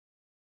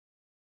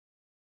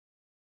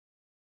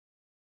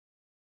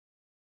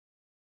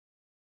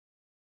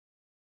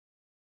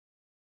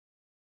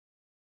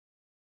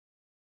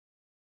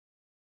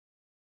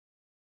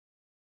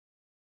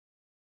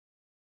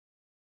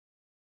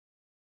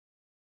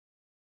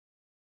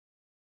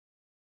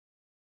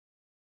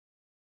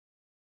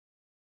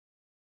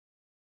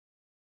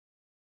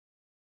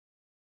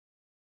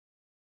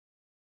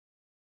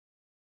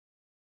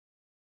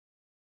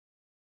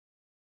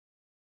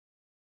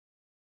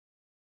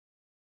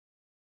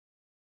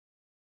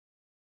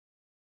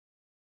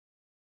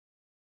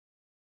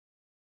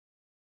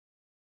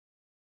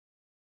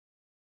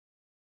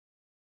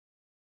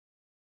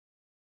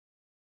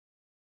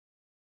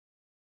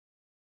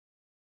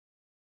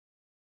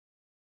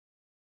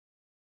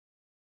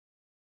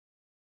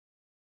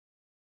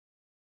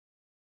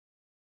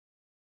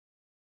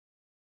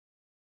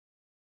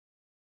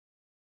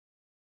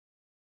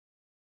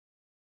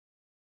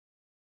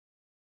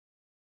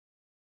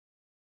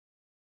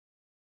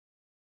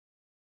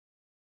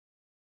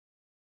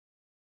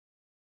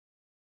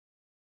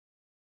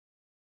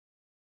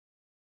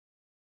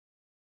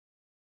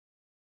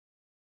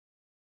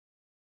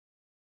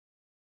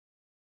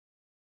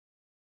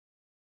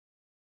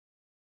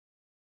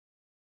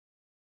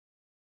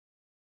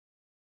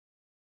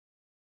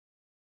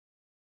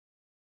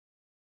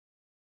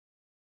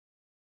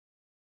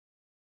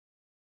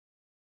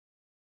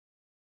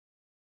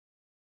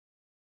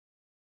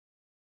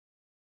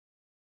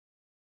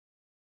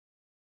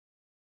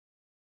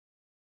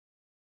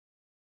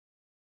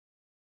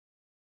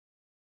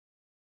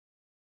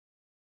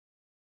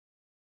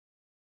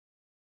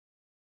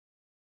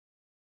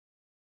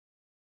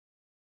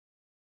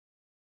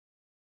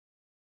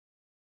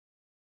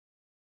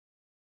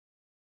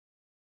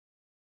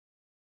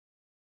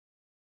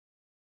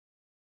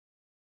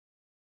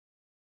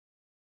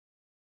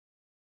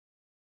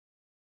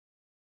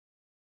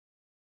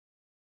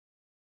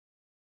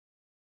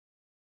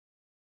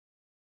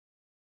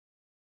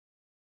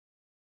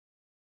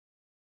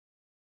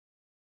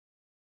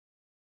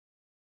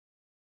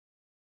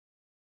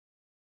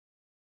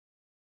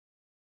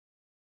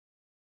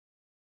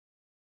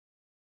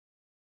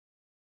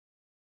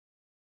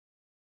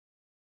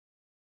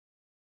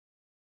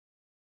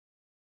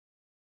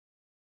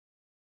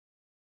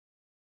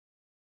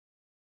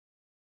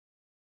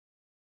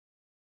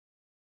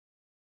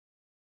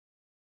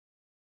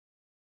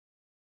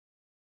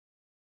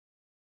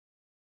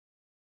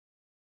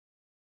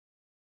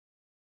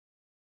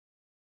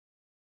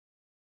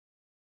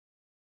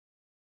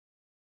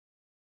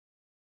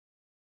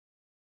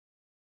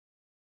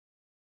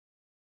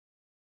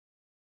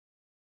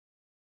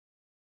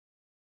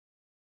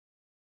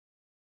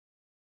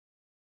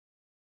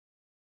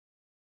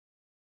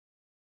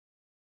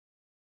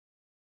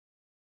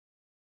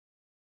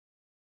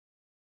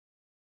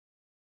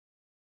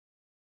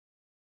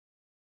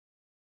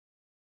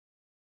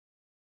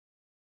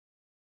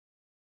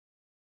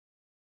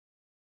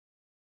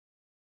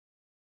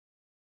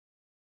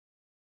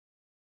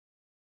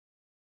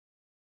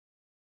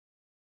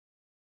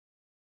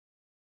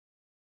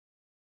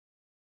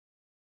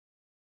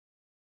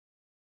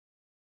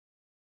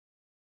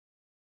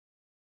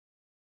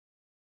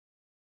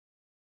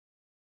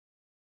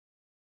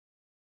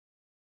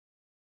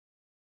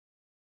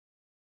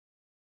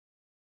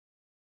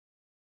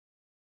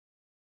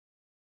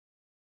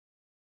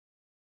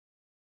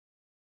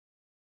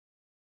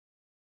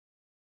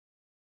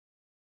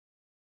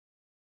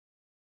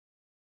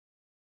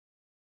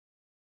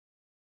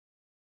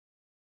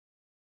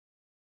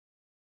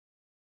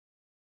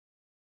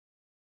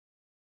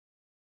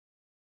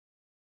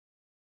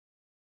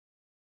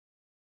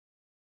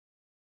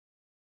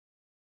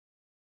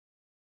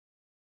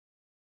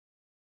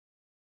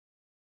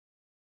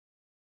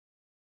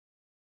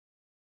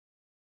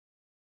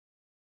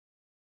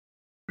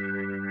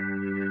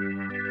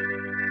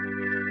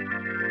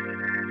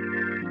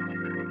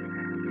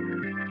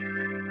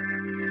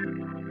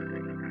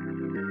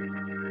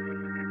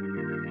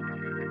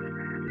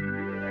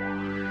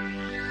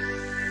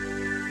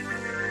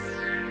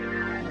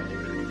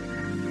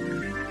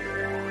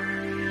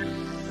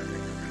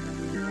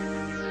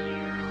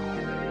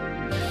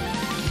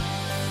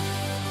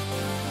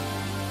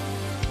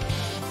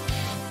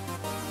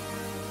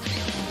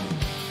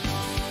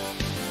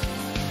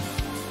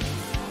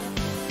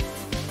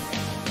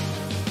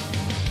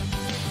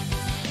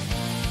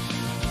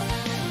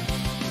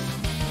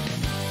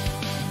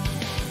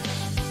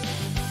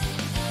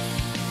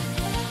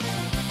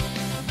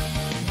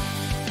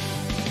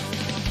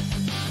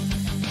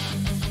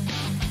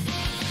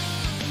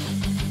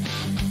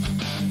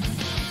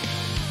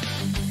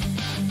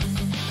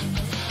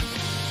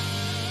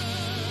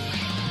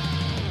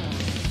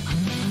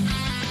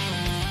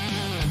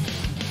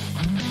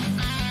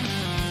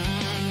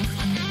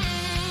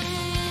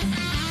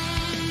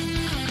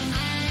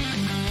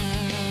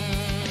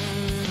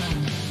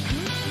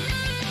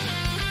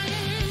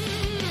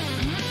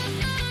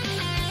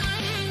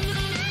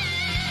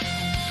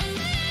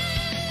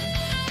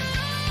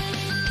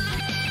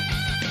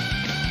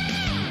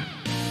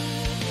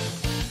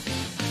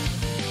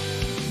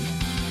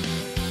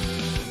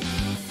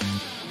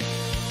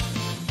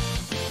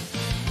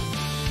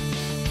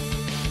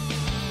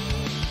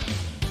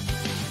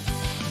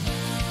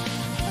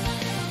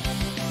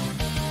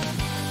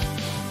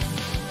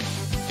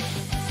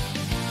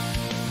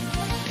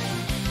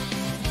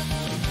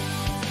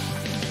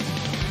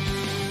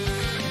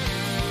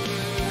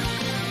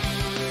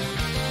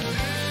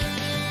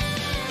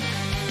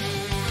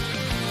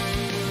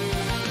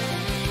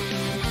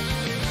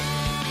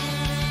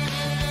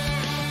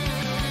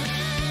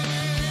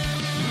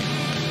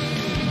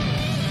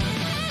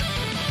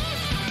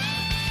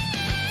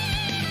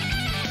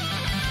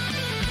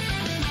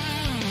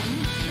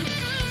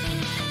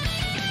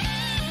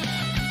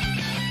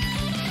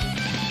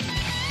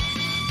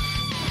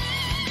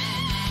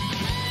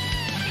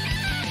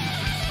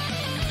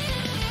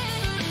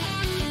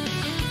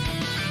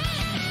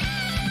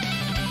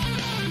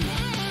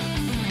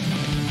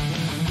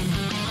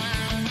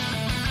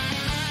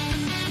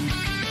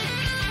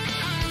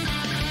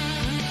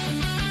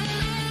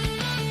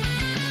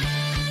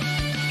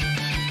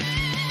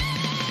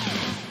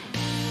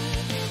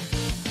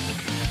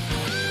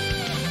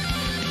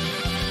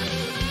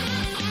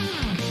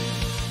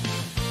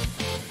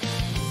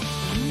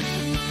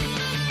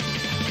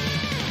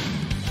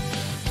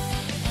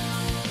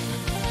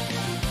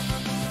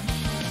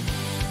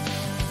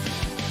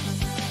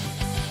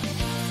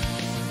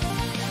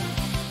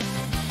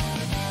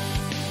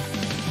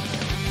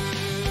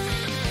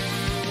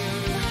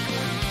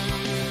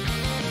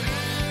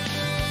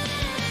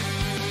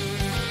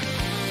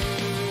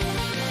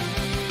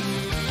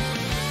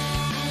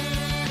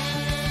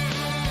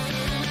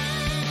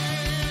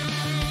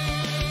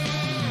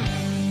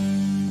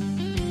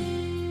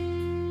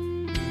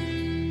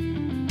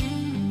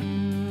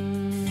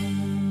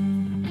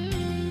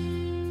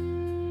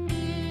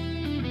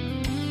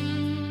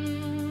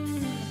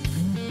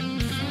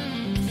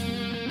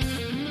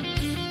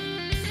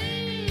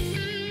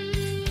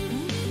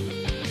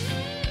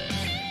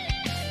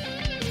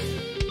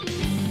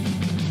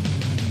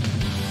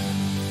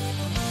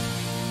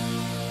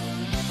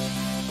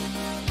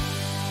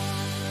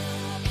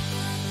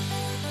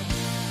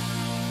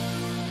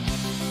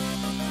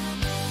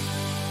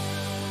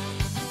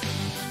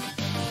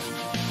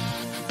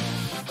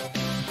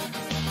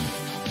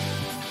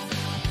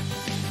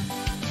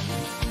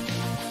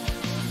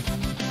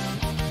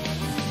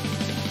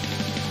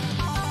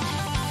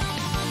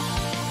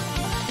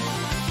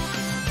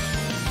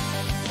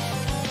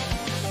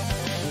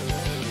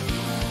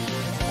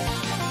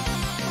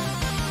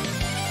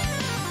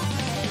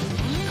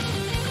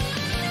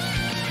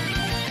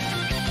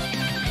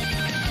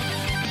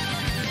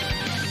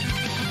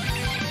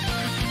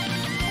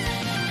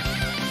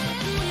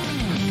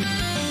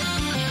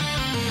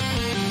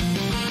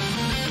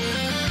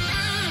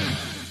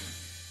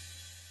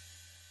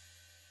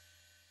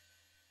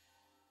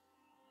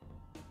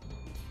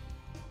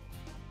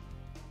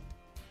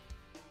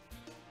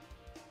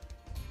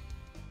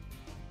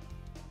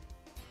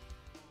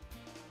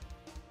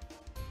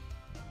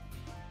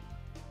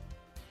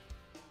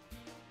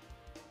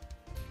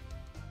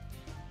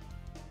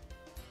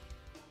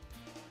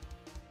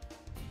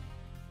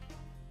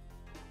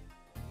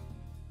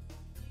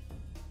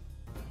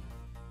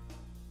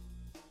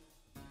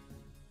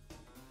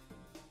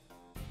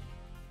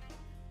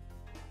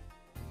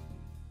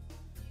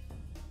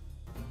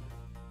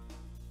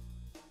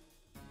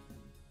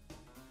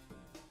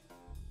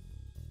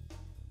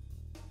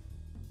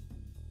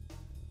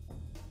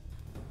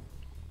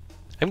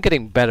I'm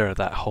getting better at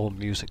that whole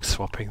music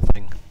swapping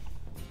thing.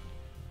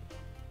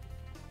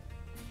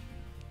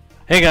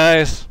 Hey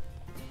guys!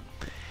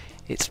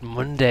 It's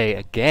Monday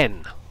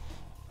again.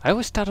 I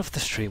always start off the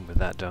stream with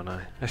that, don't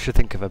I? I should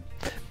think of a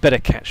better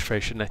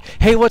catchphrase, shouldn't I?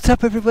 Hey, what's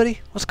up everybody?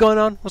 What's going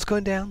on? What's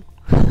going down?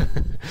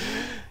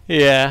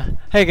 Yeah.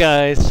 Hey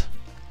guys!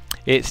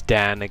 It's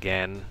Dan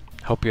again.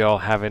 Hope you're all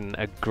having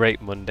a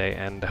great Monday,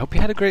 and I hope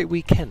you had a great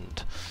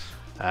weekend.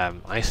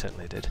 I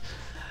certainly did.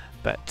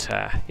 But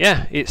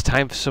yeah, it's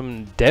time for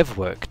some dev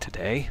work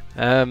today.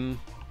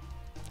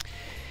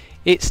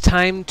 It's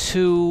time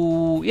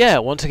to,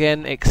 once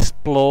again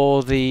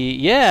explore the...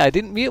 Yeah, I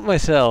didn't mute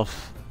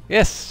myself.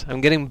 Yes,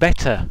 I'm getting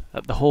better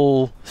at the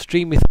whole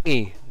streamy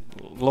thingy.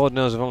 Lord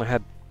knows I've only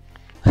had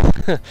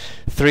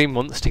 3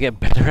 months to get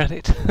better at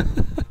it.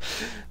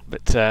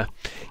 But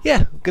yeah,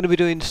 I'm going to be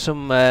doing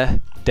some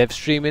dev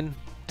streaming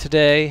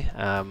today.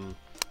 Going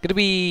to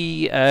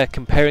be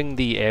comparing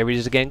the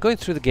areas again, going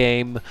through the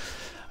game,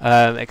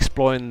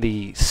 exploring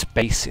the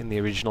space in the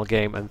original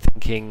game and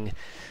thinking,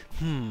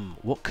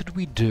 what could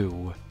we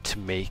do to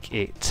make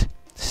it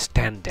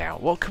stand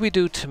out? What could we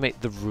do to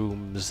make the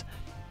rooms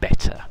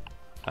better?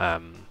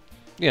 You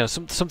know,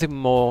 something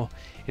more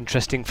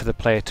interesting for the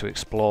player to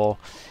explore.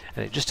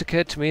 And it just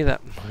occurred to me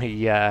that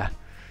the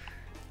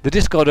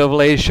Discord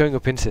overlay is showing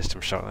up in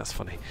System Shock. That's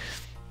funny.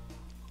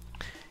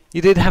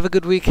 You did have a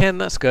good weekend.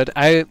 That's good.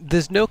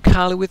 There's no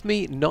Carly with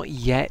me, not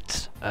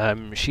yet.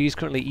 She's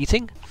currently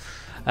eating.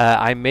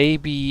 I may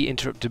be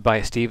interrupted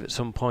by Steve at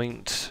some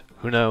point.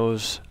 Who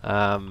knows?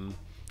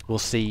 We'll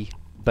see.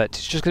 But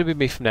it's just going to be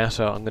me from now,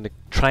 so I'm going to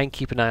try and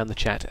keep an eye on the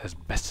chat as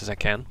best as I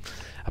can.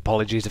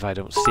 Apologies if I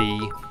don't see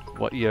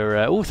what you're...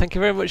 oh, thank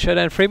you very much,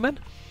 Showdown Freeman.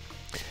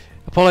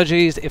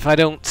 Apologies if I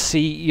don't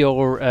see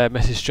your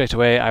message straight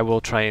away. I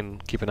will try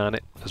and keep an eye on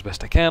it as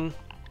best I can.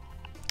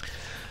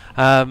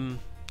 But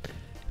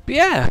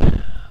yeah,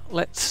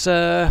 let's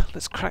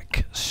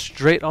crack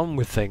straight on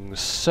with things.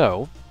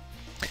 So,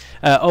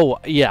 oh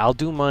yeah, I'll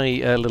do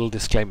my little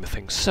disclaimer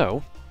thing.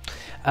 So,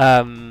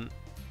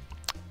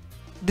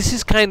 this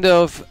is kind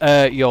of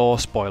your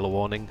spoiler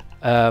warning.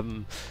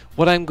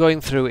 What I'm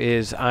going through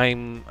is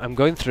I'm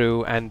going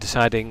through and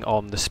deciding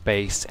on the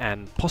space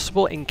and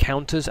possible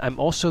encounters. I'm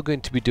also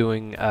going to be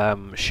doing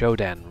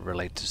showdown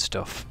related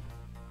stuff,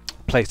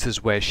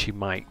 places where she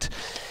might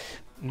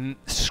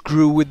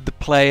screw with the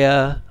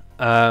player.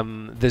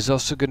 There's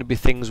also going to be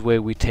things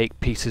where we take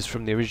pieces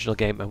from the original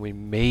game and we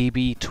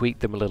maybe tweak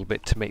them a little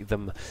bit to make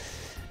them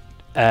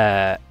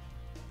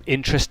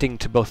interesting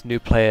to both new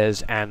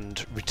players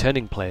and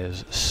returning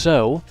players.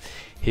 So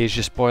here's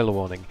your spoiler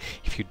warning.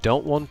 If you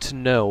don't want to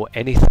know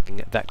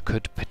anything that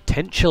could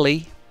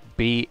potentially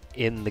be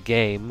in the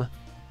game,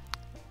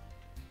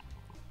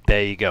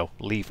 there you go,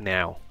 leave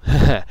now.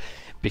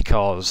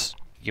 Because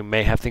you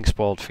may have things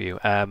spoiled for you.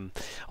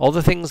 All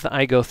the things that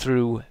I go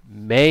through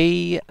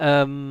may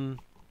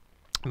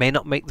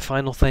not make the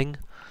final thing.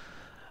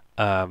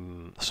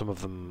 Some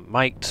of them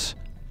might,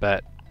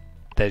 but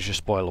there's your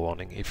spoiler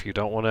warning. If you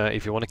don't want to,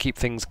 if you want to keep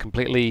things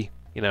completely,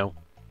 you know,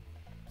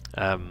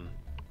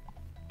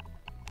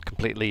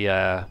 completely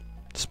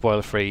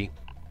spoiler free,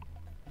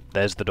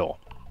 there's the door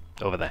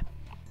over there.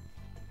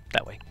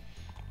 That way.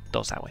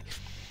 Door's that way.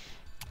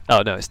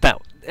 Oh no, it's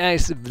that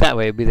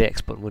way would be the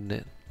X button, wouldn't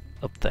it?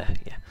 Up there,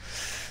 yeah.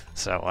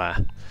 So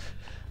I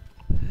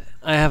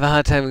have a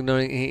hard time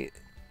ignoring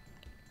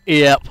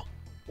Yep.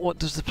 What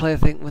does the player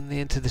think when they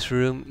enter this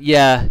room?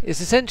 Yeah,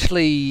 it's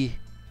essentially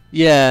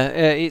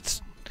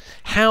it's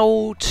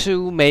how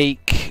to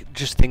make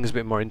just things a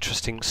bit more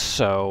interesting.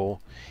 So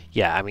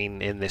yeah, I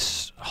mean, in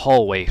this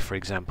hallway, for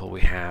example,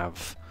 we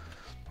have,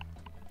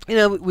 you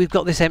know, we've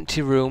got this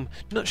empty room.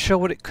 Not sure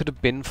what it could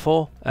have been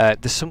for.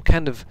 There's some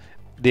kind of,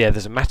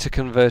 there's a matter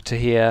converter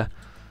here.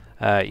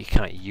 You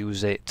can't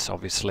use it,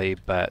 obviously,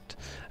 but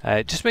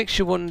it just makes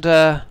you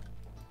wonder,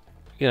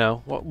 you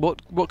know,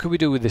 what could we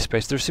do with this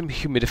space? There's some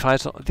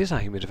humidifiers. These are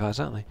humidifiers,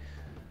 aren't they?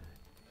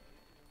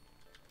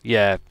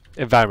 Yeah,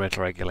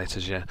 environmental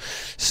regulators, yeah.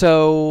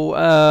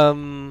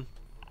 So,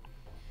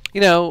 you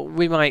know,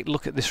 we might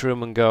look at this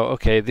room and go,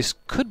 okay, this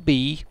could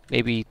be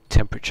maybe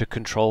temperature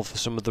control for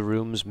some of the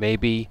rooms,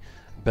 maybe,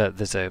 but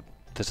there's a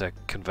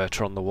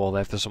converter on the wall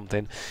there for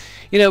something.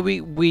 You know,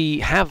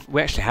 we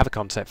actually have a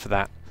concept for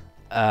that.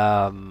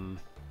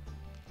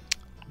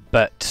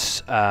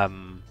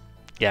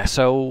 Yeah,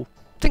 so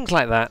things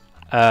like that.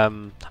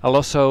 I'll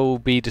also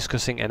be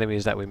discussing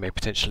enemies that we may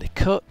potentially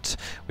cut,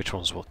 which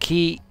ones we'll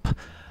keep.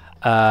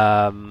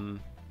 Sorry,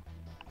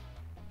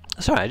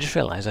 I just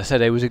realised I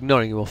said I was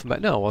ignoring you all from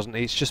back. No, I wasn't.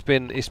 It's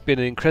been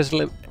an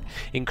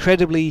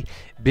incredibly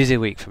busy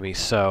week for me.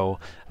 So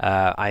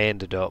I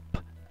ended up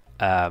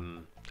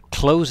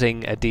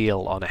closing a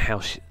deal on a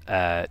house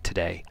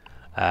today.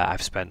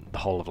 I've spent the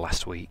whole of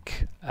last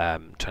week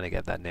trying to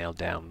get that nailed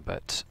down,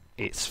 but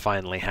it's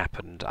finally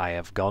happened. I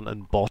have gone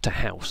and bought a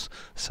house,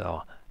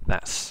 so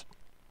that's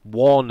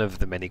one of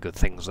the many good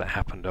things that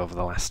happened over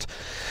the last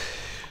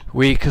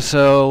week or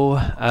so,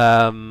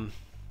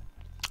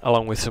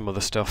 along with some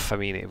other stuff. I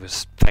mean, it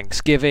was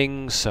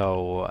Thanksgiving,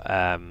 so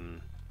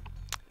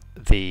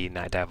the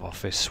Nightdive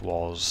office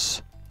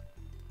was,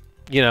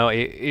 you know,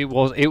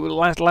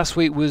 last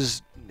week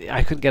was,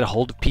 I couldn't get a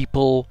hold of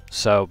people,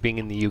 so being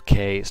in the UK,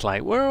 it's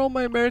like, where are all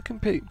my American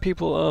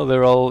people? Oh,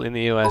 they're all in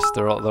the US.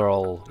 They're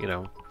all, you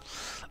know,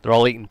 they're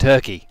all eating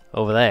turkey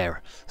over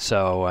there.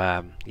 So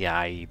yeah,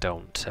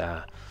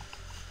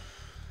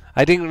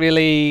 I didn't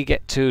really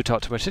get to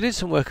talk too much. I did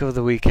some work over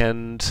the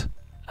weekend.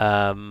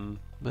 Closing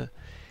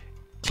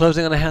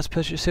on a house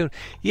purchase soon.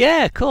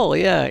 Yeah, cool.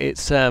 Yeah,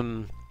 it's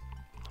one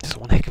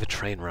heck of a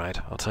train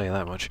ride. I'll tell you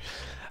that much.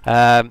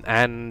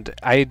 And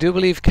I do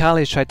believe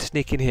Carly's tried to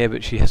sneak in here,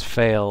 but she has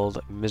failed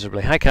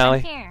miserably. Hi, Carly.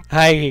 I'm here.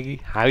 Hi.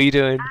 How are you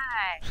doing?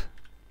 Hi.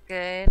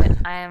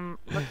 Good. I'm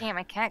looking at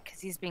my cat because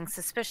he's being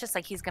suspicious,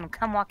 like he's gonna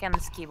come walk on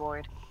this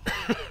keyboard.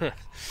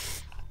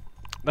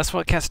 That's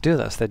what cats do.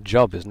 That's their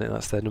job, isn't it?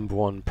 That's their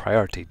 #1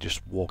 priority.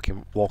 Just walk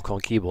on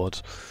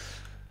keyboards.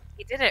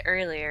 He did it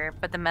earlier,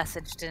 but the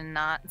message did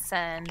not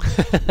send.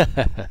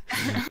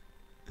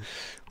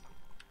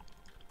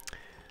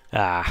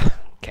 Ah,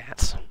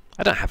 cats.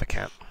 I don't have a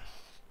cat.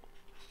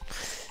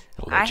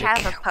 Allergic. I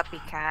have a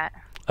puppy cat.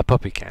 A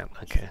puppy cat,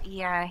 okay.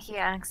 Yeah, he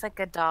acts like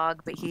a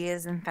dog, but he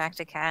is in fact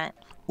a cat.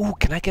 Ooh,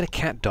 can I get a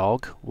cat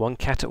dog? One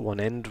cat at one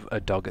end, a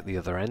dog at the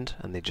other end,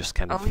 and they just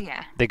kind of... Oh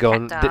yeah. They go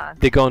cat on.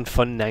 They go on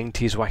fun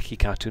 90s wacky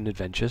cartoon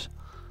adventures.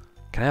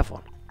 Can I have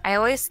one? I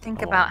always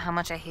think about how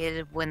much I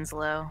hated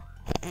Winslow,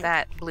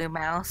 that blue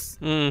mouse.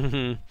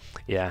 Mm-hmm.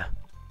 Yeah.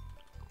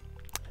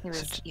 He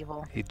was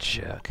evil. He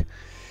jerk.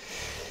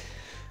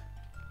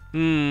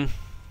 Hmm.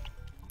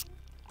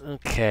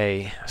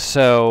 Okay,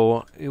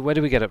 so where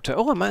do we get up to?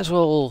 Oh, I might as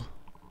well...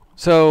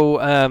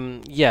 So,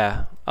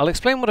 yeah, I'll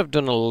explain what I've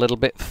done a little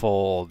bit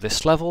for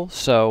this level.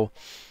 So,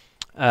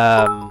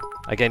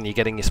 again, you're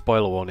getting your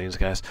spoiler warnings,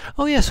 guys.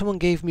 Oh yeah, someone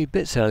gave me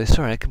bits earlier.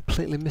 Sorry, I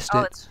completely missed it.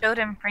 Oh, it's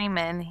Shoden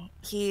Freeman.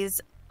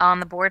 He's on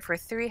the board for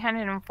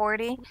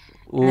 340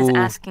 and is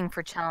asking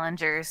for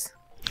challengers.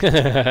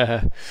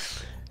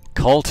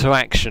 Call to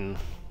action.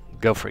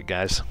 Go for it,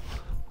 guys.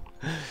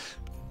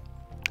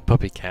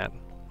 Puppy cat.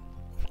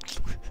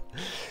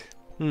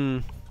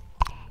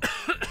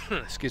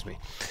 Excuse me.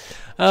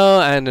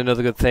 Oh, and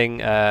another good thing,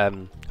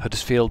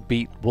 Huddersfield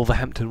beat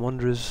Wolverhampton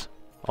Wanderers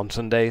on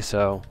Sunday,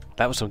 so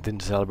that was something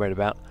to celebrate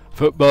about.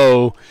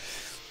 Football!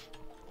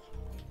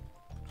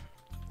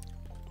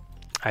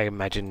 I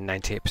imagine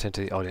 98% of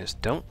the audience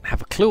don't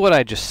have a clue what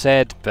I just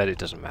said, but it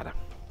doesn't matter.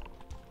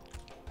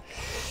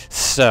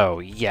 So,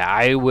 yeah,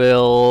 I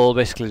will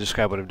basically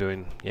describe what I'm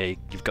doing. Yeah,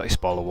 you've got your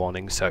spoiler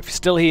warning, so if you're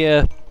still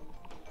here,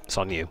 it's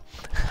on you.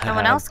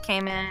 Someone else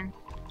came in.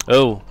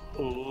 Oh.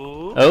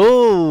 Ooh.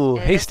 Oh,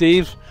 hey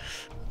Steve.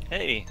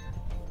 Hey.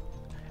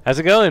 How's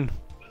it going?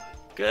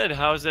 Good.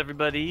 How's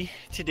everybody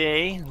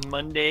today,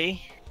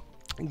 Monday,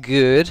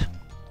 Good.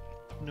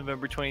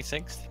 November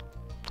 26th?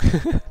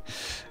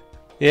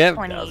 Yeah.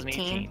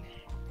 2018.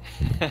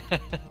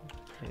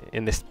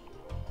 In this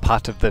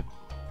part of the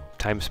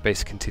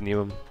time-space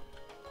continuum.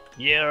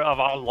 Year of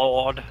our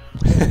Lord.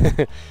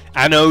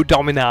 Anno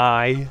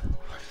Domini.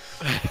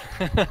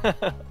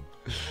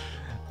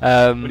 What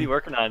are you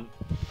working on?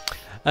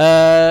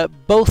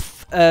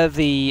 Both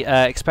the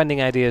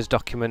expanding ideas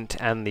document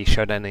and the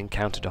showdown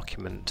encounter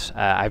document.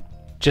 I've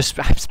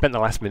spent the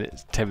last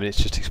 10 minutes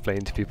just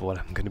explaining to people what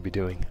I'm going to be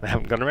doing. I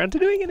haven't gone around to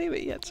doing any of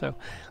it yet, so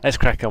let's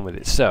crack on with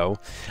it. So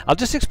I'll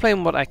just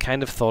explain what I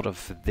kind of thought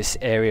of this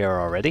area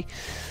already.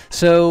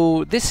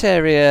 So this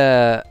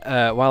area,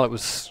 while it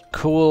was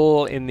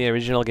cool in the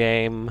original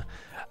game,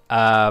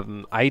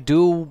 I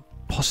do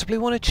possibly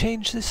want to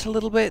change this a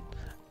little bit.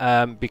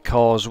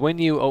 Because when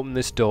you open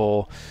this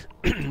door,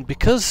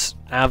 because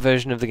our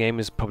version of the game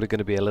is probably going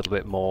to be a little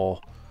bit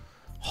more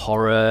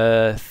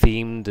horror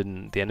themed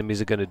and the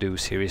enemies are going to do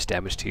serious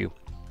damage to you,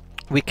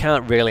 we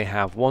can't really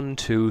have 1,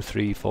 2,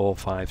 3, 4,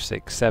 5,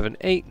 6, 7,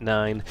 8,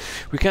 9.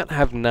 We can't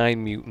have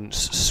 9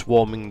 mutants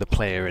swarming the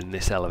player in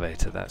this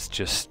elevator. That's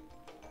just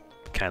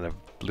kind of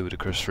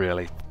ludicrous,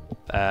 really.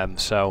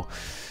 So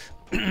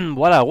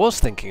what I was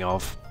thinking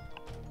of,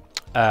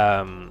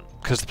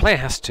 because the player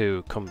has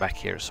to come back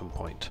here at some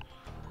point,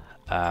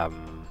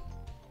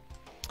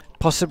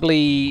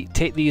 possibly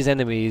take these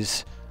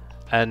enemies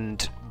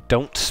and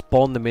don't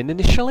spawn them in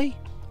initially,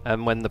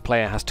 and when the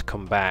player has to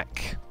come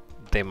back,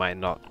 they might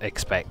not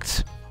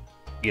expect,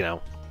 you know,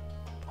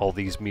 all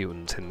these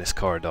mutants in this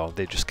corridor.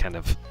 They just kind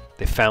of,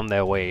 they found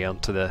their way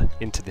into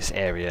this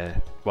area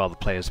while the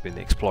player's been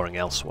exploring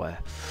elsewhere.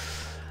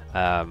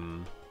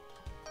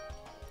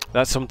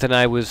 That's something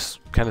I was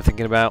kind of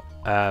thinking about.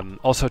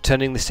 Also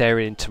turning this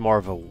area into more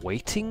of a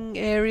waiting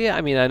area.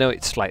 I mean, I know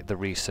it's like the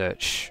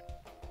research,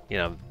 you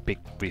know, big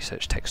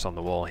research text on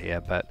the wall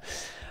here, but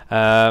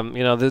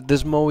you know,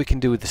 there's more we can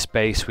do with the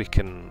space. We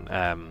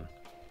can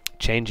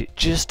change it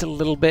just a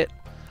little bit.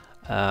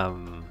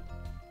 You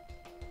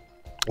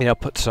know,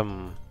 put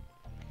some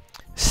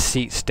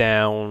seats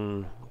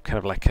down, kind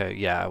of like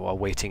a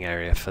waiting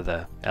area for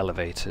the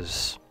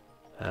elevators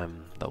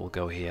that will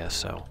go here.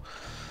 So.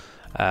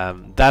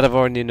 That I've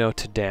already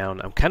noted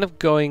down. I'm kind of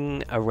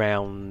going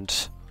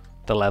around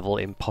the level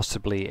in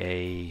possibly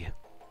a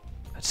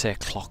I'd say a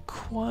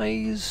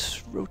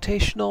clockwise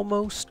rotation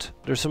almost.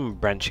 There's some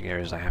branching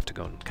areas I have to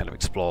go and kind of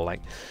explore, like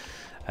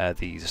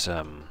these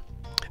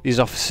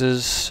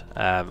offices.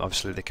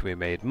 Obviously, they can be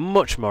made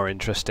much more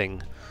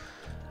interesting.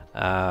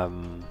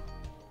 And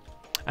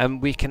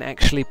we can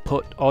actually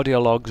put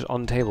audio logs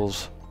on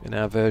tables in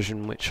our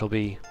version, which will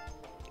be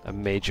a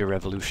major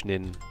revolution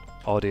in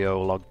audio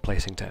log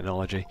placing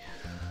technology.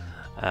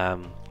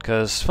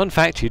 Because, fun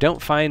fact, you don't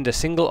find a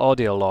single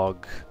audio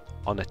log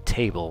on a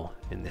table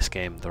in this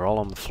game. They're all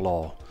on the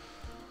floor.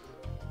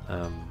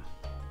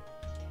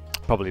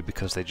 Probably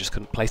because they just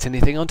couldn't place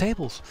anything on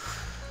tables.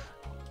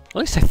 At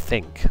least I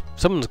think.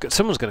 Someone's going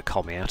to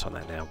call me out on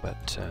that now,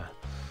 but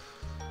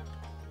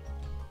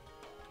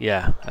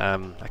yeah,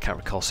 I can't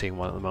recall seeing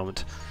one at the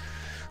moment.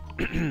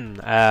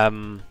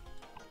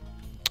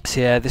 So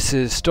yeah, this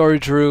is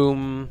storage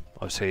room.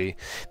 Obviously,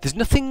 there's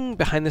nothing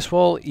behind this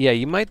wall. Yeah,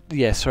 you might.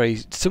 Yeah,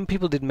 sorry. Some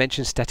people did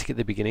mention static at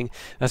the beginning.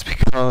 That's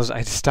because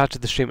I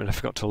started the stream and I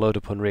forgot to load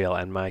up Unreal,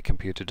 and my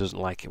computer doesn't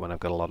like it when I've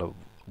got a lot of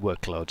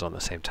workloads on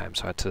the same time.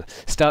 So I had to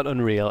start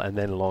Unreal and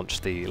then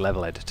launch the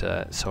level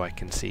editor so I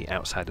can see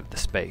outside of the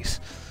space.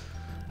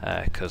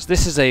 Because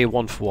this is a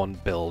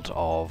one-for-one build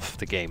of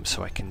the game,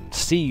 so I can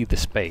see the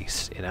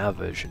space in our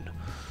version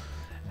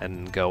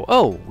and go,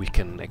 oh, we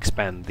can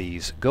expand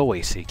these. Go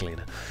away, sea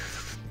cleaner.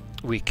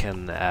 We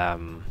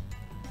can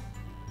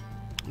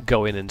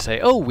go in and say,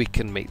 oh, we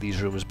can make these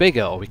rooms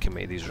bigger, or we can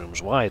make these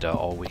rooms wider,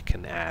 or we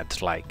can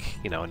add, like,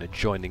 you know, an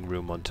adjoining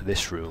room onto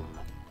this room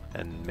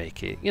and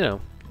make it, you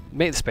know,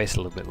 make the space a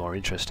little bit more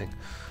interesting.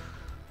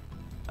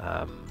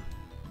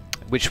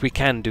 Which we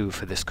can do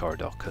for this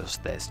corridor, because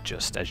there's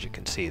just, as you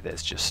can see,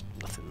 there's just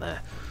nothing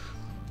there.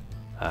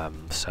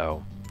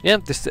 So yeah,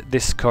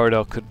 this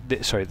corridor could,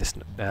 this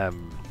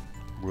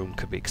room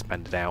could be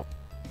expanded out.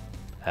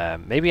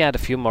 Maybe add a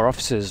few more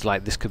offices.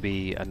 Like this could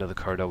be another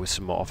corridor with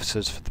some more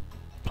offices for the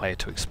player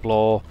to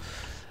explore.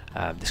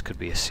 This could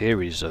be a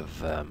series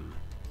of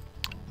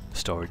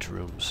storage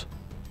rooms.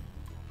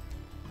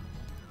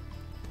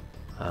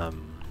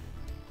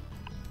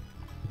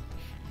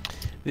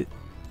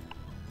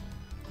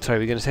 Sorry,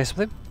 were you going to say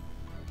something?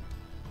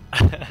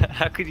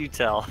 How could you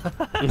tell?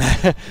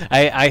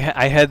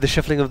 I heard the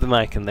shuffling of the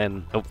mic, and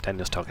then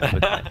Daniel's talking.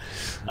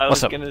 I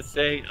was going to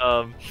say,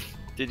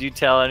 did you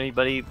tell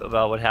anybody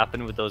about what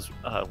happened with those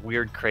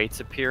weird crates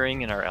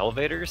appearing in our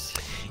elevators?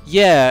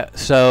 Yeah,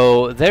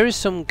 so there is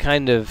some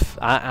kind of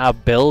our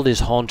build is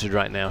haunted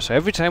right now. So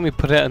every time we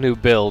put out a new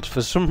build,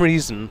 for some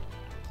reason,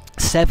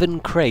 7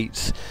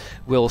 crates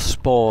will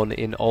spawn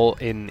in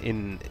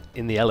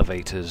the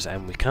elevators,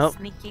 and we can't.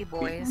 Sneaky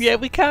boys.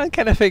 We can't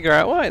kind of figure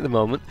out why at the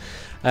moment.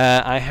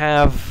 I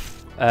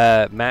have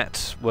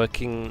Matt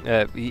working.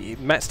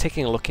 Matt's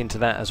taking a look into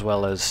that, as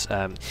well as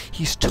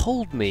he's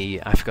told me.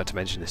 I forgot to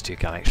mention this to you,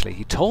 Cal. Actually,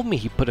 he told me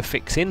he put a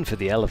fix in for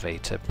the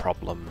elevator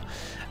problem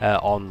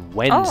on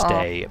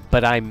Wednesday,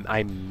 but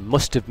I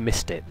must have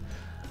missed it.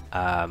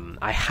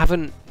 I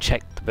haven't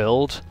checked the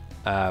build,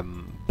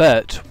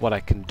 but what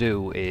I can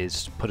do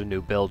is put a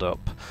new build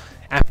up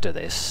after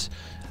this,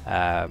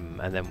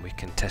 and then we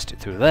can test it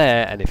through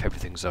there. And if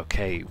everything's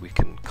okay, we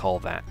can call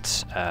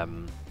that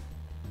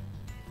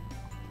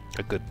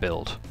a good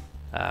build.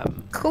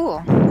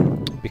 Cool.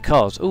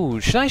 Because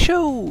should I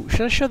show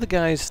the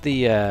guys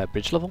the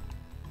bridge level?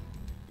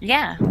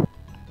 Yeah.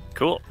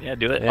 Cool. Yeah,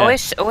 do it. Yeah.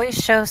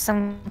 Always show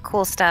some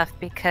cool stuff,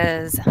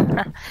 because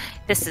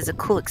this is a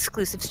cool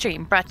exclusive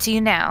stream brought to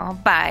you now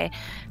by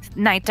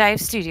Nightdive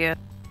Studio.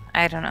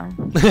 I don't know.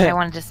 I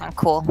wanted to sound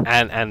cool.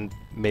 And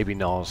maybe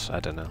Nos. I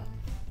don't know.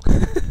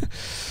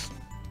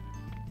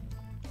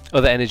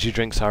 Other energy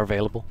drinks are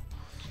available.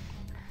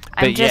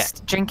 I'm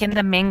just drinking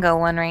the mango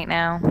one right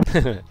now.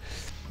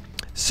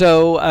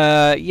 So,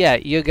 yeah,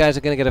 you guys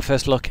are going to get a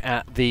first look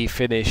at the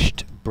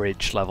finished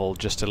bridge level.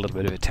 Just a little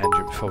bit of a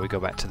tangent before we go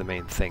back to the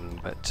main thing.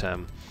 But,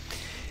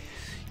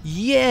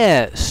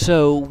 yeah,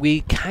 so we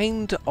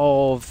kind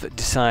of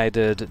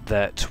decided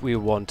that we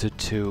wanted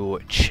to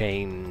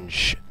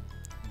change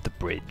the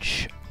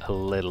bridge a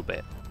little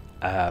bit.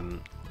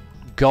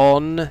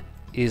 Gone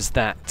is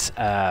that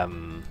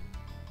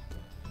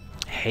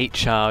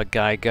H.R.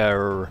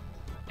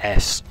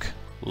 Geiger-esque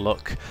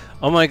look.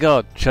 Oh my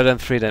god, Showdown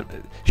Freedom.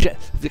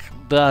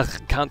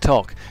 Can't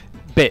talk.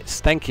 Bits,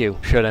 thank you,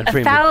 Showdown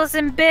Freedom.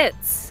 1,000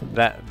 bits.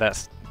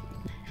 That's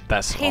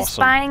He's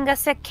awesome. buying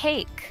us a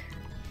cake.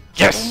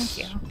 Yes!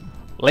 Thank you.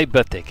 Late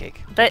birthday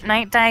cake. Let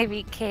Nightdive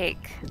eat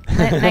cake.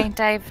 Let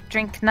Nightdive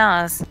drink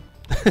Nas.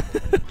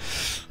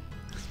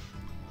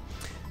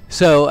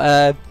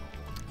 So,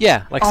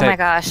 yeah, like I said. Oh my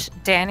gosh,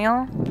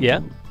 Daniel?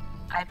 Yeah?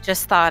 I've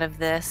just thought of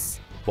this.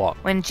 What?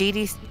 When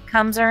GDC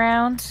comes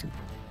around,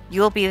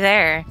 you'll be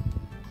there.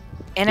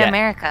 In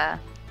America.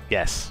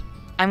 Yes.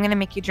 I'm going to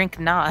make you drink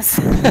Nas.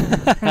 I'm going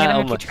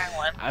to make you try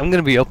one. I'm going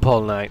to be up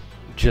all night,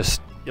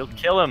 just... You'll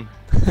kill him.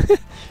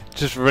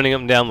 just running up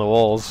and down the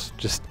walls,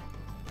 just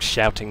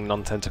shouting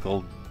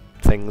non-tentacle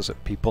things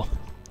at people.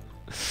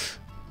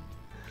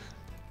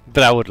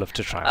 But I would love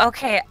to try one.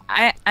 Okay,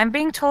 I'm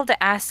being told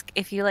to ask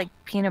if you like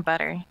peanut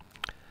butter.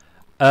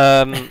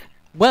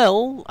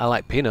 Well, I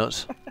like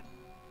peanuts.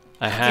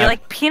 I have. Do you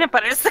like peanut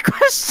butter? Is the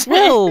question.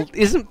 Well,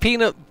 isn't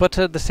peanut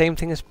butter the same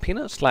thing as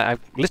peanuts? Like, I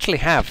literally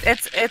have.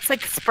 It's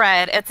like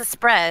spread. It's a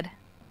spread.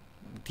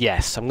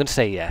 Yes, I'm going to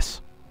say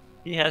yes.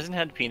 He hasn't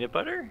had peanut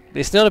butter?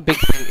 It's not a big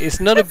thing. It's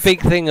not a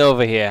big thing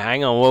over here.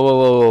 Hang on, whoa, whoa,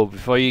 whoa, whoa!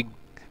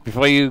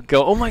 Before you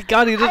go, oh my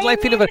God, he doesn't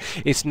like peanut butter.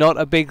 It's not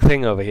a big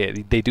thing over here.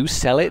 They do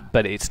sell it,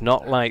 but it's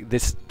not like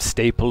this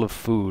staple of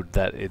food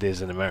that it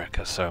is in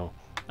America. So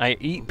I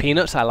eat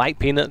peanuts. I like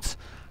peanuts,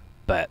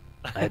 but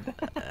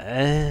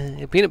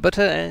peanut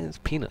butter is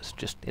peanuts,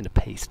 just in a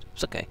paste.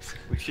 It's okay.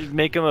 We should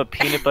make him a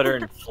peanut butter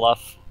and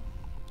fluff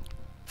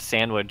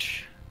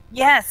sandwich.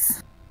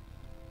 Yes.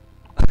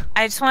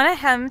 I just want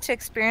him to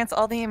experience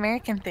all the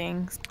American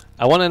things.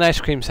 I want an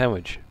ice cream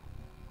sandwich.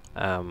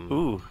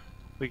 Ooh,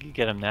 we could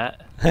get him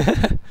that.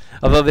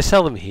 Although they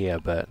sell them here,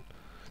 but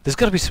there's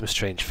got to be some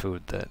strange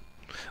food that.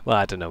 Well,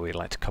 I don't know. We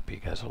like to copy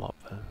you guys a lot.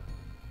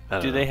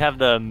 But Do they have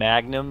the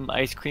Magnum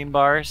ice cream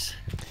bars?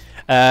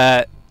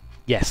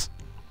 Yes.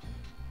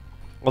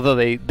 Although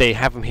they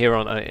have them here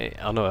on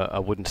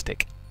a wooden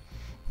stick.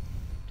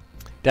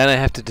 Dan, I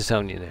have to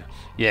disown you now.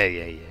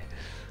 Yeah.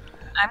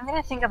 I'm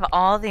gonna think of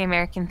all the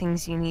American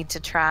things you need to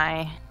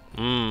try.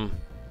 Corn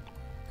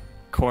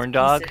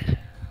dog?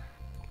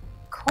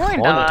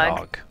 Corn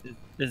dog?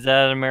 Is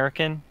that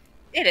American?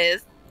 It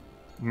is.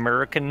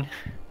 American?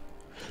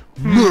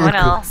 What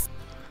else?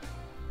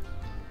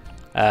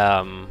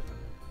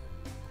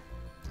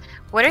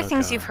 What are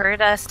things you've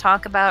heard us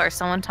talk about or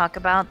someone talk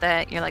about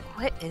that you're like,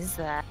 what is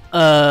that?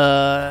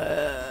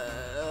 I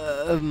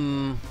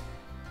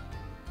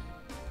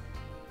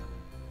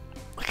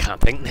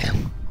can't think now.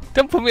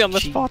 Don't put me on the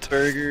spot.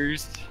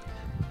 Burgers.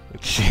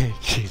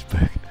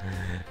 Cheeseburger.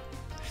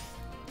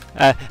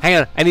 Hang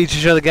on, I need to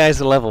show the guys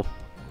the level.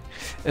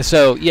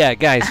 So yeah,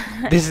 guys,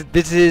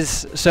 this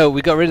is so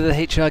we got rid of the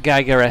H.R.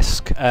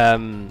 Geiger-esque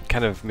kind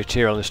of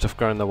material and stuff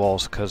growing on the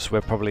walls because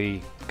we're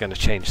probably going to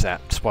change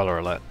that. Spoiler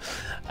alert.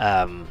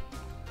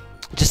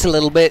 Just a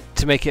little bit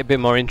to make it a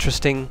bit more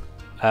interesting.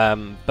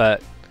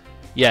 But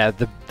yeah,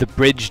 the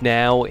bridge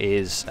now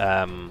is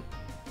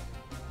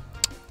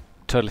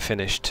totally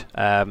finished.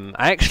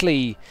 I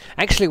actually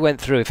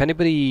went through. If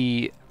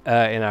anybody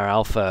in our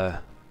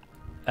alpha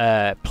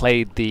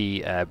played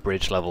the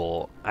bridge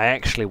level, I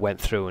actually went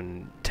through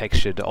and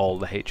textured all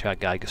the HR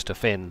Geiger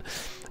stuff in,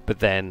 but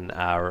then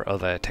our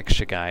other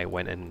texture guy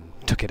went and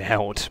took it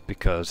out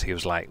because he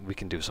was like, we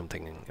can do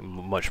something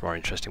much more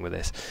interesting with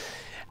this.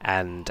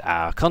 And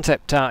our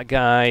concept art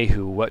guy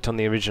who worked on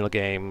the original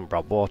game,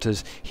 Rob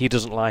Waters, he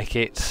doesn't like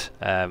it.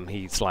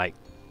 He's like,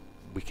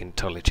 we can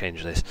totally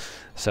change this.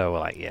 So we're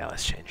like, yeah,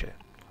 let's change it.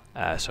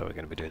 So we're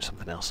going to be doing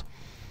something else.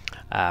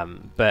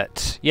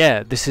 But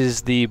yeah, this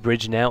is the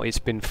bridge now. It's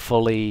been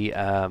fully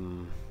let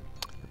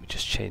me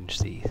just change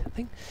the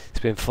thing. It's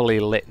been fully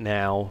lit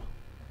now,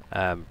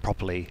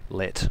 properly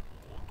lit.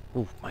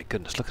 Oh my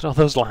goodness, look at all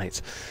those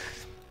lights.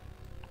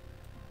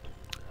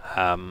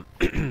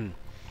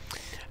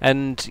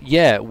 And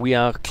yeah, we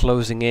are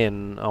closing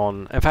in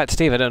on. In fact,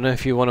 Steve, I don't know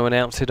if you want to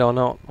announce it or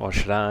not, or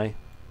should I?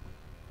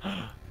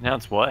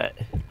 Announce what?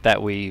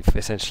 That we've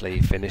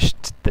essentially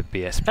finished the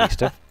BSP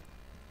stuff.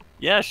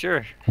 Yeah,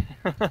 sure.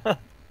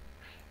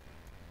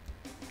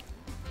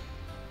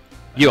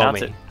 You or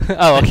me?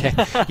 Oh, okay.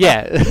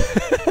 Yeah.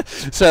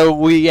 So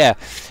we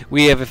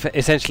have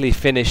essentially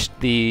finished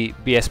the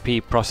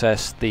BSP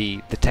process, the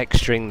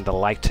texturing, the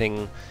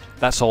lighting.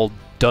 That's all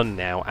done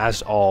now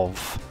as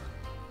of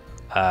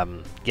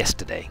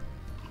yesterday.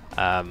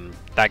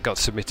 That got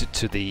submitted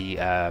to the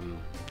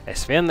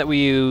SVN that we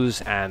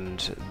use, and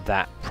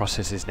that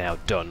process is now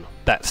done.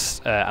 That's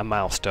a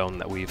milestone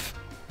that we've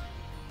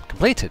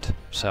completed.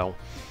 So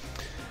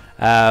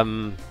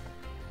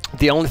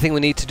the only thing we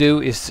need to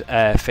do is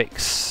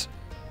fix.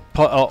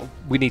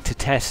 We need to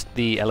test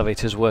the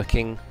elevators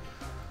working,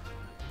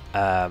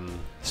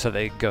 so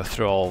they go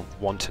through all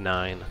 1 to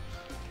 9.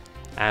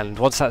 And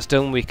once that's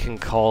done, we can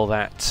call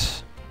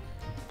that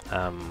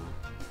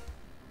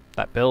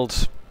that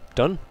build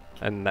done,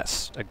 and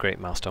that's a great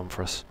milestone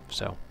for us.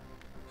 So,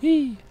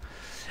 yee.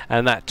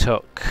 And that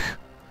took.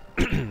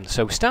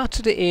 So we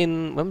started it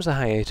in. When was the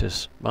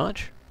hiatus?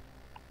 March.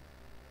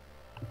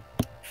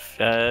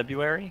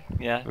 February?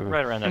 Yeah,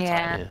 right around that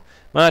time. Yeah.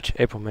 March,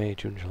 April, May,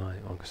 June, July,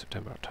 August,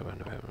 September, October,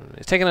 November.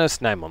 It's taken us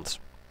 9 months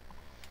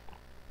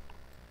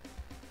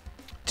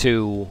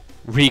to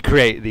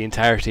recreate the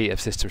entirety of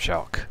System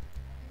Shock,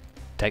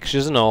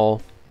 textures and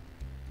all,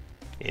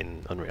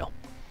 in Unreal,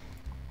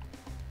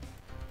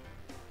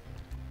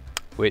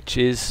 which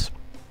is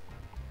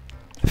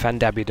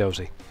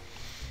fandabby-dozy.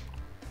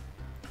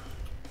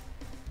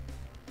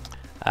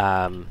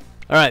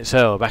 Alright,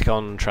 so back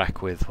on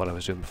track with what I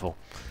was doing before.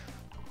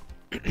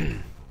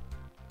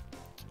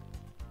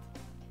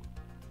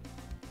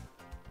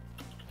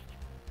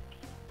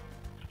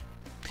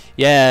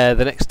 Yeah,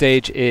 the next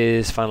stage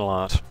is final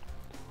art.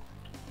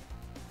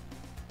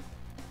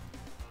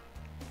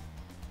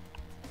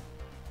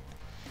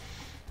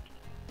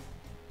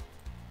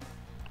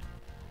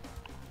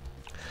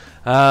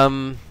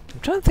 I'm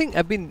trying to think.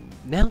 I've been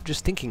now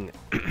just thinking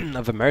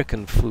of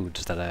American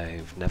foods that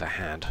I've never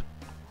had.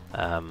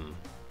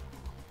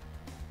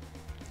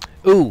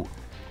 Ooh,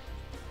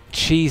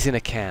 cheese in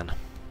a can.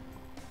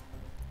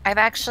 I've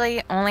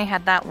actually only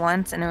had that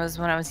once, and it was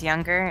when I was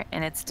younger,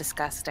 and it's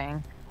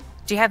disgusting.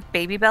 Do you have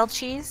Baby Bell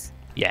cheese?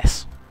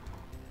 Yes.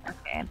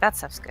 Okay, that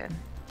stuff's good.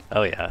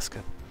 Oh yeah, that's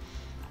good.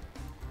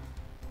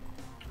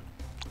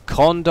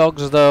 Corn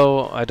dogs,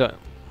 though, I don't.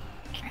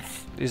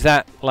 Is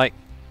that like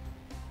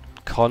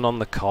corn on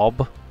the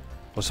cob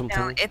or something?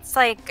 No, it's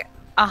like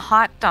a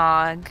hot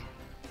dog.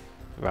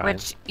 Right.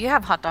 Which you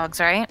have hot dogs,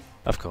 right?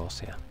 Of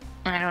course, yeah.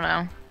 I don't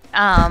know.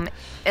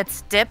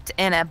 It's dipped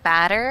in a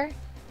batter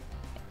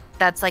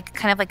that's like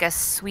kind of like a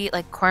sweet,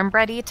 like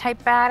cornbready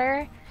type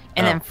batter,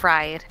 and then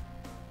fried.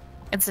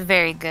 It's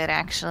very good,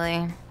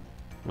 actually.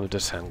 It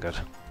does sound good.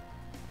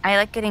 I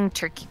like getting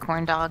turkey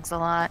corn dogs a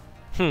lot.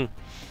 You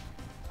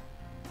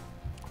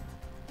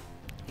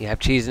have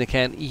cheese in a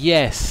can?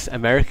 Yes,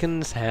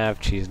 Americans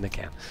have cheese in a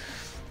can.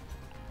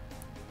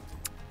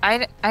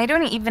 I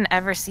don't even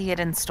ever see it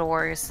in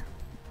stores,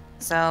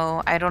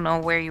 so I don't know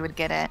where you would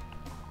get it.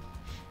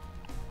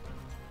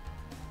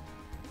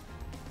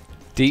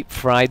 Deep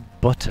fried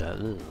butter.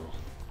 Ugh.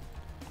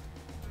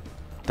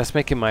 That's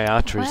making my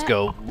arteries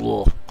go.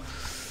 Ugh.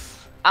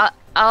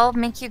 I'll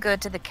make you go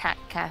to the cat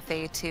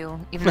cafe too,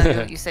 even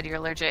though you said you're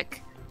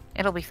allergic.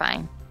 It'll be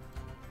fine.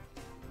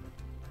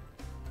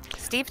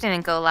 Steve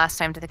didn't go last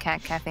time to the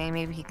cat cafe.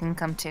 Maybe he can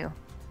come too.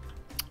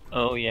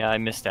 Oh yeah, I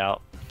missed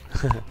out.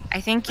 I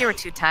think you were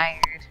too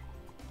tired.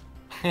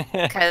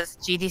 Because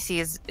GDC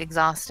is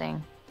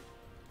exhausting.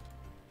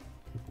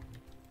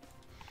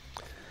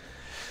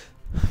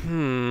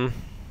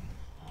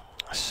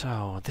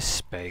 So, this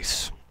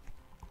space.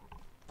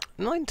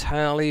 Not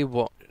entirely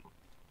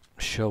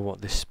sure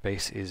what this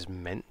space is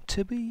meant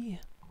to be.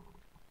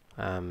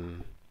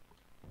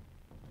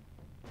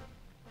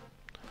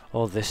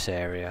 Or this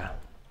area.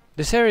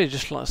 This area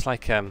just looks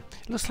like it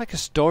looks like a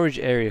storage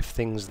area of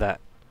things that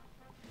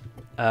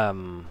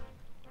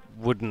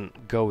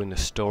wouldn't go in a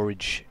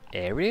storage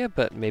area,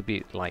 but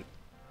maybe like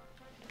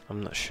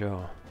I'm not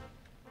sure.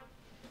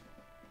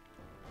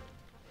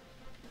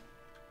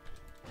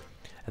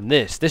 And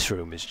this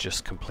room is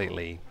just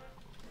completely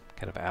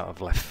kind of out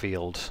of left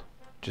field.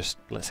 Just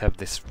let's have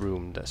this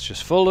room that's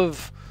just full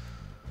of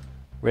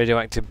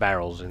radioactive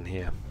barrels in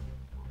here.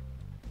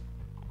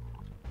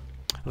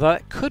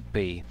 That could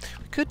be.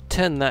 We could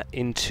turn that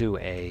into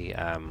a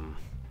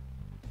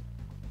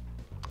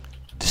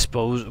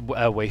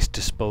waste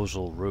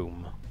disposal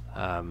room.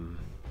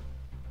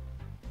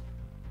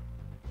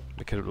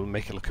 We could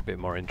make it look a bit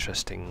more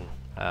interesting.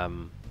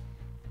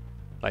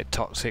 Like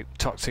toxic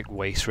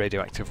waste,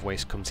 radioactive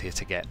waste comes here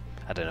to get,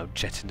 I don't know,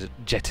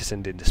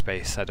 jettisoned into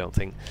space. I don't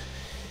think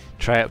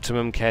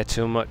Trioptimum care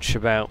too much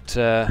about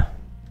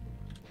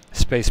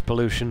space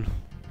pollution.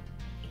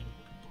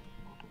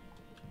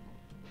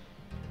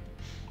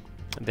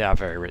 They are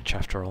very rich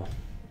after all.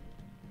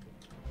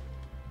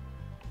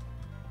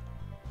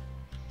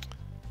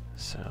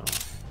 So,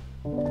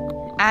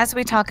 as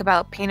we talk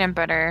about peanut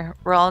butter,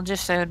 Raul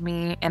just showed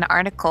me an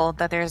article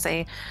that there's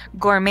a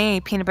gourmet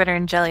peanut butter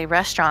and jelly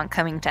restaurant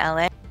coming to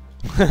LA.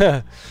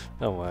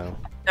 oh wow.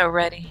 So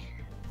ready.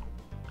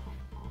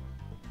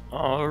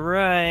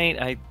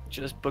 Alright, I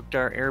just booked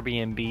our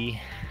Airbnb.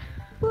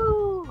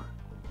 Woo!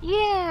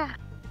 Yeah!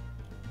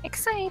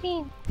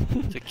 Exciting!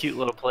 It's a cute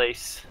little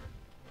place.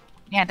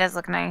 Yeah, it does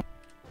look nice.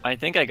 I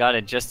think I got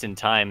it just in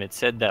time. It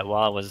said that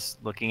while I was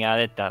looking at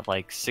it, that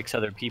like 6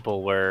 other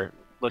people were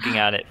looking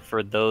at it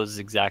for those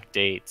exact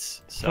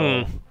dates.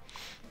 So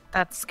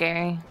that's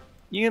scary.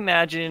 You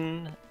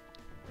imagine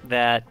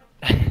that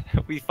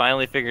we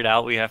finally figured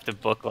out we have to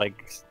book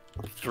like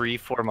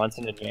 3-4 months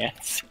in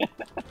advance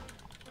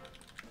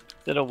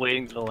instead of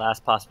waiting to the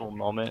last possible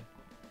moment.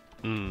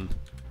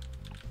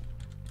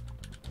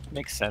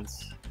 Makes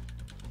sense.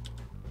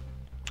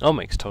 Oh,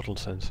 makes total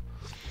sense.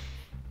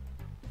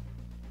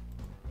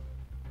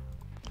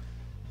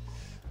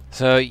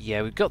 So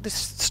yeah, we've got this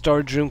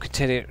storage room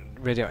containing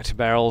radioactive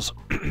barrels.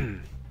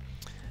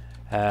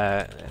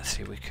 Let's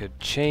see, we could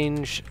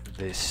change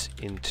this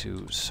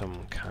into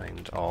some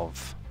kind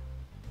of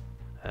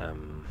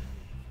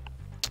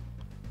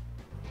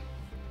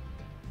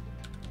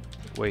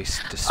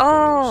waste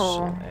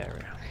disposal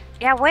area.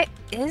 Yeah, what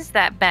is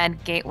that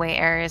bad gateway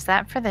area? Is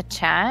that for the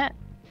chat?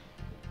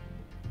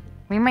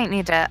 We might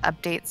need to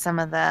update some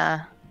of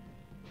the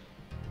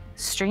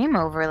stream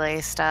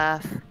overlay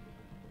stuff.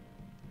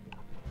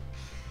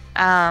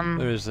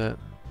 Where is that?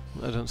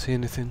 I don't see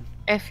anything.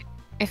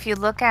 If you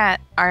look at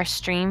our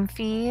stream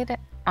feed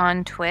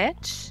on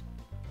Twitch,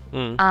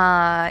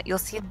 you'll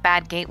see the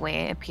bad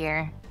gateway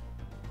appear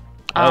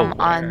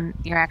on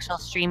your actual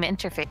stream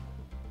interface.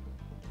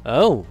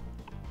 Oh.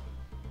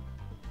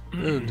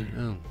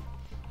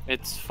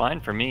 It's fine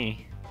for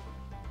me.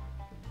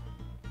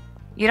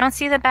 You don't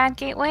see the bad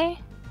gateway?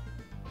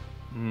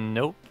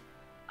 Nope.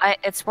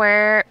 It's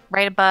where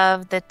right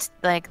above the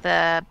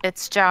the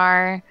bits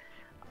jar,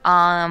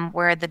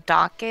 where the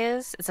dock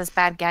is. It says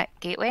bad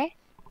gateway.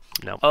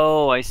 No.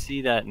 Oh, I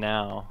see that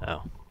now.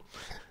 Oh.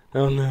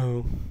 Oh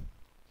no.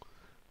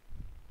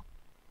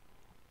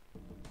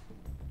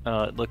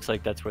 It looks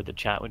like that's where the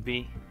chat would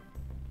be.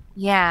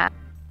 Yeah.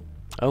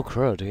 Oh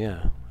crud,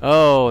 yeah.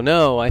 Oh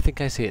no, I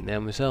think I see it now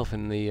myself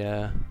in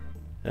the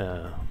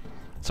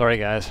sorry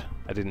guys,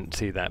 I didn't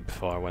see that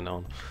before I went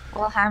on.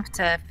 We'll have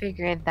to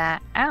figure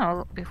that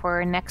out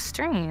before next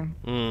stream.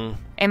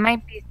 It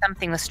might be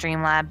something with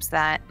Streamlabs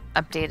that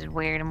updated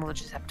weird, and we'll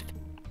just have to.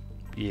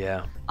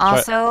 Yeah.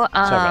 Also,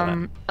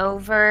 sorry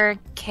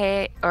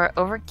Overkey,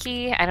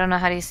 I don't know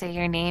how do you say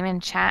your name in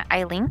chat.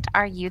 I linked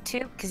our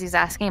YouTube because he's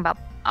asking about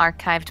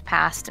archived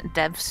past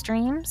dev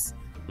streams.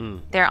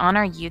 They're on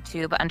our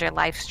YouTube under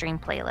live stream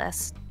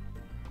playlist.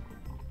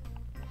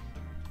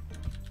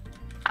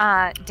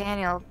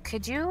 Daniel,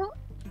 could you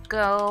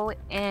go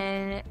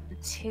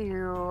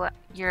into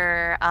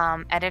your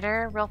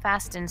editor real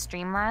fast in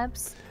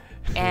Streamlabs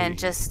and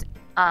just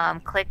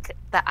click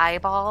the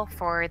eyeball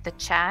for the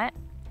chat?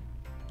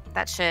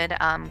 That should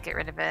get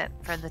rid of it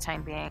for the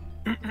time being.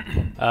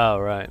 Oh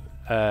right.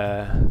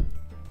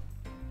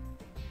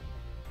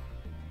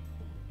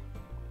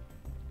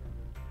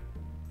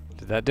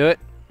 Did that do it?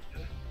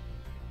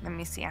 Let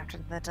me see after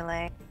the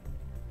delay.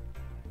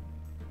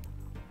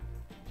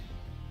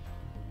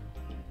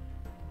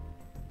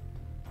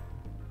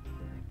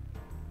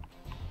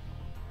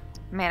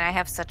 Man, I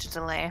have such a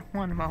delay.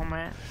 One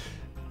moment.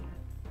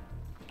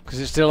 Because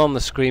it's still on the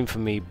screen for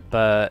me,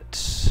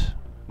 but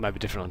might be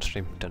different on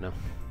stream. Don't know.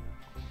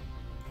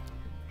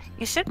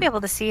 You should be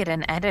able to see it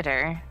in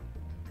editor.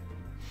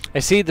 I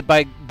see the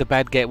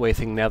bad gateway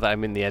thing now that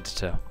I'm in the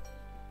editor.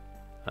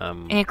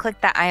 And you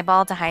click that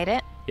eyeball to hide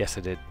it? Yes,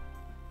 I did.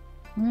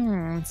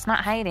 It's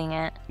not hiding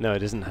it. No,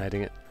 it isn't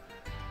hiding it.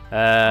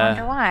 I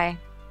wonder why.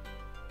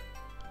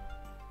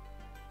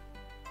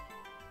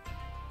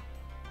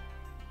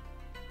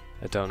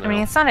 I don't know. I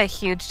mean, it's not a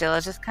huge deal.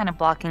 It's just kind of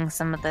blocking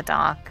some of the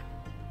dock.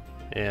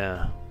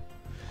 Yeah.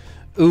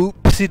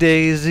 Oopsie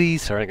daisy.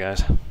 Sorry,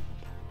 guys.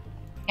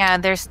 Yeah,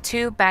 there's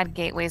two bad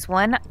gateways.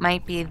 One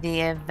might be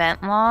the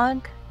event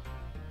log.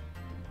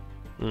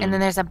 And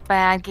then there's a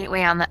bad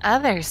gateway on the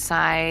other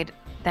side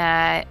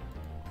that...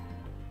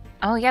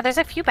 Oh, yeah, there's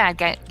a few bad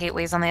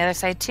gateways on the other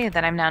side, too,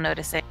 that I'm now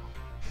noticing.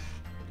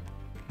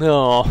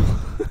 No.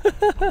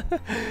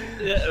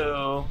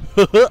 Uh-oh.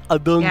 I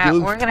don't Yeah,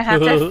 go we're going to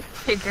have to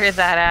figure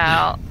that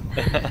out.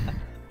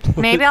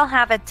 Maybe I'll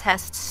have a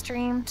test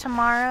stream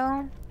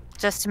tomorrow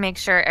just to make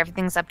sure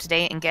everything's up to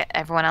date and get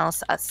everyone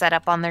else set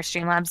up on their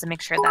Streamlabs and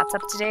make sure that's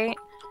up to date.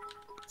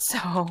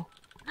 So,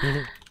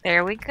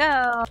 there we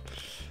go.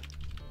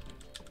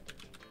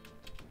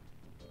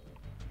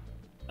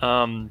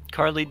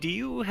 Carly, do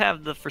you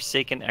have the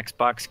Forsaken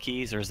Xbox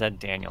keys, or is that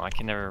Daniel? I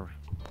can never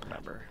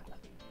remember.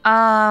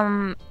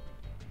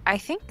 I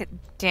think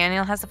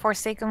Daniel has the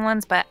Forsaken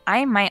ones, but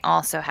I might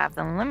also have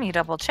them. Let me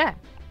double check.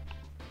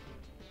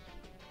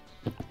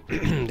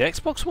 The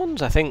Xbox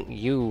ones? I think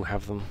you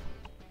have them.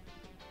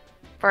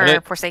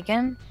 For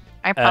Forsaken?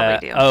 I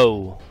probably do.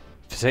 Oh.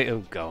 Forsaken?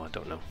 Oh, God, I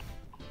don't know.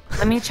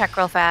 Let me check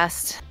real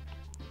fast.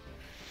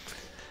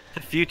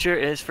 The future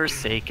is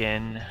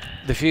Forsaken.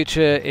 The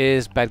future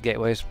is bad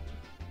gateways.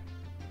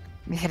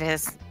 It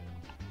is.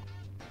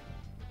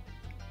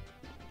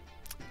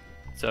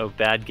 So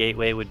bad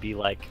gateway would be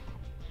like...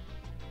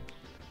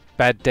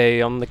 Bad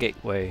day on the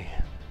gateway.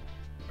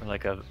 Or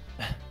like a...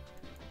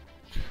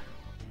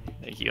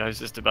 Thank you, I was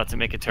just about to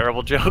make a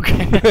terrible joke.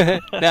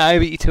 Nah, I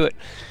beat you to it.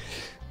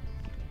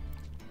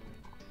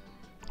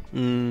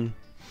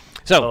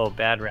 So. Oh,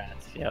 bad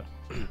rats, yep.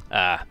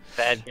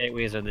 Bad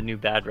gateways are the new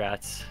bad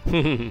rats.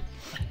 Alright,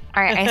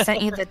 I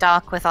sent you the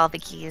doc with all the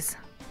keys.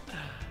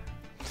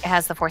 It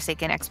has the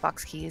Forsaken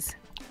Xbox keys.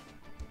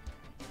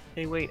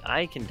 Hey, wait,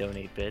 I can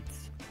donate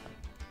bits.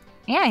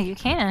 Yeah, you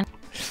can.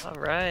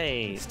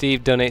 Alright.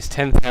 Steve donates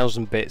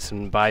 10,000 bits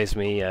and buys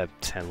me a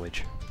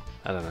sandwich.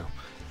 I don't know.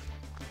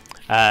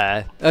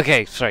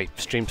 Okay, sorry,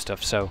 stream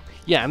stuff. So,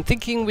 yeah, I'm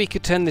thinking we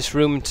could turn this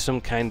room into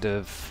some kind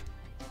of,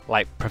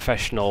 like,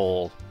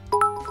 professional,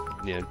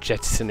 you know,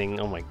 jettisoning.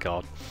 Oh my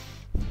god.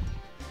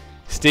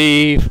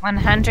 Steve!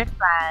 100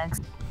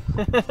 flags.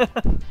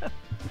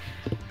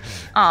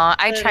 Aw,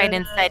 I tried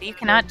and said you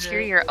cannot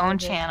cheer your own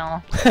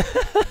channel.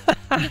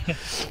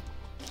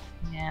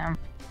 Yeah.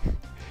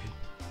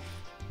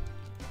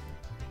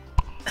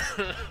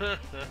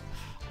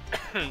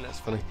 That's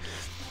funny.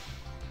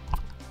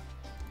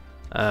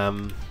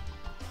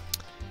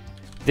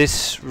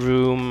 This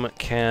room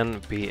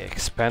can be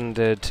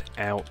expanded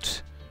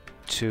out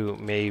to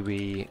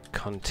maybe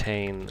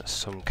contain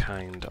some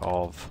kind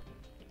of...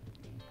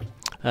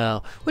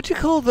 what do you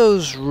call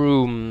those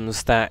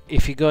rooms that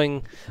if you're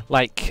going,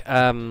 like,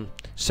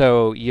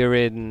 so you're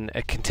in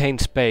a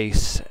contained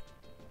space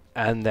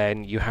and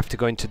then you have to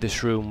go into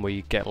this room where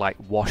you get, like,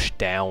 washed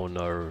down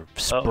or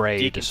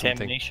sprayed or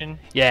something. Decontamination?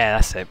 Yeah,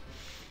 that's it.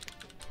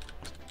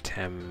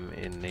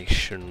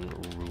 Contamination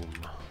room.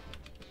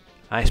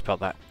 I spelled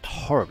that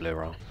horribly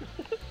wrong.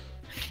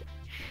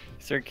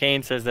 Sir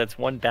Kane says that's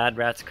one bad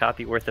rat's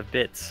copy worth of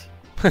bits.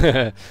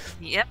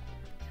 Yep.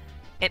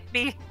 It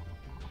be.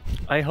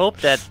 I hope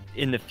that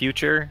in the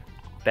future,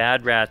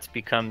 bad rats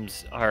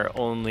becomes our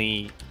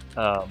only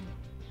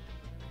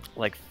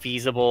like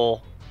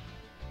feasible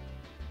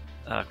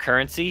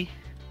currency.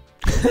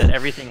 That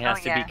everything has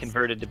to be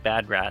converted to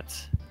bad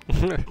rats.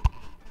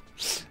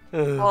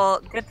 Well,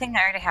 good thing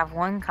I already have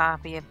one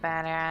copy of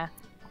Bad Rat.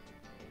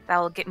 That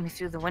will get me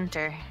through the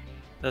winter.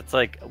 That's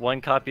like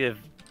one copy of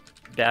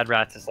bad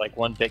rats is like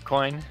 1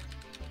 Bitcoin.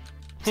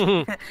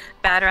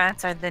 Bad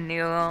Rats are the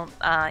new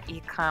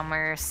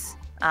e-commerce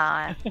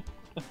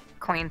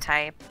coin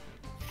type.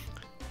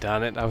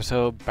 Darn it, I was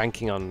so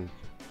banking on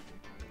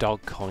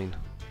Dogcoin.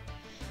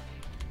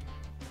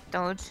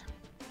 Doge.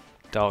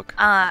 Dog.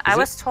 I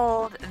was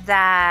told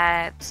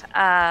that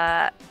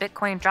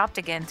Bitcoin dropped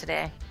again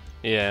today.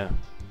 Yeah.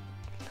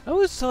 I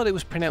always thought it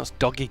was pronounced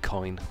Doggy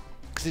Coin.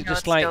 Because it's No,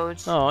 just it's like,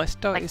 Doge. oh, it's,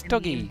 Like it's the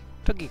Doggy. meme.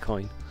 Doggy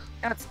Coin.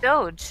 No, it's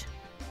Doge.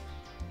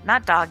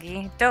 Not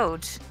Doggy.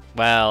 Doge.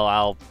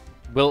 Well,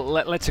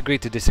 let's agree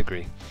to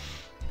disagree.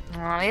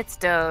 Oh, it's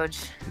Doge.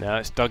 No,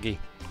 it's Doggy.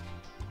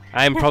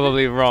 I'm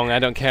probably wrong, I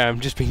don't care, I'm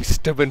just being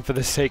stubborn for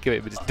the sake of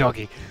it, but it's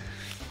Doggy.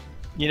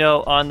 You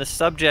know, on the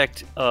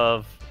subject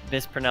of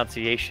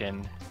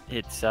mispronunciation,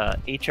 it's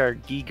H.R.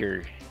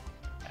 Giger.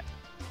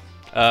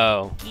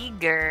 Oh.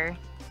 Giger.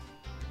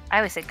 I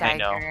always say I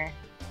know. Geiger.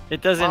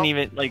 It doesn't Well-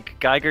 even, like,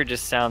 Geiger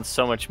just sounds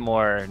so much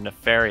more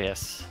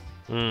nefarious.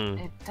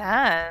 Mm. It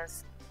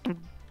does.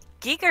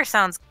 Giger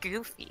sounds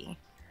goofy.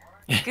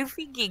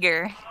 Goofy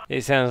Giger.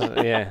 It sounds,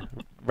 yeah,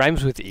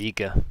 rhymes with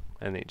eager,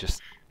 and it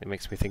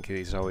makes me think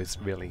he's always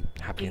really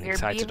happy and Eager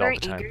excited beaver, all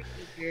the time.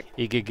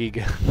 eager.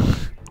 Eager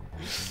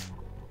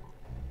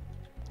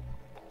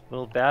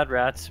Will bad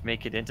rats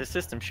make it into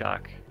System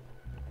Shock?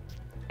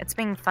 It's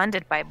being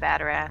funded by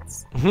Bad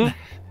Rats. Mhm.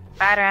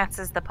 Bad Rats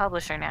is the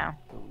publisher now.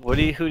 Who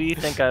do you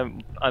think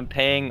I'm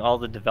paying all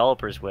the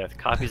developers with?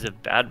 Copies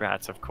of Bad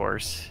Rats, of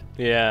course.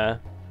 Yeah.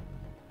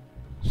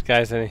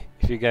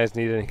 If you guys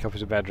need any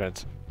copies of Bad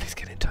Rats, please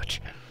get in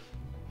touch.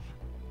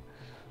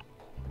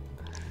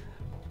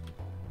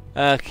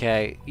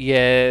 Okay,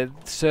 yeah,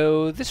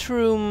 so this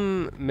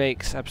room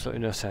makes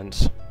absolutely no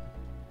sense.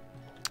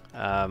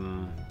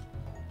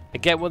 I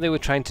get what they were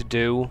trying to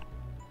do,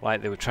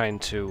 like they were trying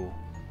to...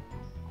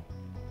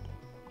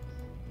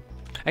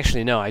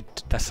 Actually, no,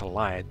 that's a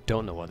lie, I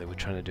don't know what they were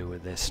trying to do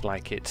with this,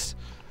 like it's...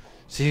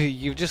 So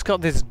you've just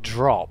got this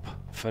drop,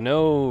 for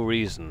no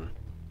reason.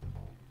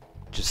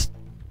 Just...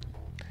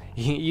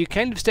 You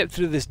kind of step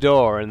through this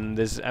door and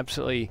there's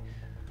absolutely...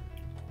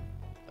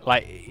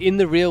 Like, in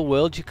the real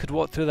world, you could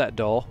walk through that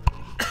door.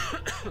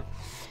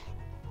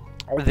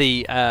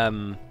 The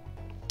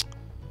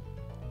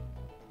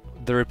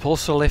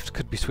repulsor lift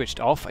could be switched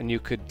off and you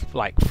could,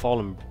 like, fall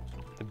and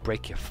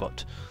break your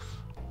foot.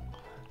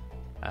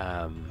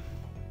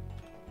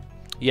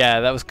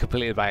 Yeah, that was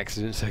completely by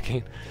accident, so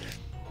again.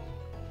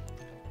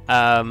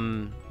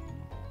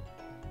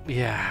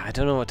 Yeah, I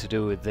don't know what to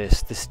do with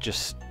this. This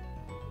just...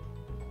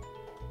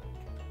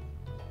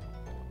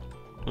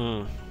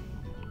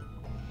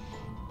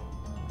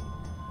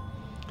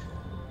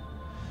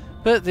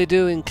 But they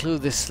do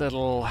include this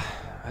little...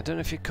 I don't know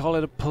if you call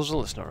it a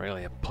puzzle. It's not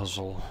really a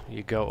puzzle.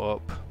 You go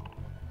up,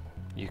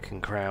 you can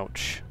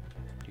crouch,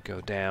 you go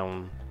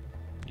down,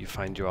 you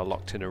find you are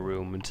locked in a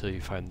room until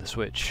you find the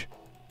switch.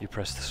 You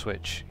press the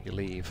switch, you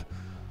leave.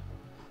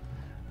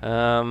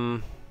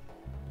 I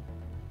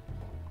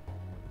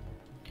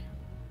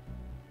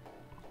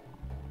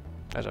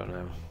don't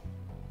know.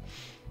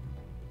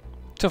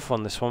 Tough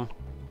one, this one.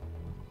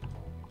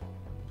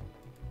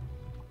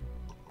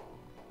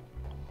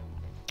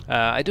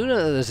 I do know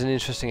that there's an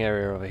interesting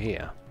area over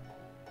here.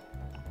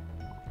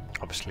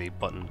 Obviously,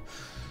 button.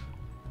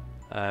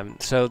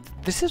 So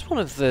this is one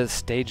of the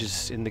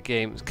stages in the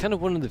game. It's kind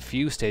of one of the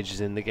few stages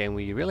in the game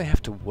where you really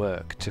have to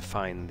work to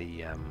find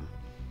the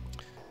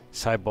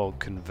cyborg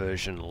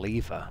conversion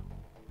lever.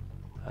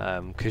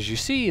 Because you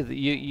see that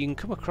you can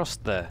come across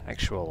the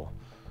actual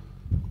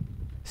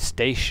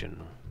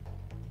station,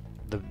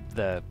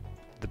 the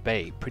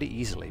bay, pretty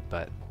easily,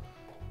 but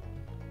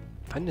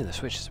finding the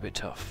switch is a bit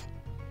tough.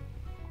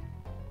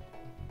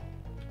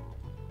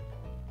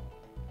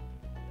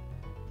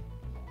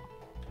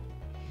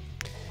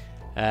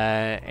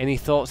 Any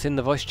thoughts in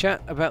the voice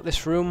chat about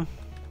this room?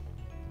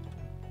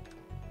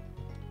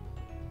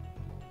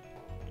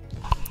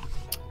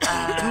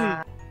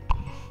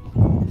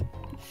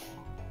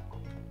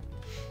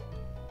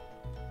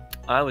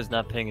 I was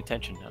not paying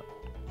attention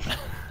now.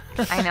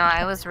 I know,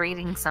 I was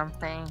reading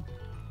something.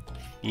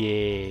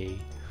 Yay.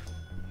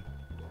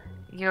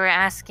 You were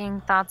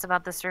asking thoughts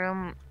about this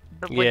room,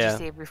 but what did Yeah. you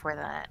say before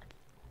that?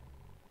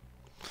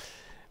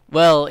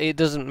 Well, it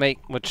doesn't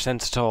make much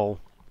sense at all.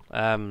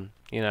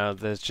 You know,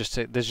 there's just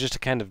a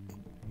kind of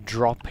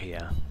drop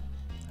here.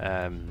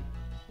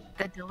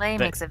 The delay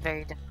But- makes it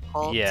very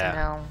difficult Yeah. to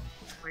know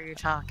what you're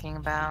talking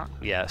about.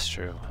 Yeah, that's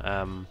true.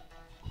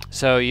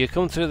 So you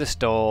come through this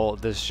door,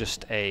 there's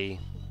just a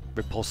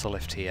repulsor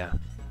lift here.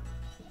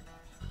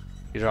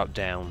 You drop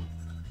down.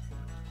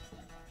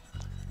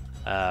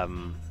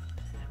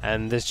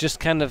 And there's just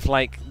kind of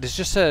like, there's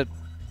just a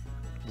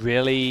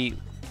really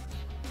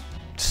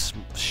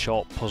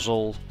short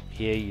puzzle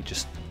here. You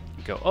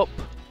go up,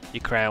 you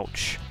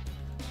crouch,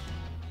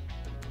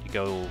 you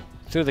go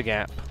through the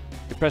gap,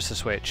 you press the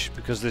switch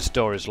because this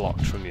door is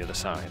locked from the other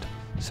side,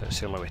 so it's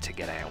the only way to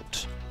get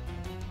out.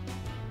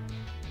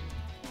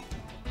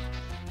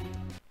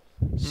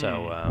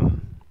 So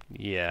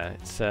yeah,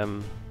 it's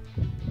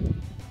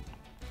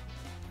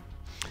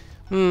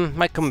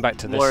might come back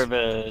to this. More of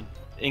a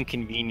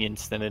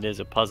inconvenience than it is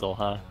a puzzle,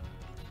 huh?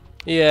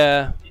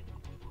 Yeah.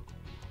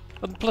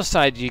 On the plus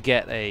side, you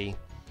get a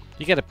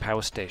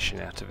power station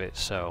out of it,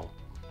 so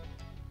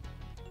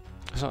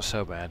it's not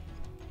so bad.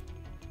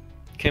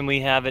 Can we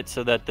have it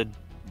so that the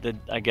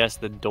I guess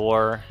the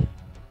door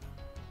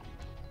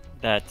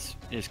that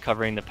is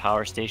covering the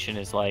power station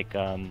is like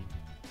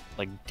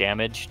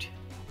damaged?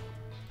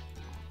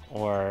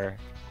 Or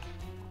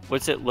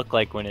what's it look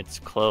like when it's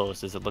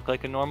closed? Does it look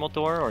like a normal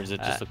door, or does it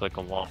just look like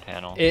a wall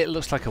panel? It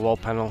looks like a wall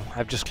panel.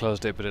 I've just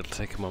closed it, but it'll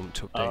take a moment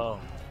to update.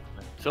 Oh,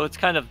 so it's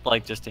kind of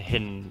like just a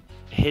hidden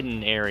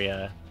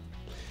area.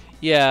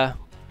 Yeah.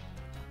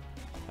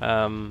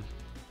 Though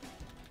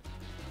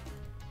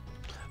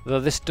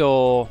this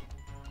door,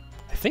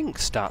 I think,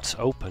 starts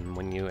open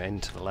when you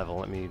enter the level.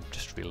 Let me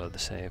just reload the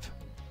save.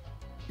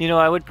 You know,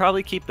 I would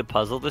probably keep the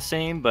puzzle the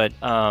same, but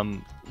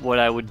what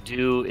I would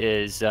do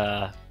is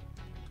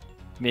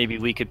maybe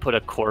we could put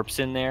a corpse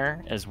in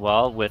there as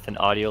well with an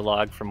audio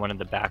log from one of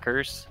the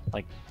backers.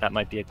 Like, that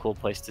might be a cool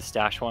place to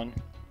stash one.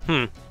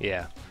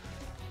 Yeah.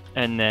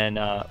 And then,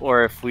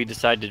 or if we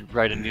decide to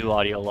write a new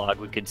audio log,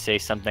 we could say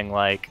something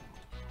like,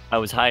 I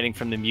was hiding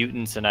from the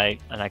mutants and I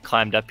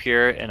climbed up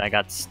here and I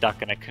got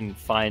stuck and I couldn't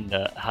find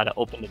how to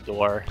open the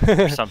door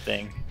or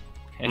something.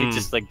 And he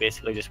just like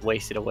basically just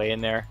wasted away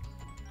in there.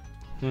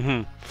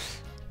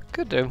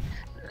 Could do.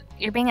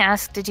 You're being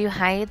asked, did you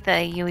hide the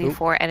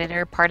UE4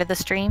 editor part of the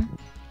stream?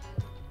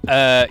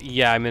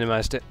 Yeah, I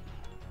minimized it.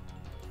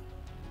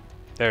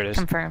 There it is.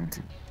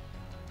 Confirmed.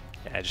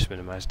 Yeah, I just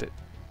minimized it.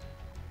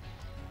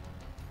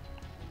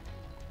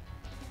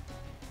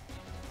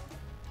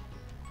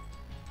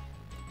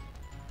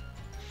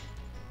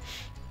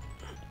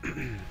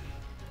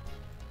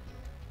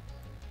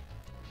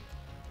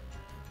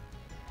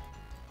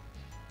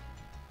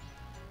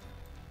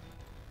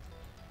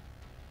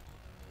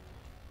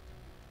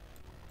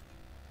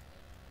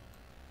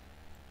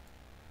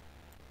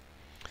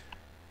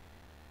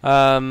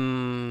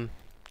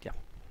 Yeah.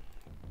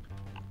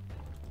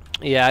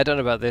 Yeah, I don't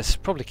know about this.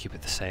 Probably keep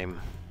it the same.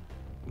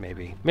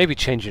 Maybe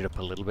change it up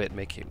a little bit,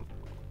 make it...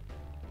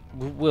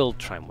 We'll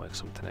try and work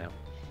something out.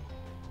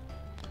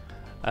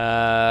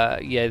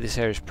 Yeah, this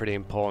area is pretty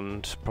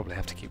important. Probably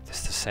have to keep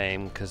this the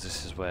same, because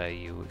this is where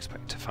you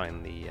expect to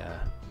find the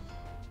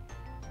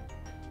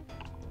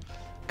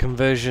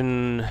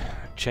conversion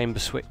chamber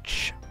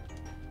switch.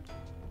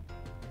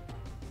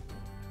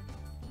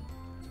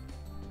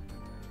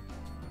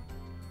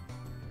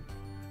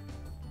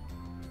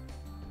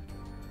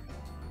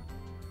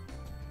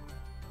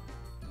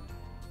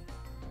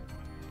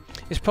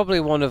 It's probably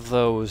one of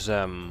those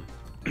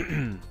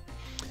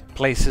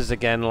places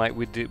again, like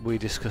we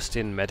discussed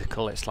in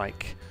medical. It's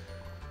like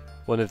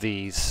one of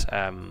these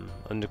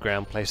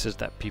underground places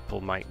that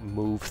people might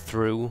move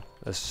through,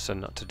 so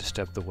not to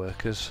disturb the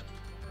workers.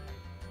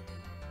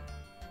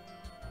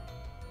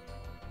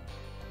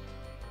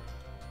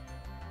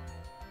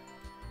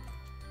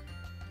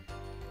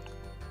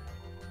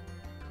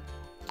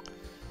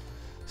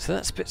 So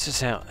that spits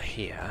us out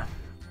here.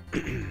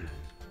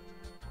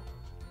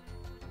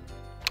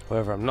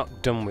 However, I'm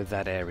not done with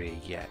that area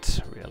yet,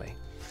 really.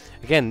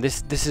 Again,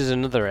 this is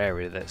another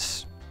area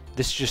this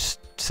just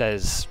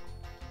says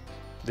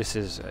this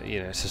is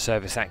you know, it's a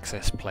service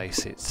access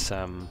place. It's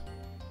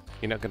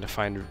you're not going to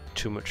find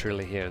too much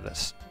really here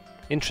that's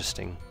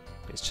interesting.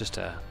 It's just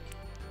a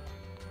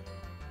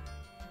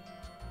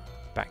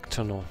back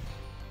tunnel.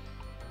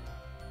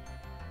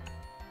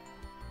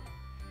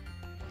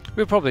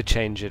 We'll probably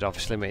change it,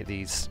 obviously make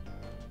these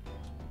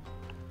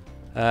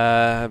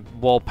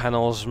wall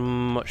panels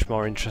much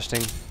more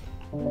interesting.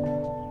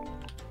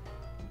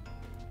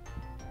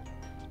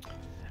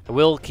 I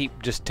will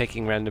keep just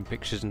taking random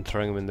pictures and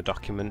throwing them in the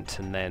document,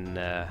 and then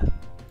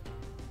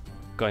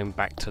going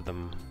back to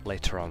them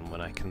later on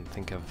when I can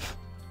think of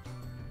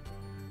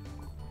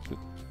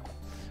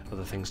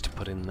other things to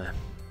put in there.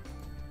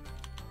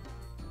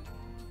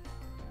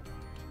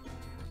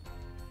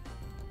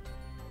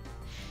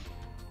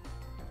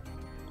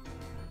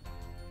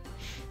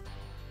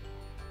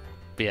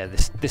 But yeah,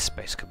 this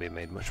space could be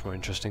made much more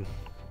interesting.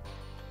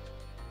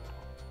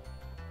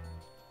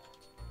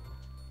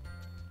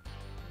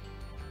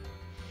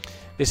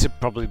 This would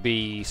probably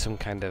be some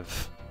kind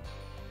of...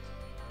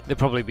 There'd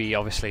probably be,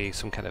 obviously,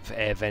 some kind of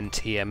air vent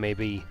here,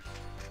 maybe.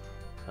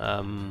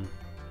 I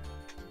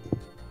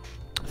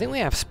think we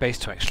have space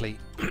to actually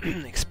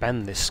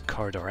expand this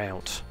corridor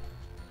out.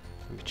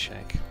 Let me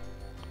check.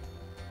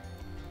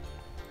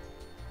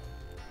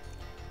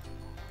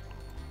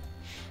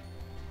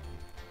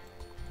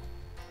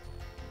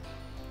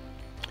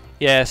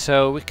 Yeah,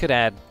 so we could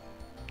add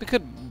There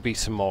could be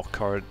some more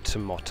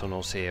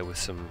tunnels here with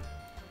some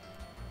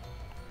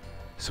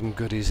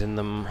goodies in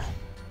them.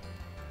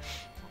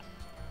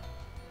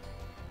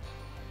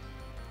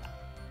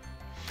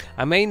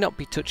 I may not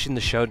be touching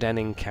the Shodan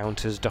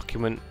Encounters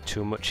document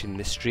too much in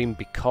this stream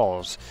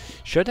because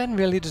Shodan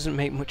really doesn't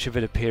make much of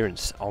an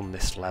appearance on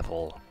this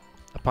level,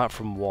 apart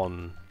from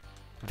one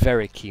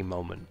very key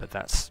moment,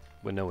 but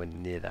we're nowhere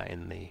near that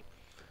in the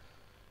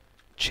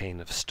chain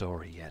of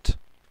story yet.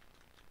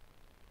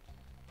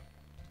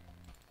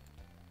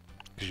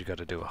 Because you've got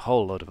to do a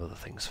whole load of other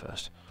things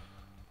first.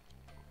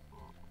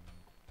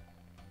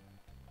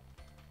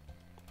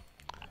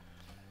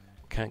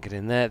 Can't get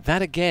in there.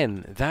 That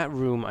again, that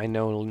room I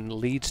know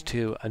leads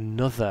to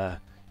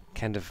another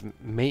kind of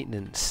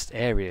maintenance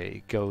area.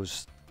 It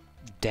goes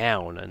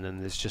down and then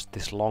there's just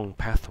this long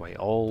pathway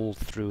all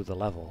through the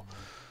level.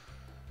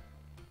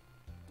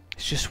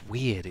 It's just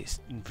weird.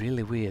 It's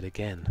really weird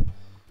again.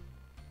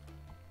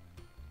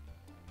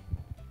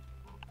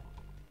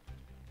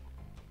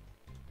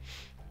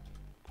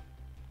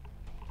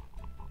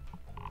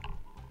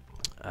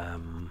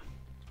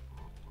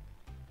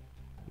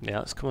 Yeah,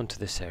 let's come on to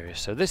this area.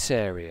 So this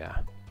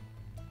area...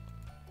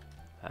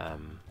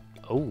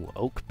 oh,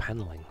 oak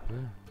paneling.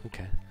 Oh,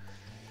 okay.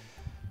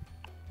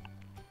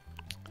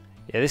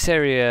 Yeah, this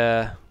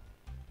area...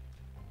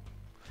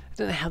 I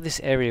don't know how this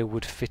area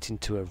would fit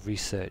into a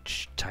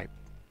research type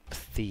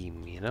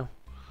theme, you know?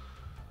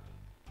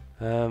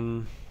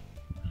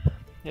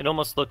 It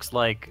almost looks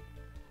like,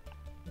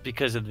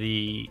 because of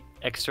the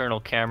external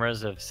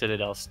cameras of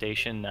Citadel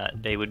Station, that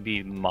they would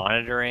be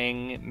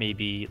monitoring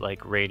maybe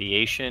like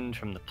radiation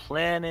from the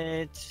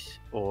planet,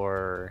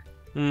 or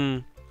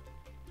I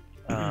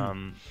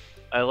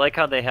like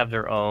how they have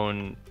their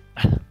own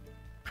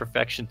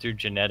perfection through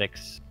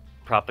genetics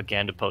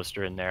propaganda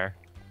poster in there.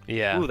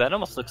 Yeah. Ooh, that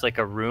almost looks like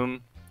a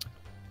room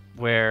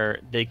where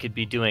they could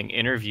be doing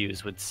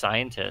interviews with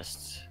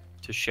scientists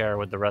to share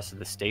with the rest of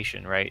the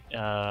station, right?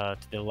 To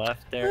the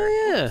left there.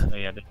 Oh, yeah. So,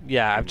 yeah,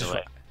 Yeah, I've just...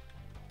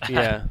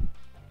 Yeah.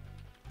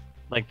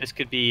 Like this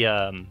could be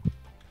Oh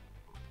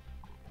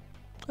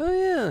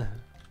yeah,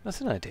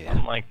 that's an idea.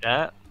 something like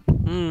that.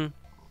 Hmm.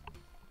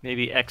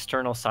 Maybe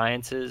external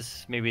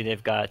sciences. Maybe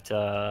they've got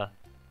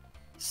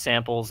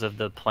samples of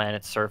the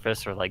planet's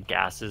surface, or like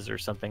gases or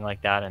something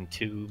like that, in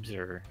tubes,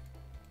 or.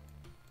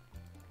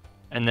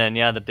 And then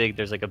yeah,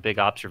 there's like a big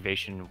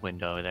observation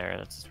window there.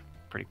 That's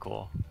pretty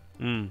cool.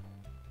 Hmm.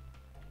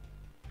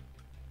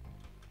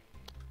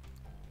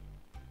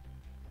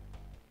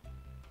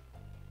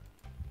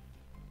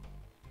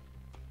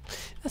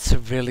 That's a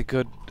really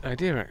good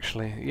idea,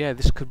 actually. Yeah,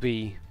 this could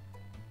be...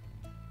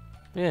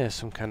 Yeah,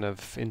 some kind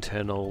of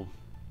internal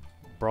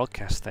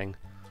broadcast thing.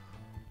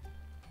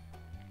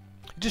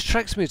 It just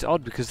strikes me as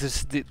odd because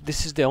this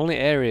is the only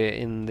area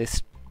in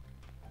this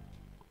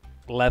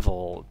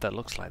level that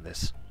looks like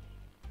this.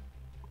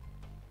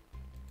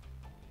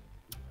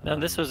 Now,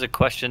 this was a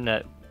question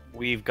that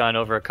we've gone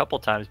over a couple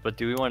times, but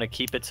do we want to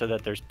keep it so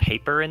that there's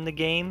paper in the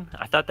game?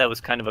 I thought that was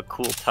kind of a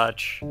cool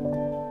touch.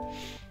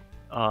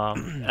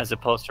 As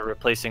opposed to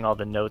replacing all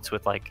the notes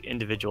with like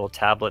individual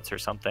tablets or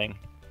something.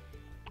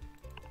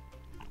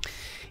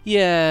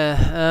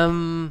 Yeah,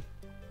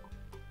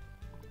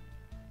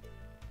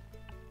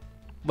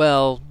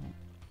 well,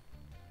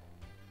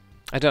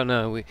 I don't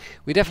know.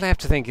 We definitely have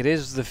to think it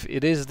is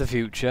the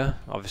future.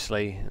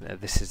 Obviously,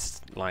 this is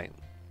like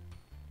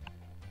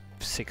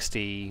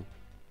 60.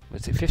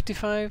 Was it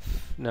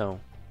 55?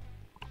 No.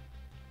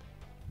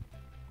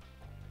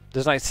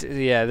 There's like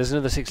there's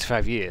another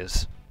 65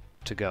 years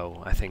to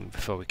go, I think,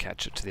 before we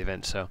catch up to the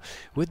event. So,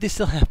 would they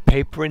still have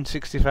paper in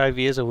 65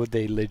 years, or would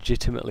they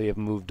legitimately have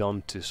moved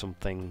on to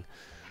something?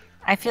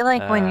 I feel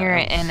like when you're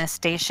in a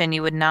station,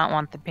 you would not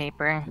want the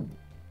paper.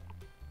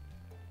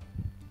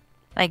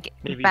 Like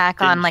Maybe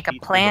back on thin like a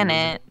sheets of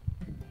planet.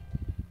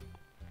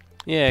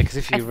 Yeah, because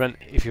if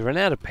you run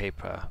out of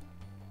paper,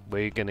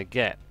 where are you gonna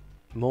get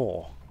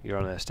more? You're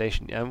on a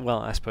station. Well,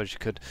 I suppose you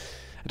could.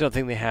 I don't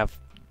think they have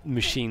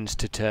machines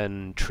to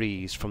turn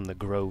trees from the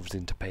groves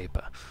into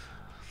paper.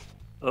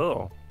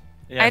 Oh.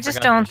 Yeah, I just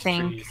forgot don't there's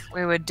think trees.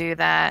 we would do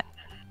that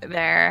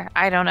there.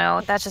 I don't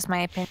know. That's just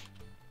my opinion.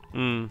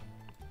 Hmm.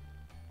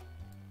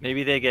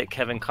 Maybe they get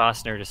Kevin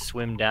Costner to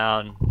swim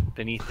down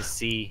beneath the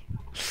sea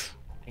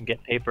and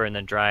get paper and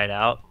then dry it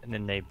out, and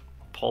then they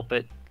pulp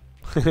it.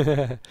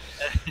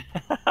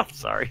 I'm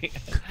sorry.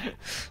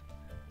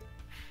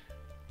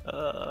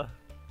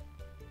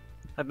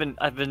 I've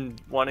been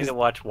wanting to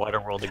watch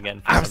Waterworld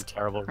again for some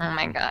terrible reason. Oh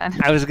my god.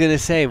 I was gonna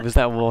say, was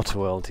that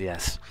Waterworld?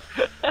 Yes.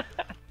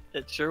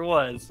 It sure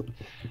was.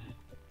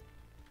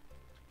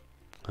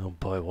 Oh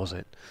boy, was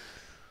it.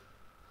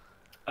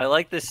 I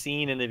like the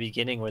scene in the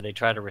beginning where they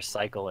try to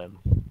recycle him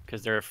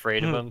because they're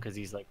afraid of him because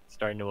he's like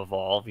starting to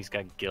evolve. He's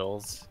got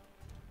gills.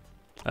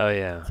 Oh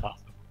yeah. It's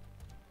awesome.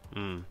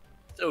 Mm.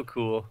 So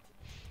cool.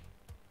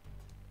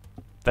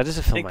 That is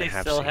a I film think they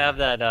have still seen. have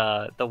that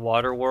the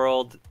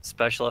Waterworld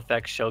special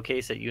effects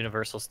showcase at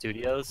Universal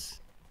Studios.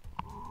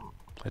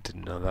 I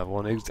didn't know that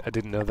one. I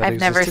didn't know that I've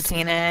existed. never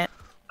seen it.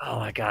 Oh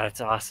my god,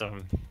 it's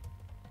awesome.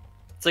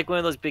 It's like one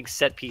of those big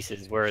set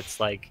pieces where it's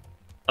like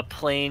a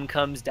plane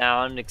comes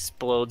down and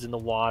explodes in the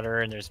water,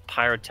 and there's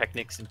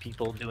pyrotechnics and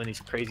people doing these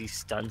crazy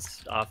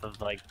stunts off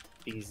of like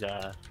these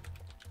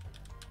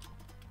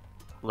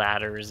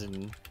ladders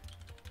and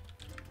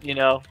super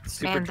Man, this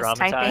typing.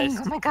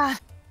 dramatized. Oh my god.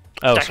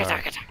 Oh,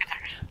 sorry.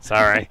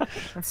 Sorry.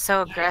 It's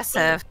so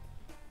aggressive.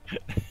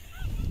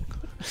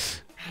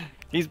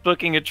 He's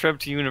booking a trip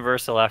to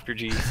Universal after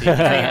GEC.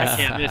 I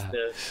can't miss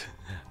this.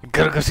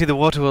 Gotta go see the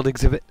Waterworld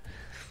exhibit.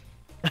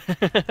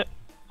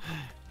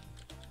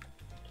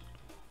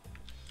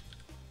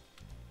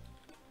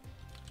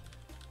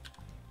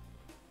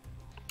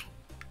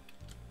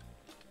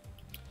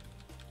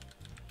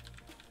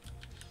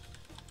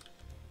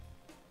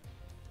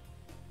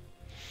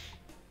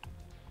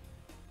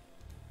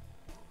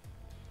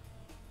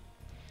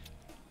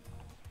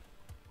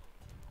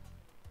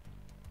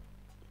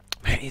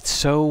 Man, it's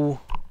so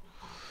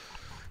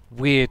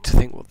weird to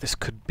think what this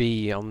could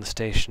be on the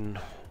station.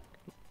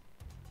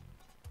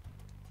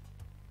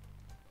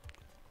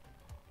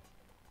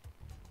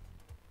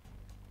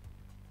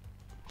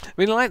 I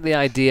mean, I like the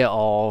idea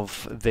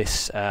of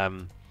this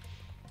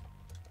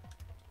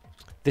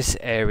this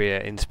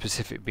area in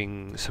specific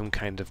being some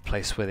kind of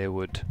place where they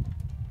would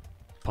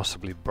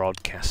possibly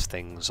broadcast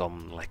things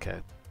on like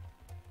a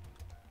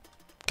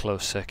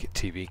closed circuit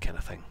TV kind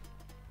of thing.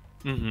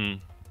 Mm-hmm.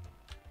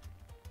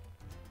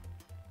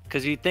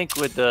 Because you think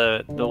with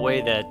the way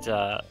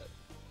that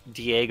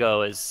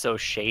Diego is so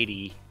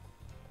shady,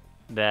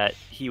 that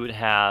he would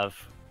have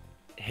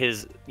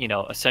his,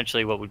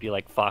 essentially what would be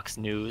like Fox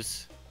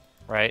News,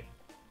 right,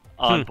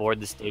 on board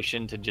the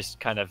station to just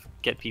kind of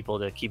get people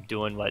to keep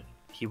doing what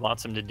he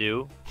wants them to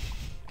do.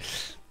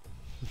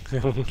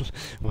 Well,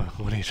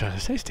 what are you trying to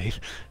say, Steve?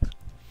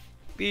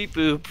 Beep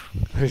boop.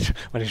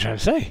 What are you trying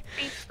to say?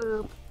 Beep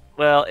boop.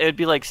 Well, it would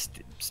be like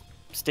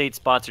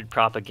state-sponsored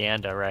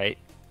propaganda, right?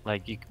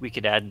 Like we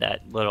could add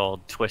that little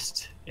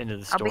twist into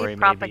the story. I'll be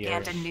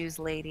propaganda news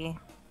lady.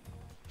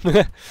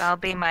 That'll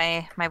be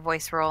my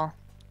voice role.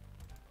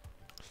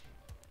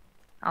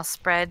 I'll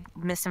spread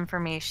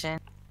misinformation.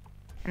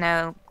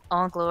 No,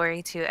 all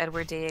glory to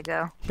Edward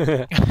Diego.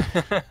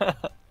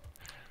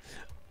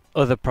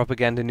 Other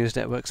propaganda news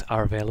networks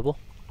are available.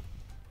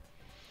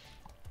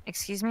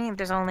 Excuse me,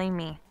 there's only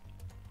me.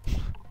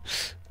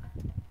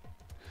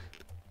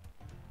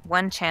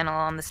 One channel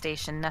on the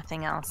station,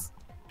 nothing else.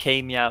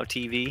 K-Meow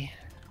TV.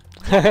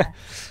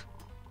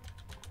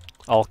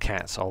 All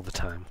cats, all the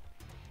time.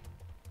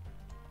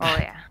 Oh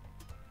yeah.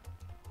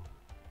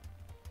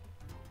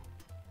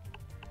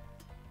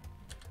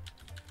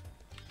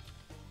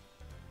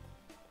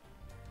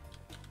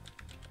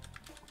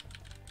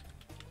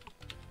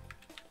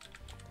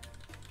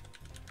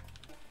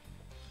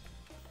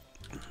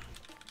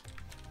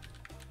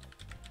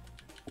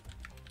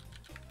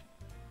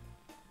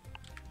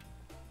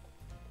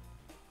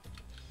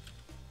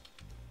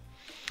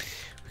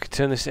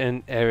 Turn this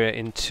area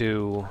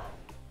into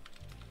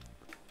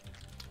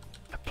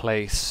a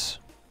place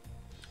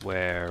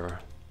where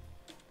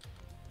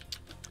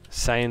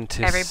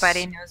scientists...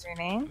 Everybody knows your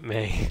name?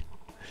 May...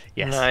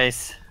 Yes.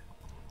 Nice.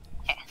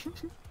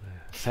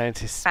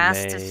 Scientists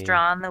Fastest may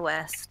draw in the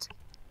West.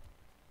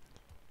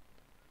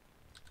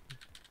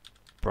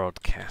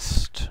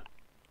 broadcast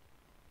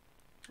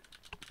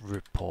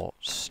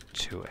reports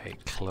to a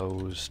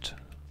closed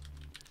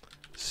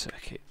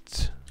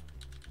circuit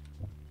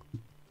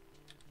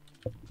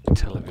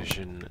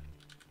television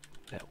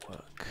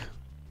network.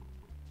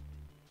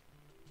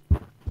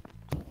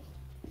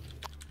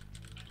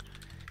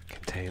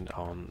 Contained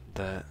on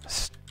the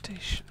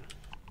station.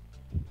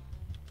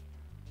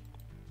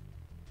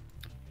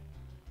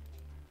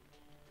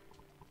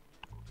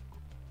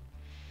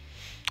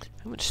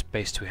 How much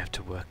space do we have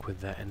to work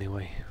with that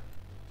anyway?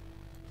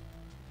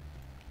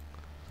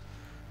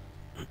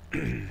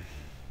 If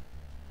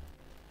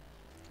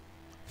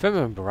I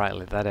remember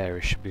rightly, that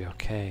area should be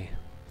okay.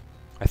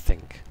 I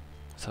think.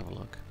 Let's have a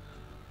look.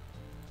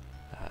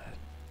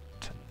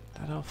 Turn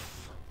that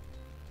off.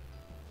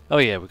 Oh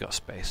yeah, we got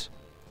space.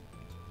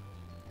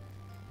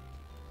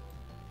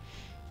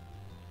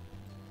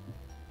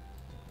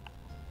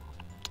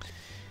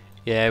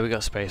 Yeah, we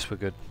got space, we're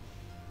good.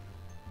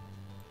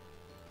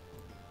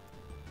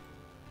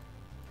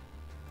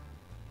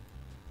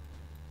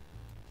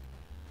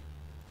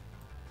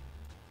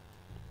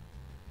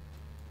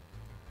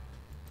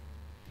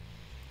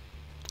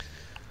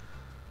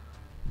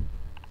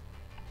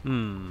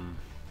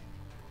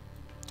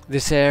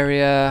 This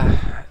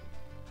area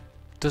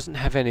doesn't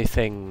have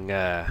anything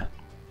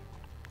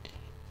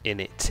in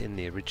it in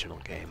the original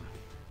game.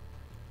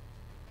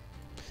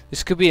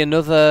 This could be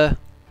another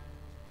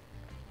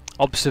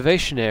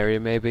observation area,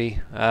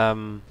 maybe.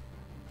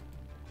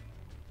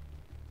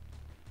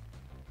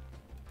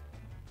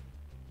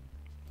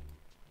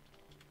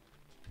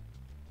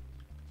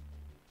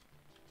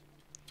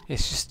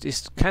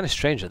 It's kind of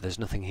strange that there's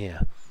nothing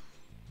here.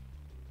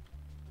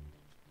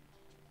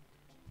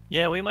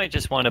 Yeah, we might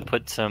just want to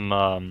put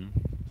some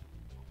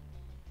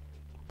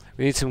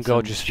We need some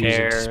gorgeous views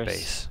into chairs.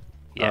 space.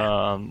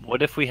 Yeah.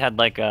 What if we had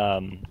like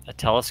a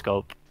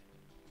telescope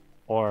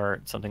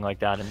or something like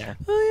that in there?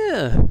 Oh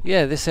yeah.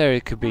 Yeah, this area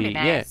could be That'd be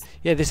nice.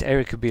 yeah, this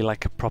area could be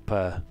like a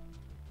proper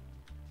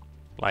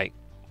like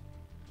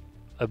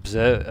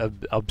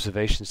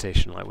observation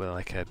station, like with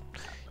like a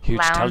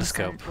huge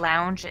telescope.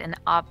 Lounge and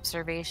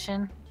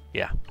observation.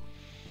 Yeah.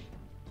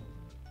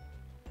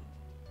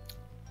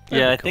 Yeah,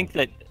 I That'd be think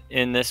that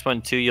in this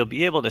one too, you'll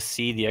be able to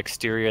see the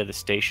exterior of the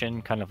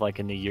station, kind of like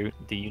in the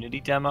Unity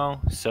demo.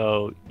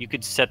 So you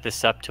could set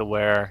this up to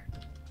where,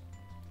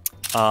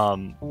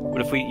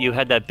 what if you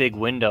had that big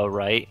window,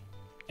 right?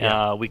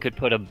 Yeah. We could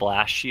put a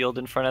blast shield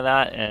in front of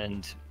that,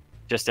 and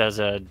just as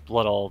a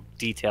little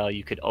detail,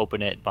 you could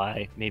open it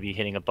by maybe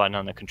hitting a button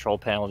on the control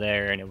panel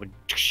there, and it would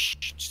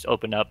just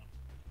open up.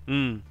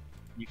 Mm.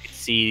 You could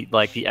see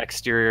like the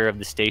exterior of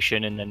the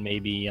station, and then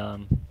maybe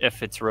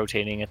if it's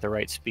rotating at the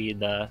right speed,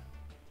 the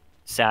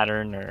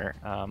Saturn or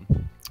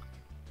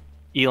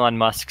Elon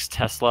Musk's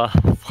Tesla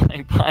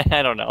flying by.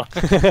 I don't know.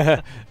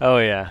 Oh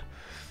yeah.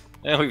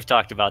 We've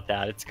talked about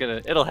that.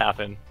 It'll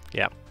happen.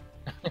 Yeah.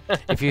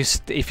 if you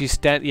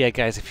stand, yeah,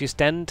 guys, if you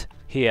stand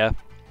here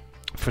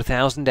for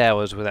 1,000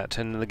 hours without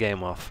turning the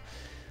game off,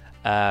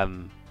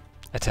 a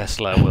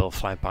Tesla will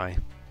fly by,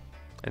 and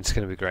it's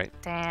going to be great.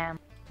 Damn.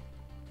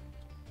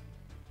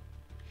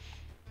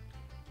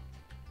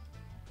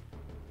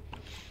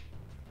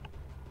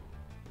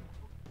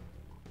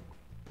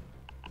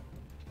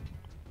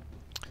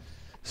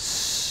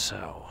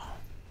 So,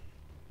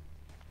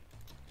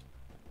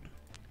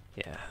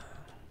 yeah,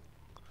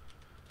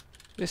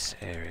 this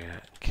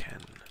area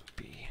can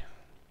be.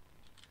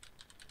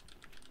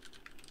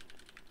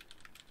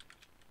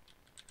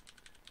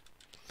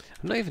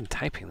 I'm not even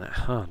typing that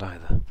hard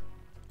either,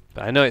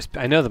 but I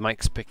know the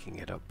mic's picking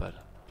it up, but.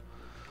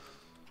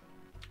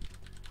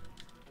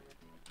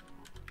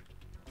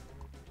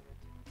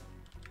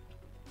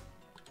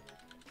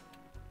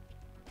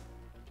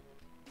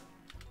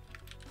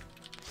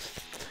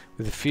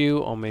 With a few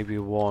or maybe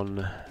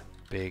one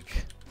big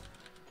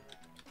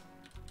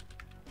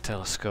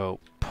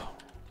telescope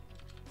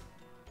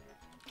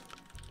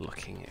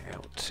looking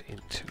out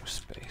into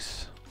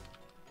space.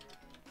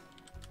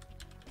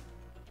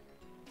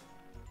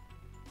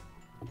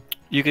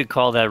 You could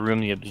call that room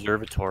the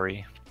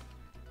observatory.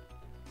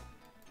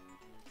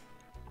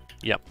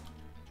 Yep.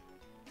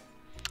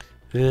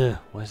 Ugh,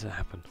 why does that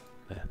happen?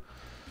 There.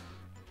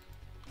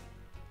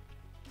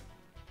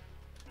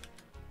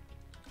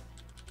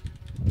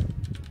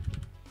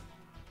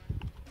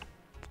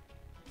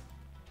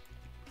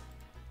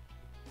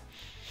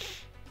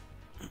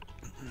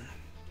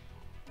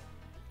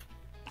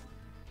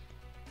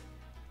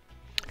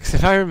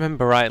 If I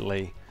remember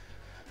rightly,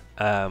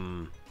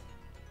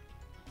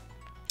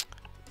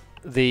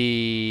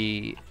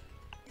 the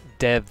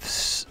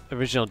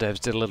original devs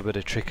did a little bit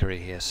of trickery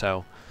here.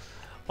 So,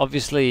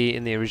 obviously,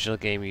 in the original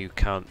game, you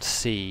can't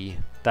see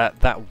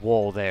that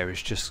wall there.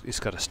 It's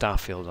got a star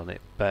field on it.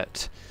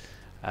 But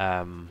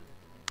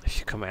if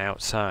you come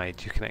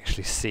outside, you can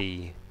actually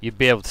see. You'd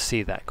be able to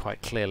see that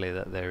quite clearly.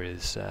 That there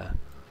is a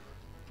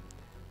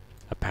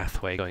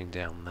pathway going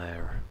down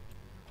there.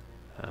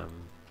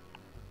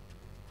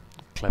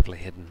 Cleverly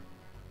hidden.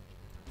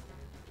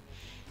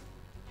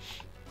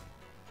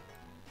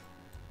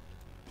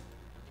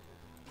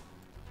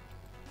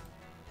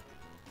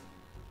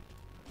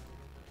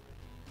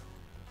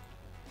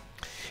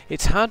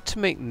 It's hard to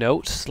make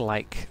notes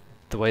like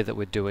the way that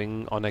we're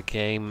doing on a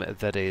game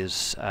that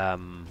is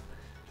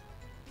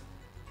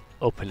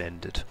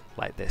open-ended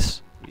like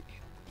this.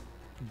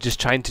 Just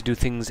trying to do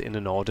things in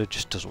an order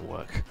just doesn't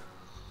work.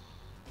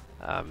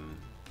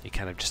 You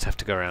kind of just have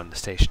to go around the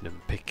station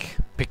and pick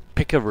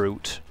a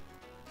route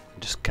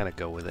and just kind of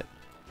go with it.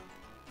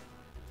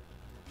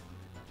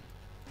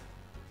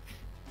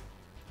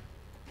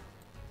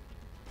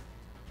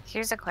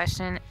 Here's a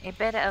question, a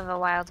bit of a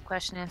wild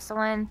question. If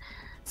someone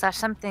 /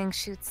 something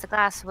shoots the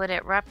glass, would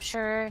it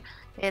rupture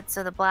it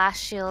so the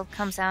blast shield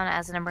comes down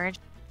as an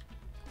emergency?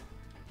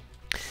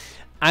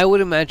 I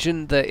would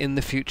imagine that in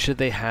the future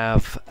they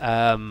have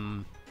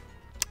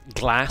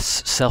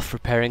glass,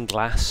 self-repairing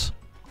glass,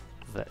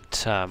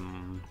 that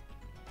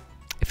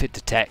if it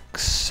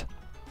detects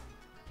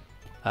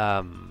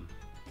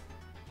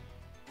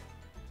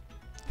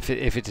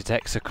if it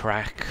detects a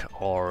crack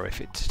or if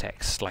it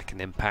detects like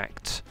an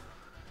impact,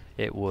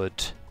 it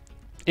would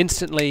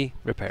instantly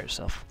repair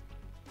itself.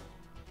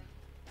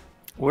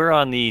 We're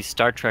on the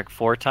Star Trek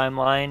 4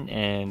 timeline,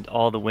 and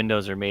all the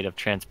windows are made of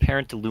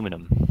transparent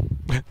aluminum.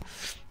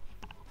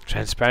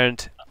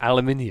 Transparent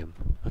aluminium.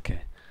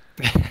 Okay.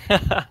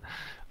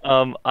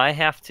 I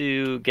have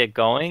to get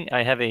going.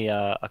 I have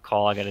a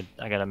call I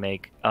gotta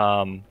make.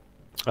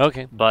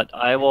 Okay. But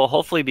I will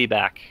hopefully be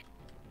back.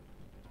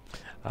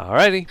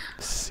 Alrighty.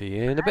 See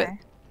you in a bit. All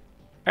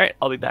right,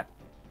 I'll be back.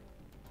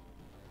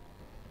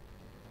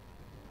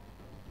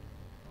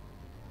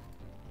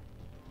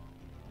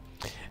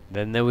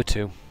 Then there were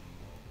two.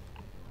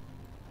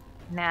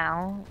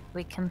 Now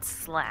we can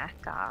slack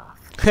off.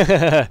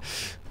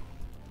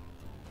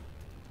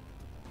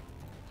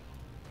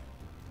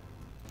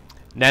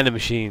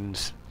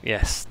 Nanomachines.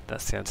 Yes,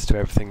 that's the answer to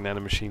everything.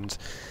 Nanomachines.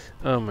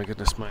 Oh my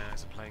goodness, my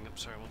eyes are playing up.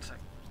 Sorry, one sec.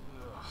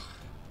 Ugh.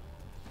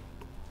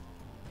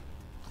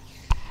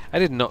 I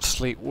did not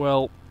sleep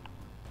well,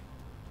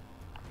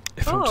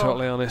 if I'm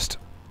totally honest.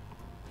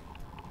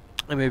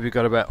 I maybe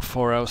got about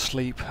 4 hours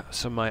sleep,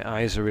 so my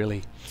eyes are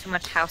really Too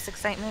much house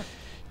excitement?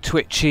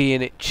 twitchy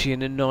and itchy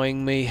and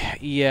annoying me.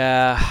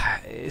 Yeah,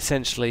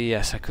 essentially,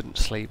 yes, I couldn't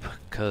sleep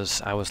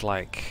because I was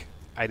like,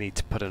 I need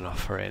to put an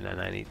offer in and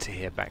I need to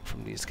hear back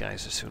from these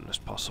guys as soon as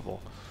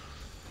possible.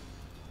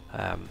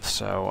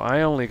 So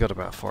I only got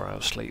about 4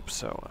 hours sleep,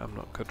 so I'm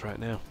not good right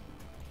now.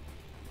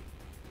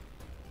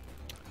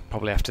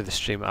 Probably after the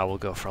stream I will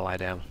go for a lie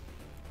down.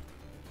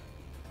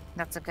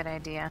 That's a good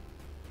idea.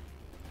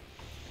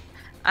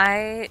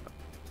 I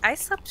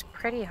slept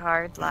pretty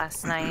hard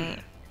last night.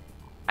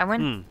 I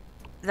went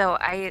though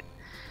I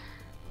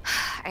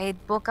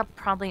woke up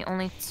probably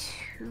only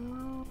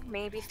 2,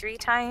 maybe 3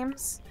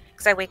 times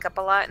because I wake up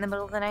a lot in the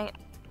middle of the night.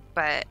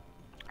 But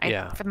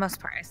for the most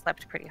part, I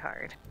slept pretty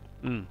hard.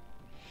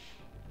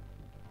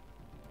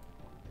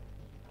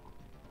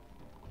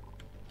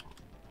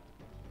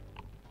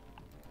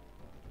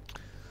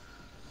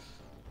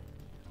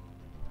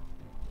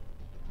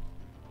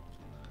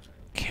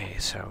 Okay,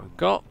 so we've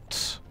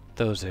got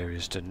those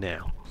areas done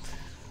now.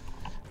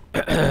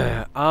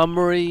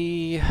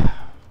 Armory.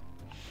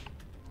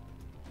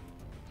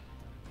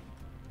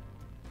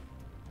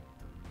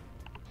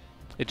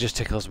 It just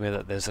tickles me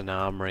that there's an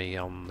armory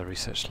on the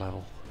research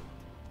level.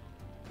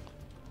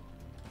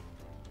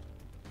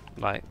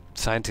 Like,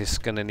 scientists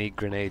gonna need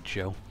grenades,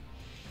 Joe.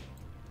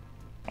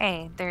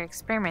 Hey, they're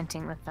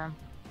experimenting with them.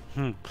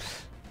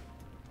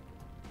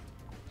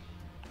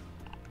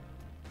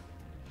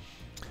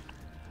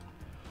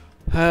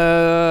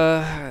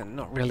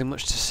 Not really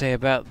much to say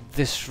about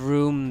this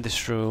room.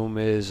 This room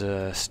is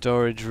a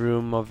storage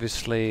room,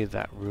 obviously.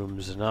 That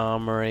room's an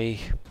armory.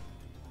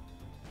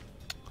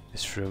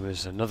 This room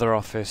is another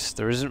office.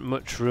 There isn't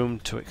much room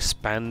to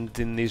expand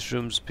in these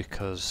rooms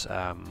because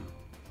kind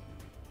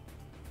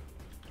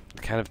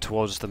of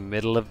towards the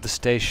middle of the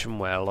station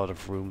where a lot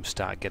of rooms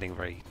start getting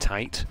very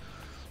tight.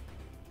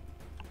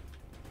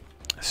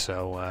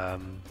 So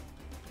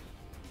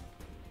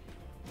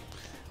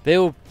they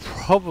will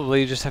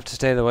probably just have to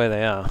stay the way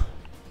they are.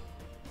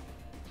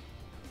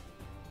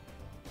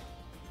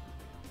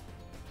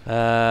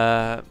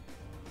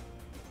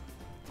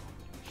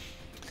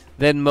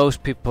 Then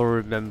most people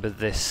remember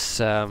this.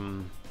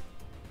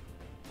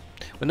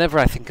 Whenever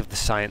I think of the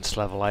science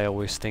level, I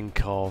always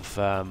think of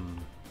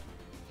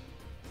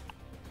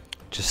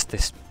just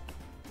this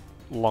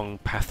long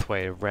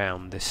pathway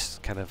around this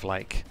kind of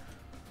like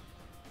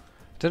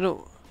I don't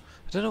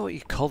know what you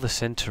call the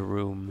center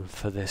room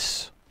for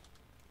this.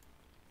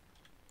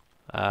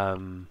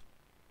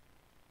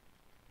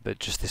 But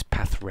just this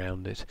path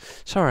around it.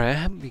 Sorry, I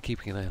haven't been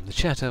keeping an eye on the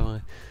chat,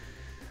 have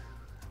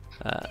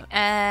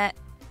I?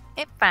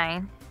 It's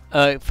fine.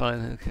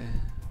 Fine, okay.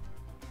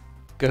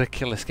 Gotta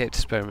kill escaped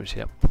experiments,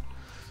 yep.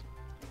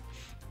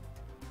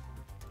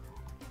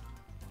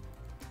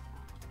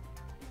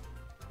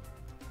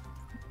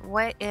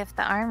 What if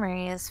the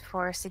armory is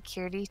for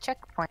security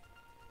checkpoint?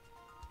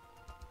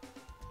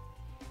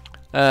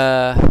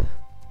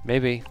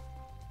 Maybe.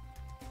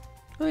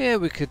 Oh yeah,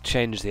 we could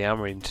change the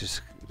armory into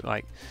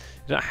like.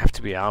 It don't have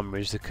to be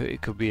armories. It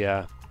could be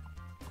a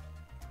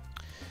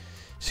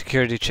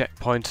security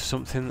checkpoint or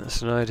something.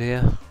 That's an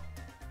idea.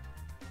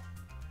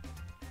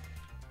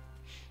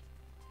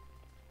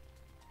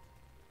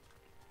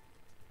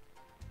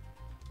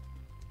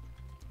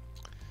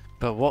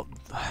 But what?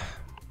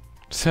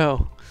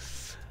 So,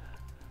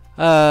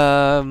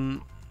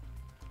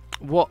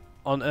 what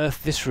on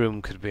earth this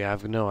room could be? I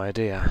have no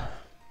idea.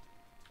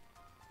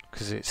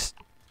 Because it's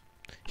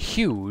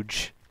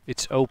huge.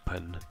 It's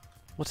open.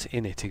 What's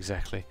in it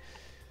exactly?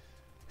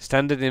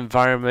 Standard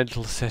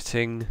environmental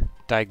setting,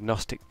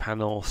 diagnostic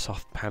panel,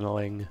 soft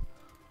paneling,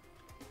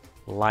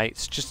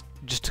 lights. Just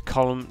a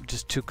column,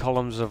 just 2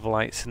 columns of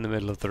lights in the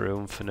middle of the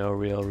room for no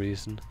real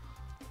reason.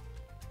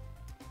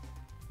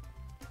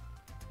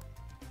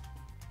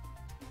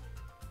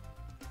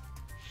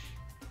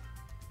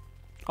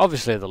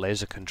 Obviously the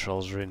laser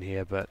controls are in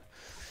here, but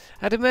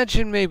I'd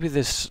imagine maybe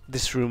this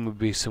room would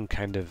be some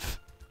kind of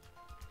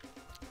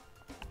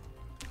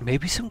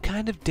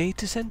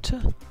data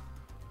center?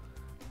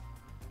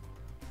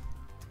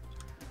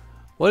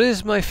 What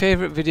is my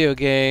favorite video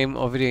game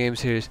or video game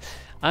series?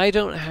 I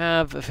don't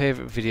have a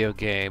favorite video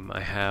game.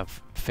 I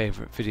have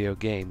favorite video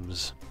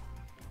games.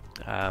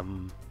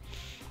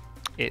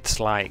 It's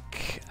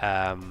like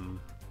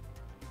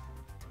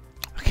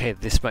okay,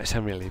 this might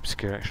sound really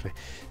obscure actually.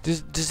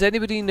 Does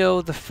anybody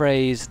know the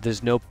phrase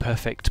 "there's no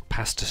perfect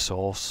pasta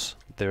sauce"?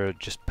 There are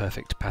just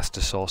perfect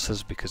pasta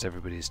sauces because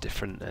everybody's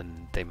different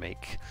and they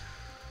make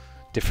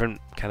different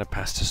kind of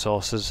pasta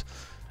sauces.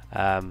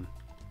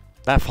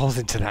 That falls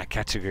into that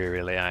category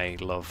really. I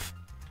love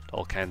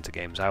all kinds of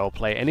games. I will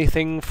play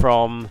anything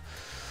from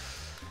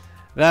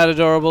that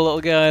adorable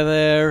little guy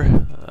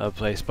there. I'll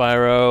play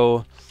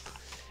Spyro.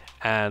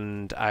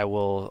 and I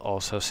will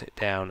also sit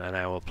down and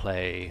I will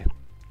play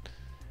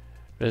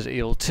Resident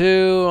Evil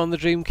 2 on the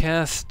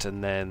Dreamcast,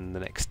 and then the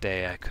next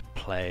day I could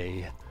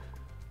play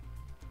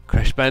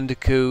Crash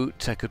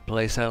Bandicoot, I could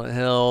play Silent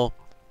Hill,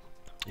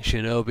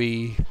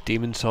 Shinobi,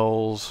 Demon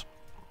Souls,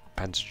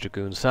 Panzer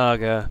Dragoon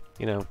Saga.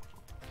 You know,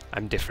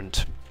 I'm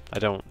different. I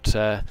don't...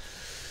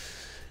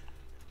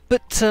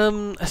 But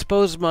I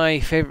suppose my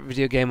favourite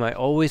video game I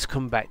always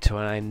come back to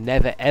and I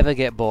never ever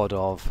get bored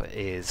of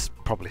is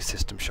probably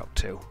System Shock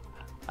 2.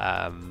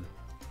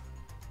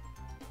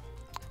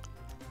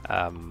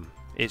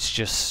 It's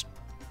just...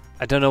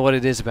 I don't know what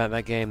it is about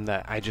that game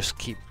that I just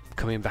keep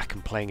coming back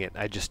and playing it.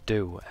 I just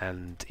do.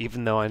 And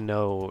even though I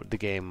know the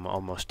game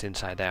almost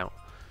inside out,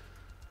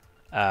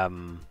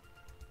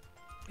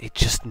 it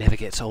just never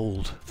gets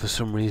old for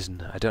some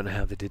reason. I don't know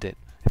how they did it.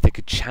 If they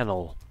could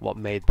channel what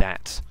made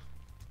that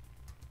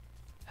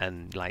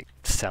and like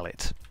sell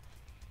it,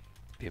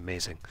 it'd be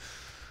amazing.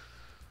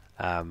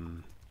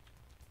 And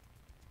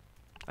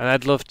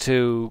I'd love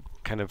to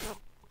kind of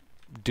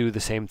do the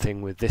same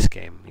thing with this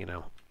game, you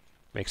know,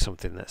 make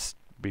something that's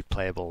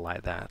replayable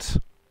like that,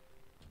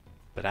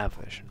 but our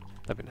version.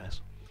 That'd be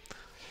nice.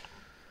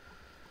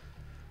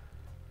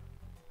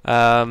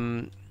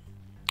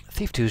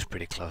 Thief 2 is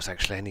pretty close,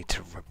 actually. I need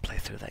to play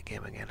through that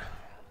game again.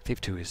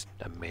 Thief 2 is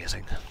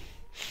amazing.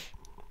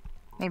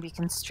 Maybe you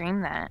can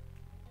stream that.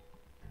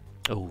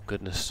 Oh,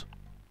 goodness.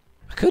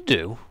 I could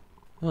do.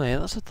 Oh, yeah,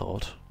 that's a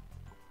thought.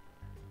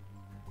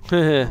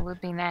 It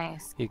would be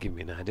nice. You give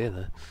me an idea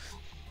there.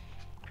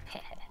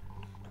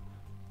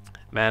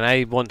 Man,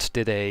 I once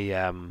did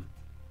a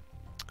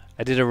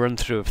run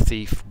through of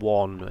Thief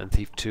 1 and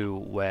Thief 2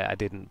 where I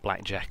didn't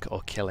blackjack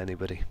or kill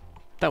anybody.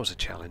 That was a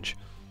challenge.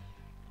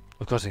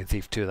 Of course in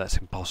Thief 2 that's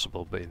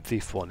impossible, but in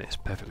Thief 1 it's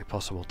perfectly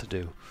possible to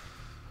do.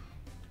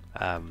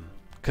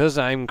 Because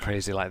I'm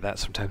crazy like that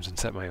sometimes and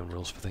set my own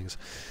rules for things.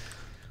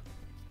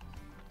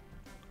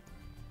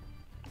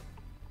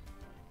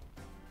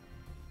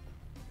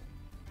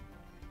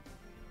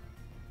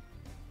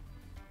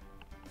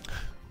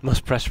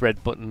 Must press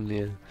red button,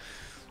 yeah.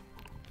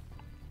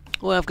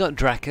 Well, I've got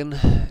Draken,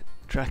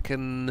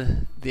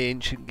 the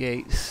Ancient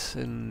Gates,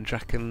 and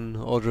Draken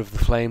Order of the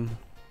Flame.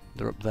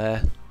 They're up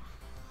there.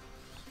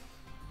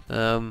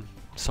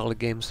 Solid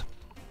games.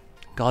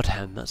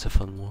 Godhand, that's a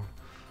fun one.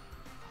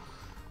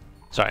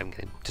 Sorry, I'm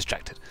getting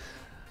distracted.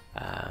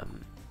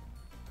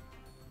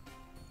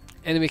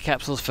 Enemy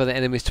capsules for the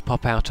enemies to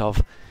pop out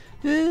of.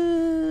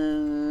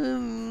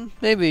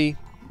 Maybe.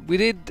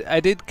 I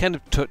did kind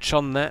of touch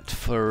on that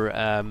for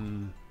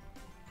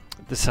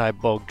the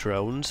cyborg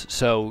drones.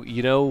 So,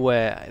 you know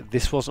where...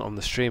 This wasn't on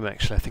the stream,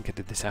 actually. I think I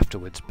did this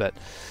afterwards. But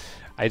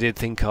I did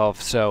think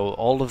of... So,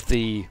 all of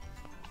the...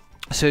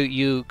 So,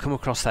 you come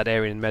across that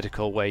area in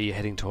medical where you're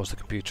heading towards the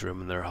computer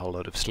room and there are a whole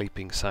load of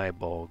sleeping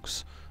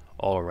cyborgs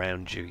all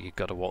around you. You've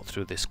got to walk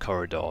through this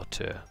corridor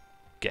to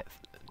get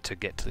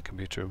to the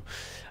computer room.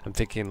 I'm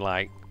thinking,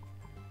 like,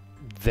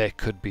 there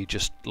could be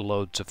just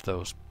loads of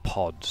those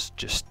pods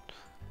just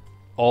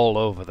all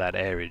over that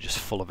area, just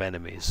full of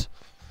enemies,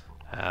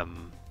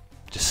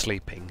 just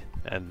sleeping.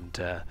 And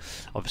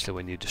obviously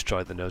when you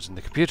destroy the nodes in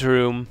the computer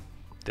room,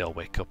 they'll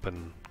wake up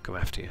and come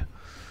after you.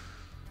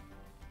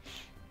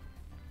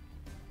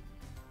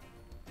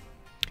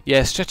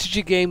 Yeah,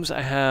 strategy games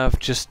I have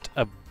just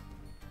a...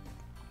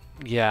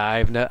 Yeah,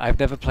 I've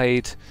never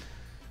played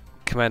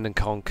Command and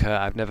Conquer.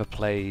 I've never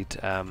played...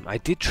 I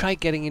did try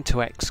getting into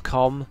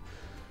XCOM.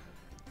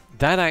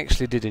 That I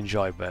actually did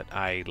enjoy, but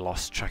I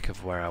lost track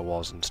of where I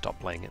was and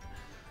stopped playing it.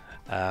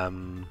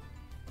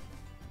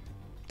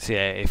 So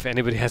yeah, if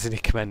anybody has any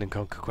Command and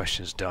Conquer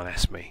questions, don't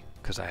ask me,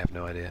 because I have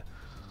no idea.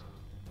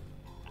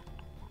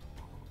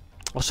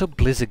 Also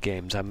Blizzard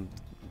games. I'm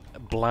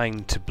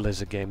blind to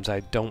Blizzard games.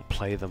 I don't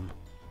play them.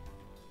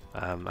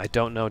 I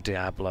don't know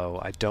Diablo.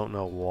 I don't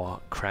know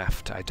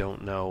Warcraft. I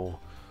don't know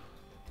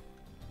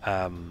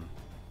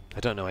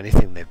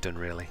anything they've done,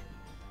 really.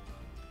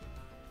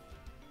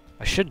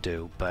 I should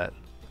do, but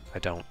I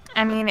don't.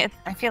 I mean,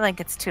 I feel like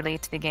it's too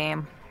late to the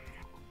game.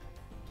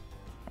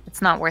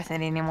 It's not worth it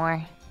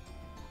anymore.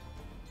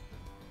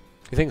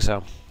 You think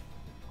so?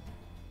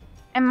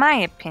 In my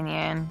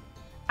opinion,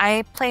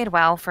 I played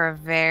WoW for a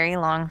very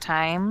long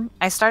time.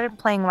 I started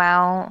playing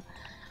WoW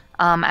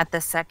at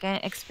the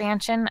second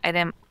expansion. I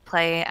didn't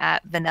play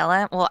at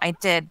vanilla. Well, I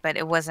did, but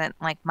it wasn't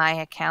like my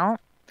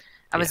account.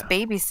 I was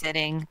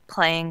babysitting,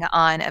 playing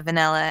on a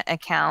vanilla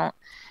account.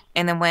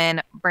 And then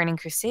when Burning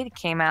Crusade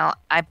came out,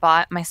 I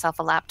bought myself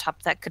a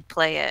laptop that could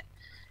play it.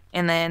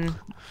 And then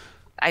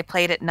I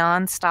played it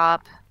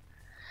nonstop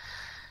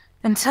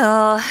until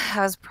I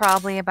was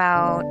probably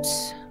about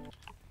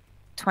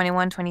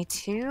 21,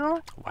 22.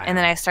 Wow. And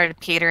then I started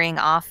petering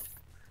off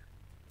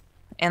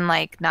and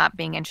like not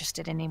being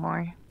interested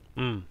anymore.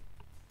 And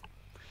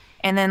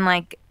then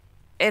like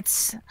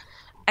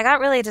I got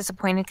really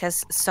disappointed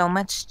because so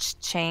much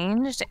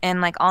changed, and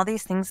like all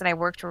these things that I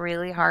worked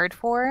really hard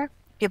for,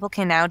 people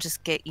can now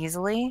just get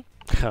easily,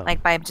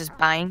 like by just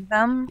buying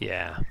them.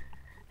 Yeah.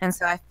 And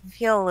so I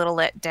feel a little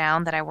let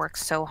down that I worked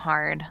so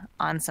hard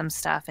on some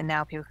stuff and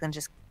now people can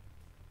just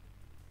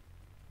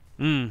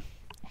Mm.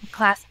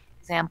 classic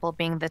example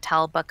being the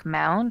Talbuk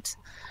Mount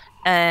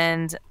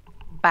and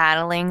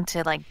battling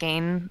to like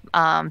gain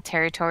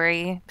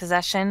territory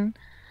possession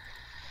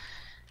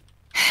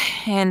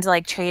and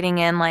like trading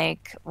in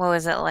like what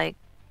was it like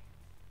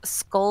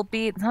skull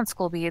beads, not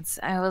skull beads.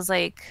 I was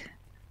like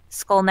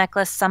skull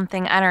necklace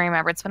something. I don't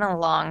remember. It's been a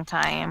long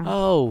time.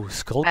 Oh,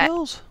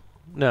 Skullgirls?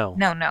 No.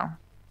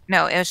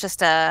 No, it was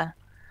just a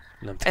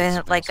No, I'm thinking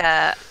something like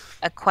else.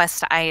 a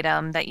quest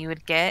item that you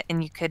would get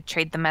and you could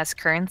trade them as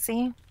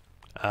currency.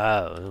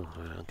 Oh,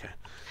 okay.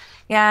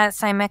 Yeah,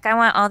 Simek, I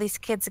want all these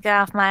kids to get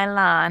off my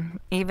lawn,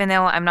 even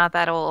though I'm not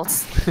that old.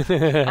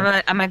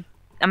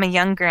 I'm a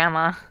young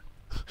grandma.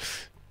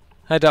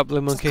 Hi, Blue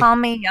Just Monkey. call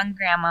me young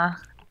grandma.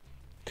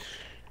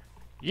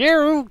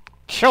 You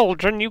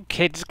children, you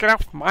kids, get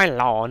off my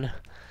lawn.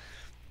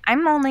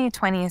 I'm only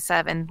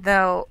 27,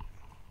 though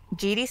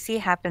GDC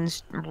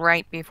happens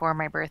right before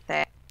my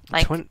birthday.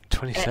 Like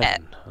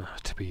 27.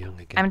 To be young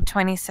again. I'm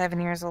 27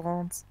 years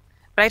old.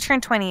 But I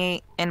turned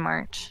 28 in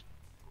March.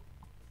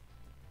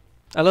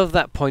 I love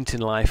that point in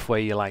life where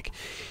you're like,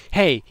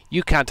 hey,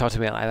 you can't talk to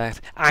me like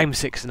that. I'm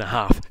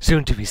 6.5,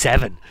 soon to be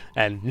 7.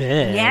 And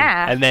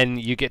Yeah. and then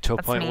you get to a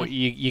That's point me. where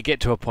you get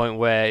to a point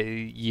where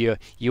you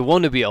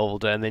want to be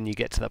older, and then you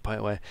get to that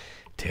point where,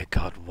 dear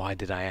God, why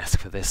did I ask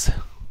for this?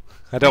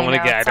 I don't want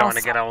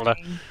to get older.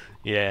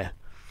 Yeah.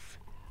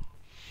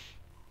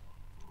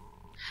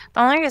 The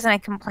only reason I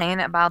complain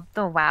about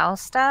the WoW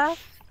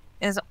stuff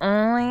is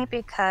only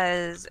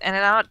because, and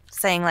I'm not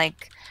saying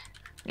like,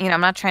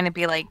 I'm not trying to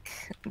be like,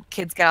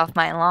 kids get off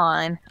my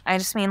lawn. I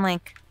just mean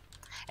like,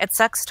 it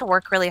sucks to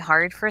work really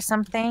hard for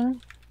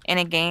something in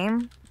a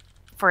game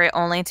for it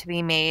only to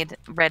be made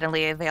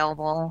readily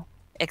available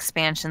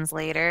expansions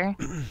later.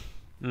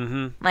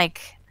 Mm-hmm.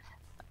 Like,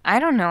 I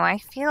don't know. I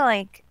feel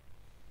like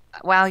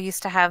WoW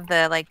used to have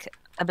the like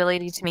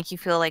ability to make you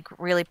feel like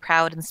really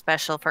proud and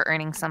special for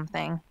earning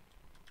something.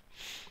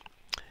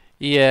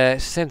 Yeah,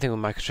 it's the same thing with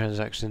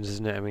microtransactions,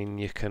 isn't it? I mean,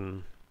 you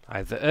can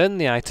either earn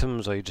the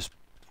items or you just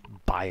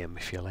buy them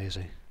if you're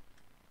lazy.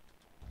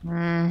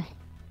 Mm,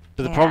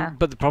 But yeah.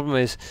 the problem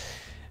is,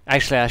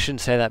 actually, I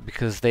shouldn't say that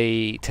because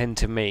they tend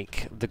to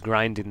make the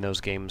grind in those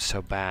games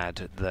so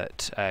bad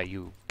that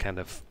you kind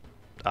of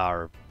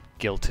are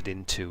guilted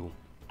into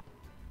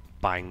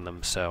buying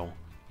them. So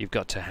you've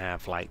got to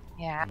have like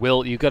Yeah.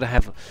 you've got to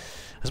have.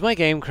 Has my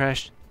game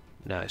crashed?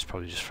 No, it's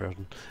probably just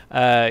frozen.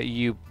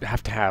 You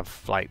have to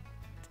have like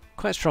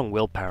quite strong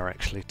willpower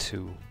actually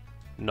to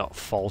not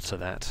fall to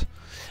that.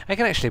 I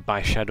can actually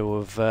buy Shadow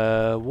of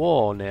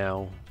War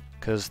now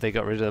because they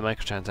got rid of the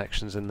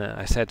microtransactions in there.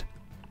 I said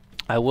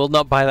I will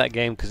not buy that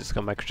game because it's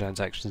got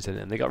microtransactions in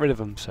it, and they got rid of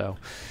them. So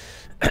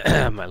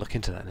I might look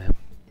into that now.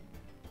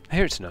 I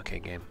hear it's an okay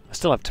game. I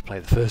still have to play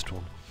the first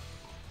one.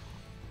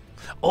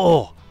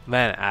 Oh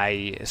man,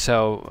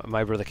 so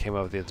my brother came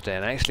over the other day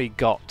and I actually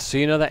got, so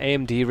you know that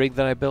AMD rig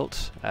that I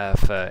built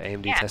for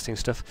AMD testing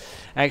stuff?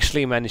 I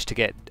actually managed to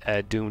get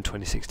Doom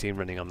 2016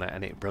 running on that,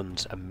 and it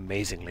runs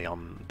amazingly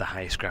on the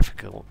highest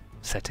graphical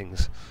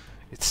settings.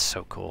 It's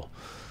so cool.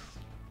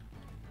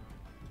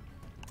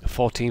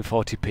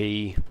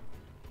 1440p,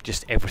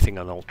 just everything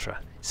on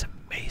ultra. It's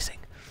amazing.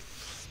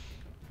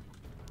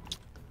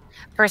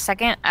 For a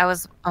second, I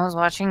was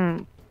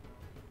watching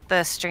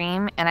the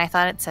stream and I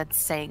thought it said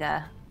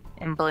Sega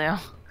in blue.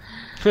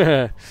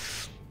 Threw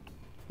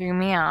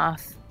me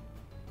off.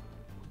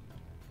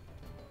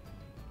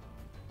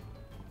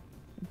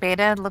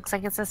 Beta looks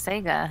like it's a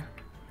Sega.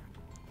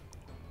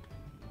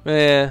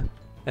 Yeah,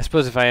 I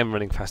suppose if I am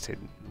running fast,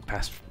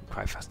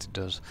 quite fast it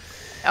does.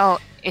 Oh,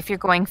 if you're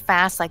going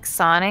fast like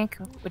Sonic,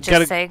 which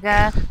Gotta- is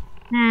Sega.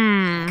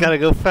 Gotta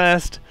go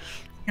fast.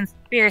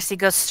 Conspiracy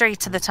goes straight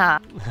to the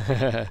top.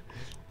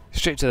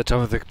 Straight to the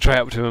top of the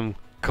Trioptimum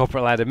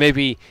corporate ladder.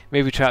 Maybe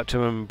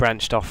Trioptimum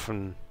branched off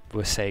and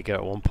was Sega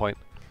at one point.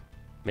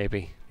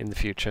 Maybe in the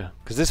future,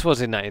 because this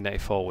was in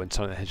 1994 when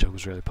Sonic the Hedgehog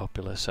was really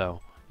popular.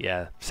 So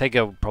yeah,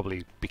 Sega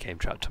probably became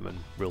Trioptimum and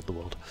ruled the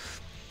world.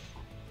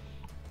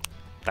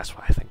 That's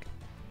what I think.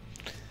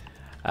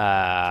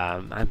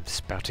 I'm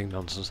spouting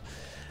nonsense.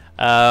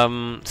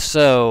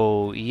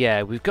 So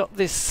yeah, we've got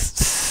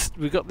this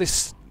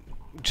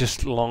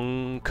just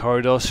long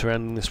corridor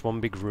surrounding this one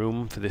big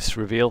room for this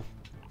reveal.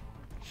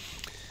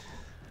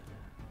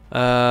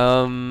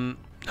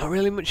 Not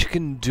really much you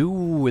can do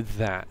with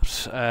that.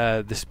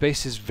 The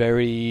space is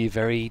very,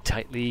 very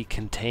tightly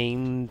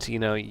contained. You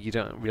know, you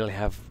don't really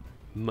have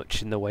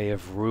much in the way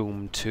of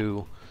room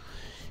to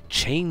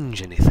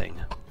change anything.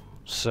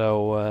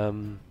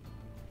 So,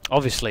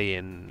 obviously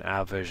in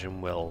our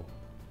version we'll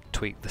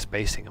tweak the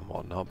spacing and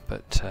whatnot,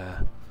 but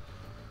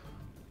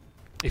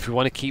if you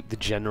want to keep the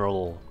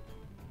general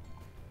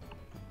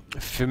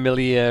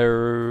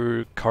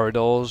familiar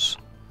corridors,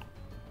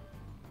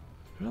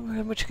 I don't know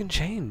how much you can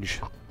change.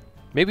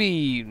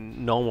 Maybe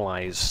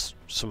normalize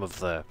some of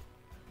the...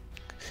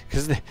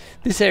 because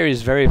this area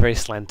is very, very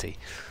slanty.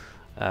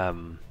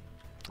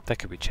 That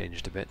could be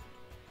changed a bit.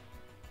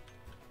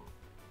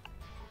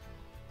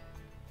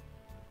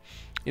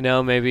 You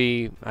know,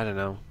 maybe, I don't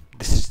know,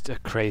 this is a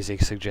crazy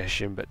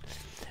suggestion, but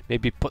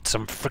maybe put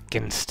some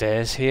frickin'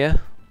 stairs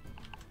here.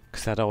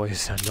 Because that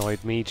always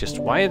annoyed me. Just,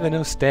 why are there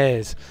no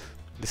stairs?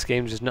 This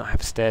game does not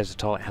have stairs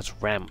at all, it has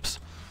ramps.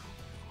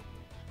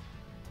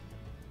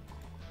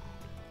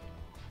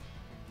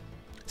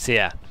 So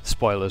yeah,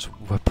 spoilers,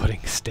 we're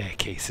putting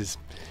staircases.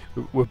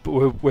 We're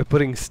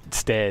putting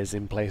stairs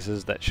in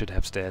places that should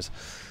have stairs.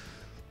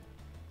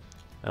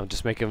 I'll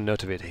just make a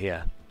note of it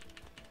here.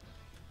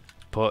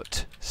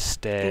 Put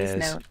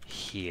stairs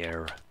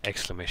here!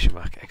 Exclamation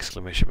mark!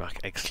 Exclamation mark!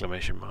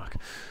 Exclamation mark!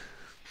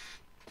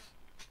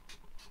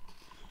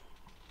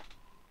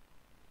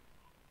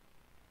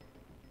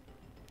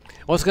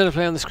 What's going to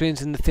play on the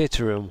screens in the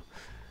theatre room?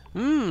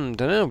 Don't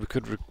know.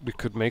 We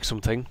could make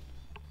something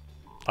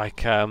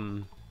like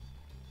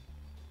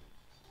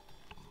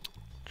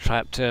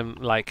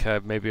like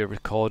maybe a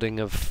recording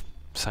of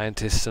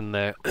scientists and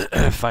their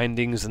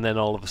findings, and then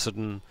all of a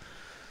sudden,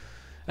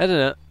 I don't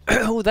know.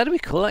 Oh, that'd be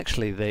cool.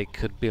 Actually, they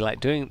could be like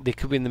doing. They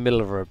could be in the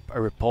middle of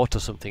a report or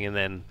something, and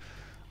then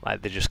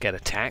like they just get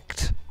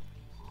attacked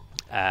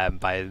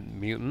by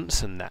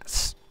mutants, and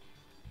that's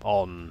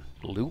on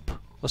loop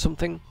or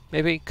something.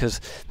 Maybe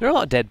because there are a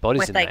lot of dead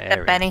bodies in that area. With like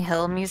the Benny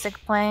Hill music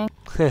playing.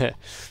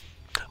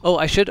 Oh,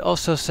 I should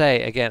also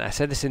say again. I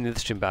said this in the other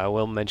stream, but I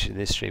will mention in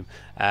this stream.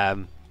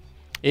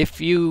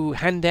 If you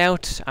hand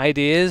out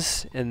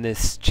ideas in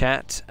this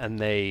chat and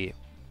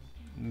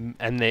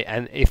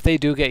if they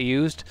do get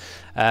used,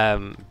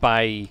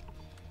 by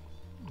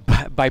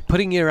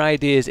putting your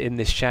ideas in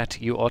this chat,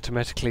 you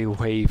automatically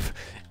waive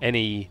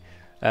any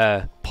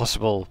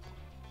possible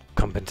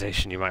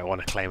compensation you might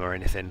want to claim or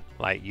anything.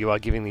 Like, you are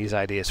giving these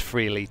ideas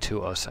freely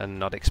to us and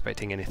not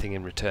expecting anything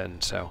in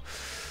return. So,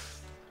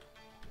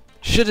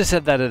 should have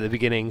said that at the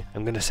beginning.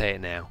 I'm going to say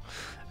it now.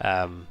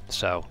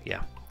 So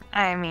yeah.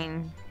 I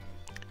mean,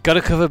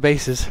 gotta cover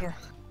bases. Yeah.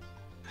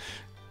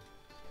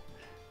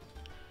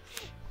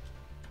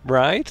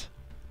 Right?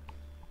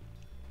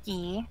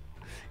 Yeah.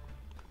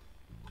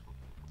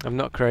 I'm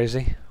not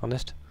crazy,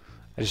 honest.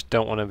 I just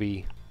don't want to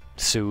be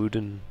sued,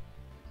 and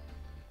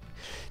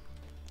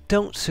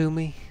don't sue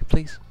me,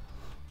 please.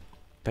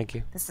 Thank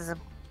you. This is a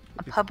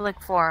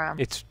public forum.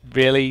 It's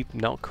really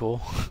not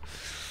cool.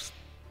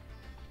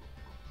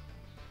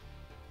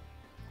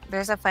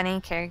 There's a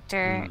funny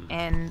character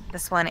in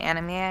this one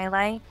anime I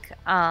like,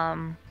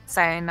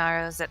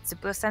 Sayonara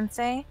Zetsubo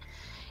Sensei,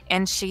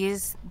 and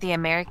she's the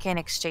American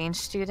exchange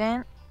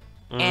student,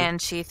 and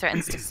she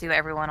threatens to sue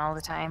everyone all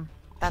the time.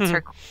 That's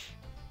her.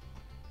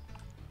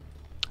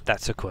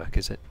 That's a quirk,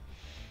 is it?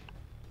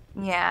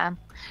 Yeah.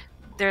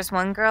 There's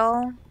one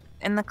girl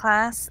in the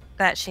class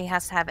that she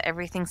has to have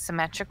everything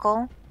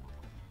symmetrical,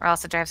 or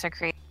else it drives her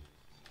crazy.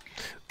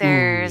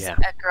 There's a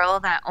girl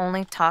that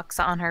only talks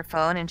on her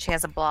phone, and she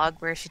has a blog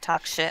where she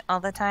talks shit all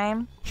the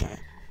time.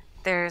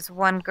 There's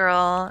one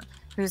girl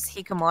who's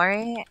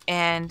hikikomori,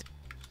 and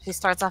she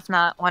starts off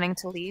not wanting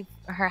to leave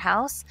her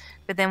house,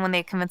 but then when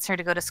they convince her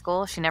to go to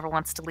school, she never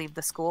wants to leave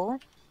the school.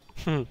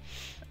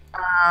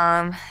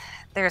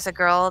 There's a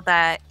girl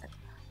that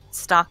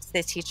stalks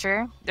the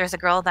teacher. There's a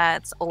girl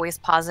that's always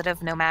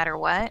positive no matter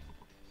what.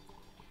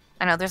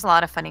 I know, there's a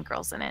lot of funny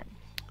girls in it.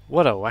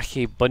 What a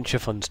wacky bunch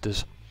of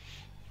funsters.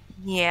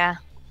 Yeah.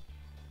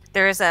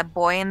 There's a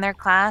boy in their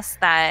class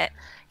that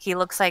he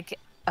looks like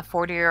a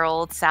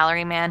 40-year-old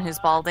salaryman who's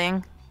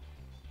balding.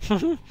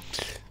 I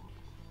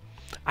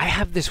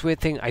have this weird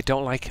thing. I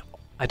don't like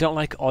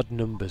odd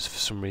numbers for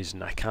some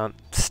reason. I can't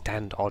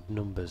stand odd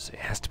numbers. It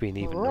has to be an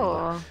even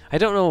number. I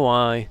don't know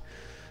why.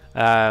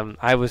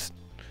 I was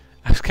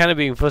kind of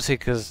being fussy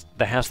because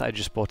the house that I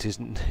just bought is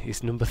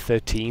number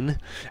 13,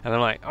 and I'm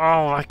like,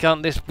 oh, why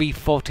can't this be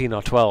 14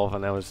 or 12?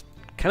 And I was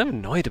kind of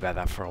annoyed about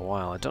that for a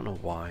while. I don't know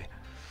why.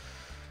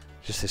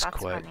 Just this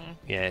quirk. Funny.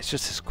 Yeah, it's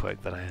just this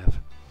quirk that I have.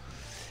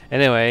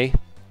 Anyway,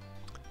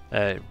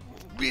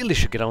 really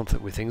should get on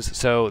with things.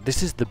 So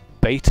this is the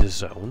beta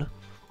zone.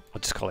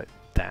 I'll just call it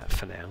that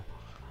for now.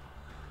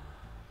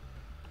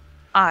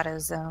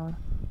 AutoZone.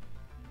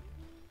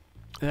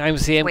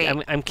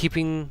 I'm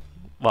keeping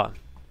what?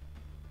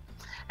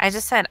 I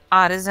just said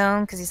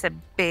AutoZone because you said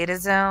beta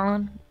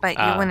zone, but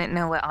you wouldn't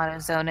know what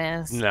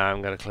AutoZone is. No, I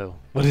haven't got a clue.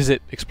 What is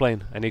it?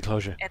 Explain. I need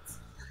closure.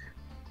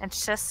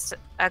 It's just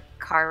a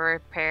car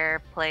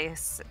repair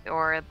place,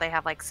 or they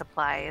have like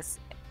supplies.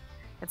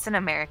 It's an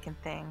American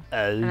thing.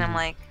 And I'm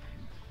like,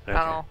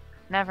 oh,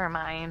 never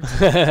mind.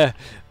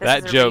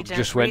 That joke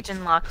just went.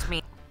 Region locked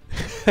me.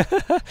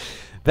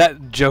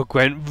 That joke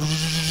went.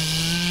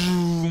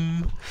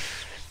 Vroom.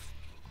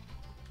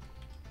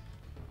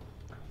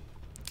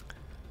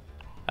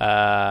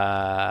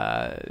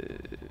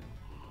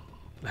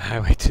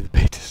 Highway to the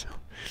beta zone.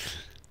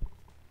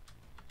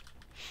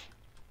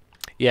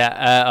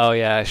 Yeah, oh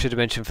yeah, I should have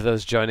mentioned for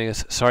those joining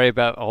us, sorry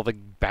about all the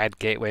bad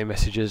gateway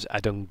messages. I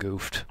done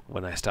goofed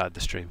when I started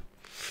the stream.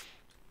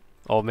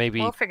 Or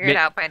maybe... We'll figure it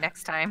out by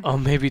next time. Or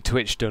maybe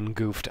Twitch done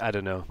goofed, I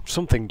don't know.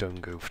 Something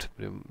done goofed.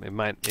 It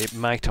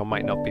might or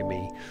might not be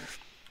me.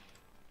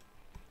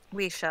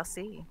 We shall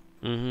see.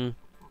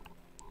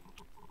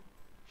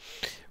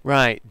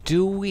 Right,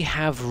 do we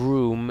have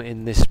room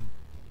in this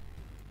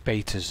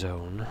beta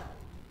zone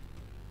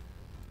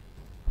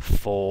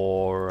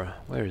for...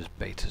 Where is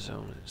beta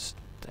zone? It's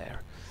there.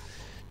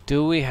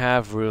 Do we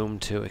have room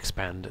to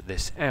expand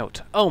this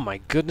out? Oh my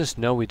goodness,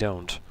 no we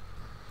don't.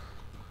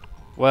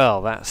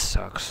 Well, that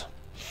sucks.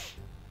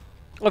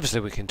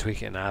 Obviously we can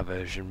tweak it in our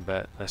version,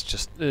 but that's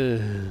just...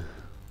 Because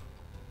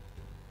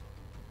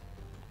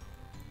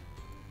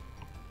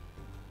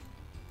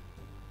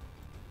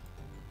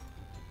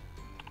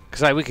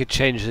like, we could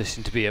change this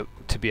into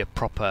to be a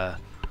proper...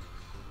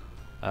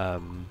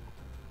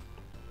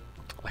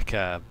 like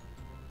a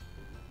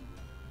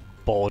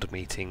board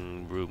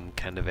meeting room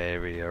kind of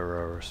area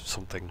or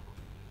something.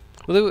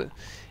 Well,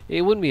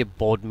 it wouldn't be a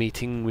board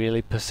meeting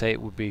really per se.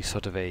 It would be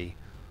sort of a,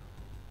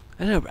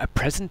 I don't know, a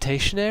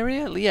presentation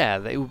area.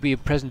 Yeah, it would be a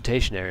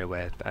presentation area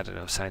where, I don't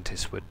know,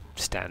 scientists would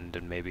stand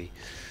and maybe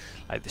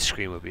like the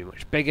screen would be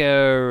much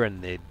bigger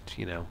and they'd,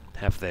 you know,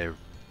 have their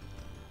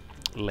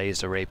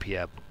laser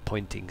rapier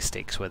pointing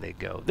sticks where they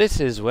go, this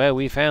is where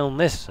we found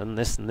this and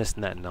this and this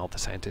and that, and all the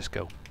scientists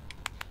go.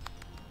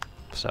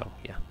 So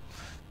yeah,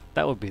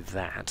 that would be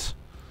that.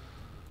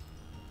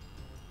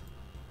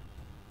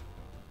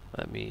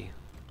 Let me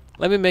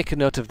make a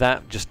note of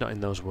that, just not in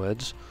those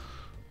words.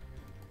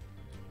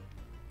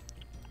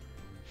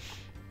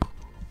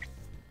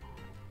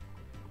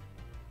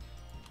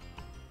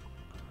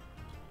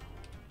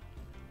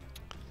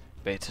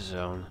 Beta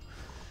zone.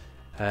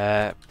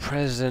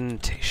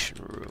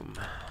 Presentation room.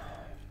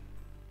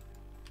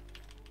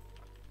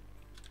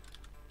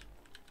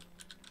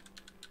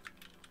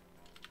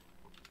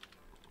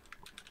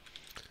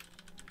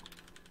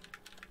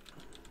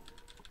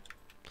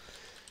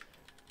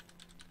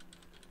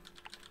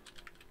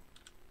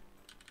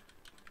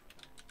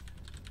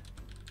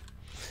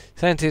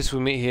 Scientists will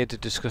meet here to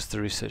discuss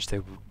the research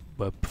they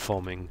were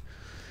performing.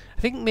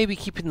 I think maybe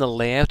keeping the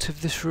layout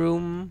of this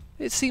room,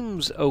 it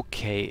seems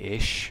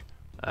okay-ish.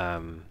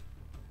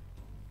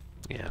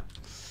 Yeah.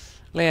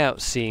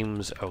 Layout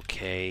seems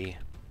okay.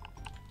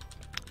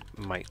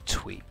 Might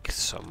tweak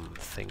some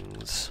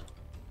things.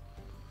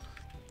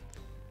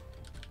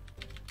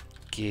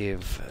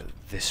 Give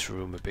this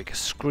room a bigger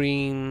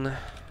screen.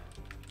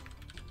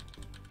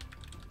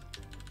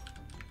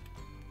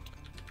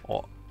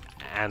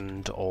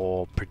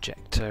 Or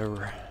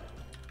projector.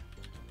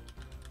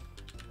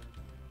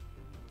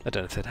 I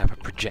don't know if they'd have a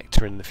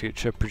projector in the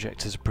future.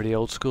 Projectors are pretty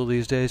old school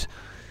these days.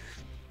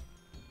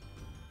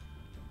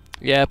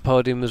 Yeah,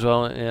 podium as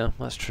well. Yeah,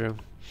 that's true.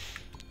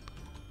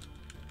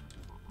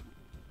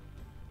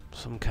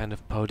 Some kind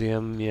of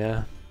podium,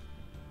 yeah.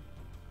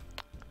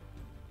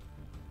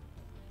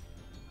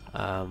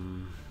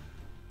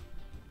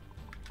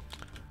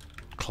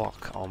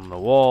 Clock on the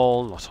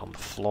wall, not on the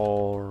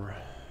floor.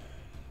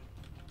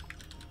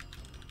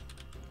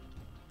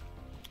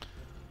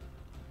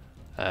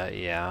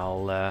 Yeah,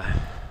 I'll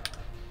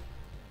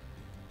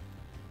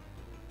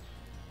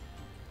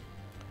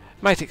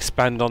might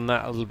expand on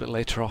that a little bit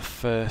later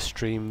off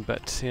stream,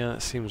 but yeah,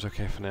 it seems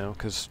okay for now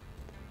because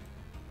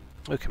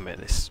we can make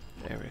this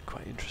area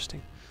quite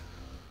interesting.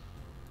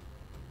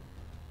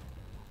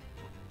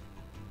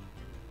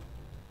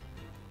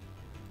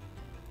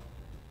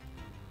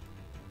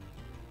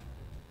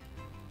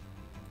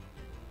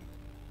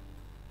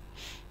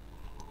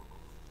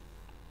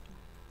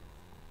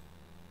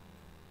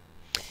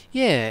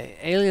 Yeah,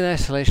 Alien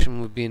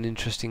Isolation would be an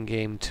interesting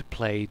game to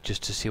play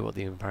just to see what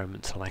the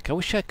environments are like. I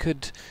wish I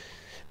could...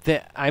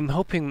 I'm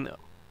hoping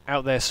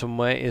out there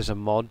somewhere is a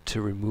mod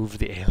to remove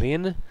the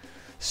alien,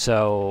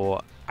 so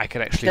I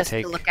could actually just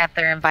to look at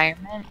their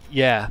environment?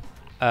 Yeah.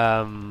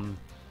 That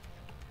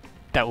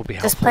would be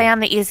helpful. Just play on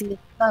the easiest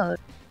mode.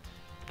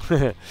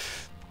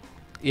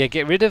 Yeah,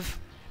 get rid of...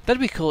 That'd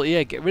be cool,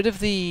 yeah, get rid of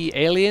the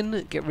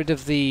alien, get rid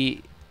of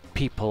the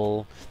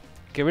people...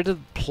 Get rid of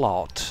the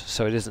plot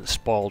so it isn't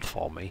spoiled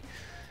for me,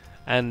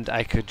 and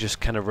I could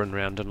just kind of run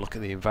around and look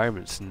at the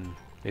environments and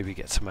maybe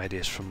get some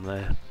ideas from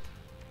there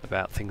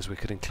about things we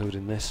could include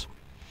in this.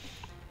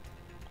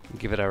 And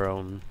give it our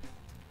own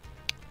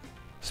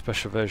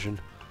special version.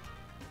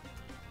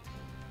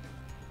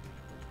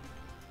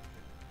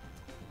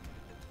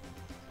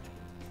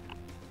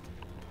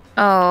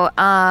 Oh,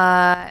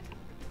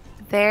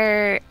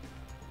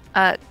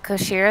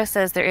 Koshiro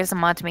says there is a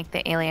mod to make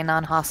the alien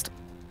non-hostile.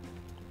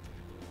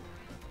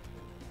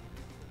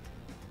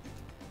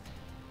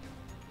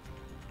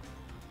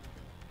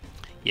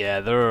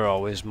 Yeah, there are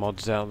always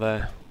mods out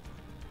there.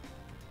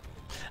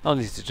 I'll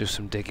need to do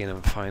some digging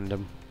and find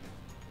them.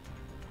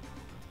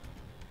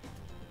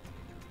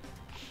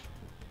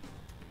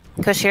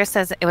 Koshir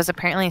says it was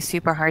apparently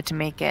super hard to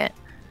make it.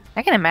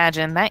 I can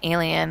imagine that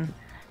alien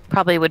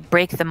probably would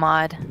break the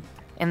mod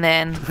and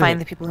then find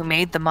the people who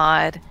made the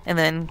mod, and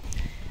then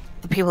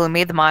the people who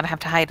made the mod have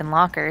to hide in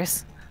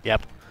lockers.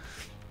 Yep.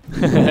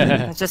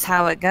 That's just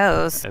how it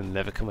goes. And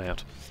never come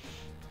out.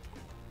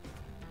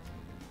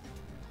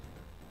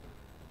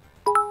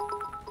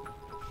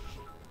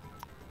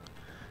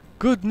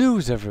 Good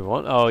news,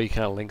 everyone. Oh, you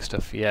can't link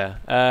stuff, yeah.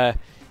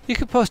 You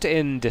can post it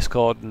in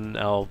Discord and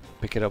I'll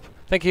pick it up.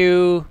 Thank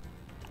you.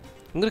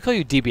 I'm going to call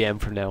you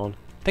DBM from now on.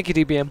 Thank you,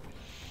 DBM.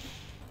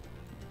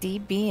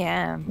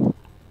 DBM.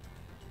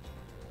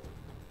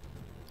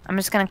 I'm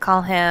just gonna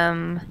call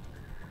him.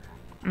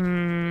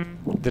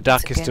 The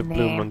darkest of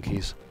blue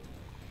monkeys.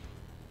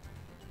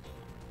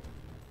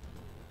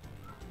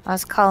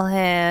 Let's call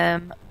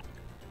him.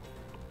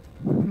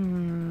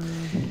 I'm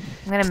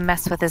gonna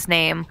mess with his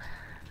name.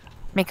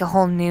 Make a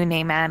whole new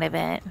name out of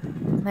it.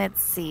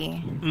 Let's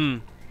see.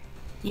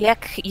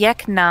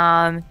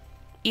 Yeknam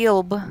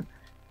Ilb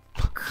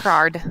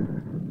Krard.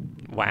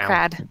 Wow.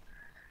 Crad.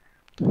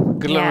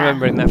 Good luck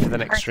remembering that for the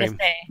next stream.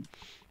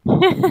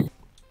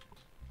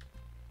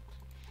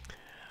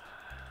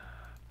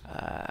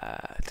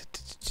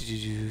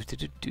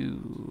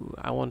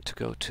 I want to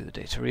go to the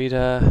data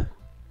reader.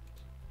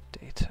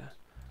 Data.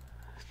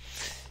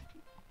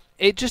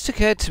 It just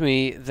occurred to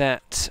me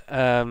that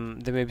there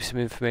may be some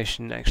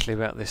information actually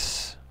about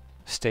this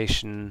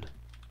station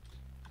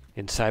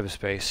in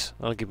cyberspace.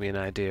 That'll give me an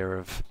idea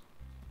of...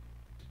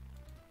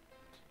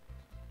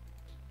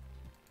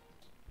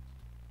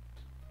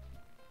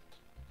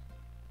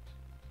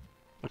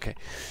 Okay.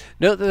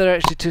 Note that there are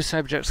actually 2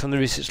 cyberjacks on the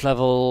research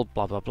level,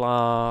 blah blah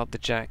blah. The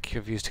jack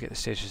you've used to get the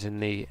stations in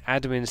the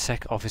admin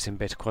sec office in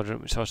Beta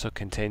Quadrant, which also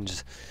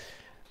contains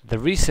the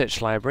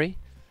research library,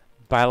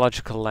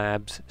 biological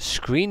labs,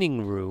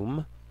 screening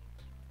room,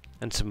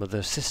 and some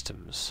other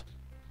systems.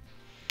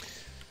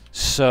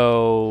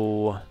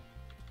 So...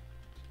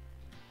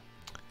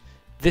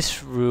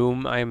 this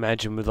room, I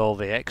imagine with all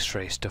the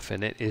X-ray stuff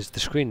in it, is the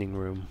screening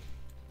room.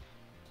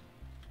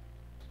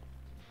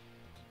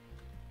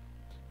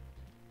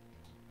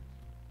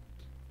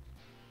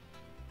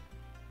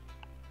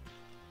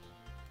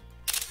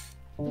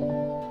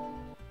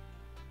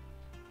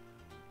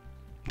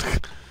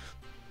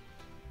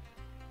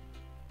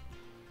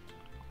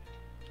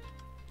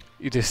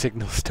 You do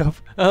signal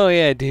stuff? Oh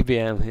yeah,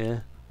 DBM, yeah.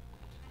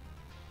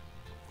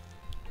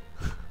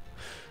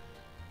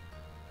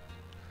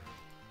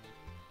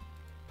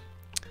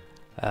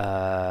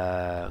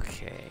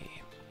 Okay.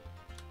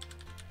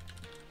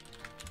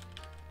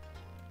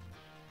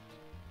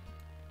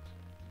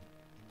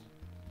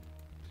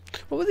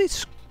 What were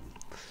these?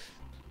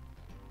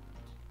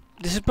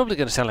 This is probably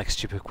going to sound like a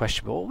stupid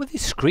question, but what were they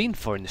screened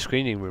for in the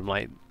screening room?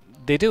 Like,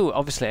 they do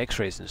obviously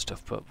X-rays and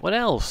stuff, but what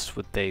else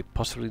would they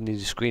possibly need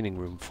a screening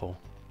room for?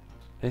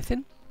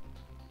 Anything?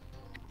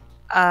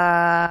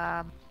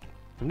 I've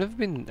never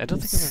been. I don't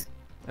think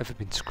I've ever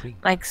been screened.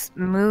 Like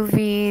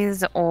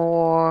movies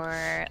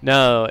or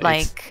no,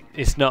 like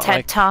it's not TED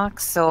like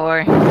Talks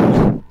or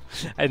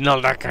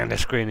not that kind of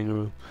screening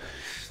room.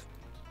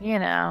 You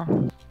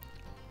know.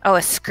 Oh,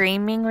 a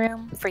screaming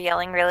room for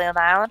yelling really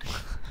loud?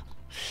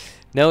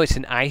 No, it's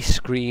an ice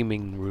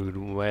creaming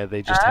room where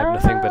they just have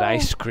nothing but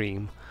ice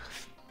cream.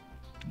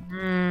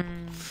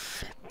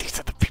 These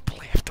are the people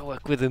I have to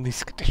work with in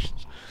these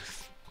conditions.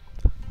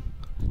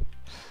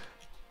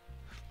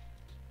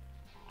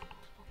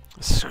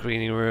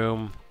 Screening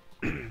room.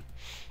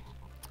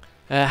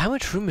 How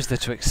much room is there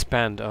to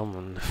expand? Oh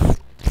man,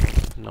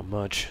 not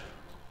much.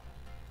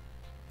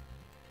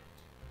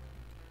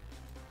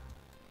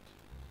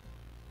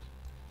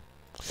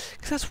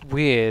 Cause that's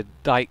weird.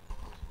 Like,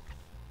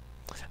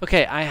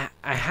 okay, I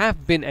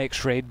have been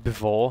X-rayed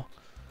before,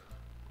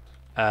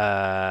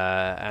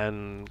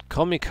 and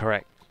call me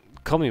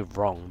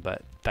wrong,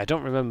 but I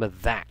don't remember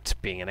that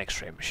being an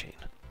X-ray machine.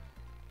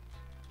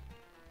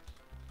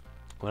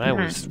 When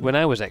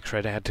I was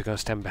X-rayed, I had to go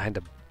stand behind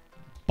a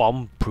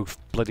bomb-proof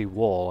bloody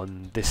wall,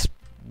 and this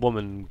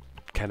woman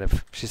kind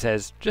of, she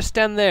says, just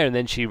stand there, and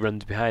then she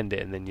runs behind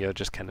it, and then you're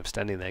just kind of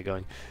standing there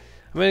going,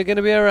 am I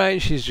gonna be alright?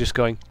 And she's just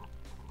going,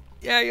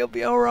 yeah, you'll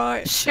be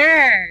alright.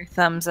 Sure.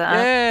 Thumbs up.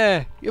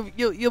 Yeah,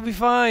 you'll be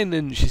fine.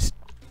 And she's,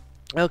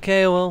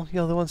 okay, well,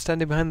 you're the one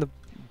standing behind the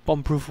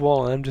bomb-proof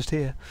wall, and I'm just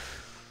here.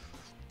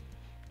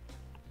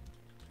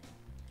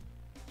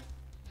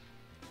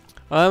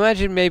 I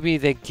imagine maybe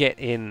they get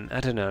in,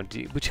 I don't know,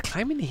 would you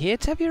climb in here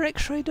to have your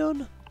X-ray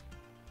done?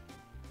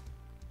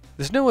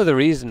 There's no other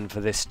reason for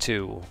this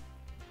to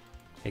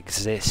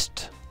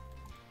exist.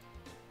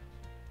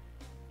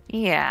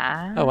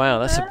 Yeah. Oh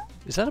wow, is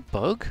that a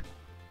bug?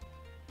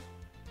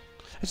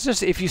 It's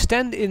just, if you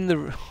stand in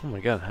the, oh my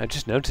god, I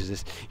just noticed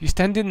this. You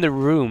stand in the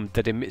room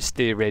that emits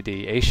the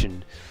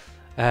radiation,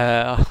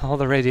 all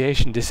the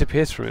radiation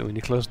disappears from it when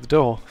you close the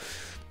door.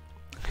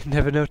 I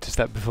never noticed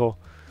that before.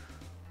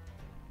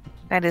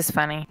 That is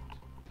funny.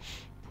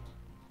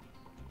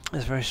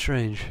 That's very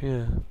strange,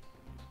 yeah.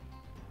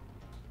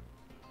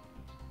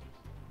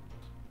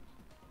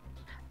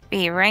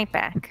 Be right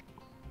back.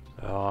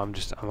 Oh, I'm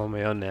on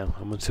my own now.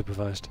 I'm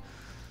unsupervised.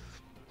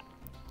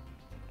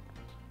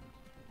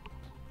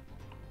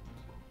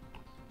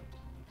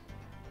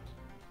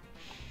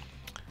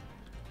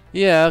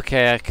 Yeah,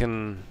 okay, I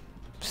can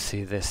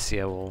see this.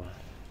 Yeah, well.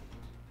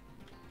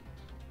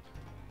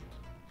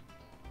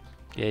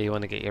 Yeah, you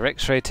want to get your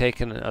X-ray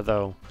taken,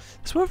 although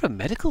it's more of a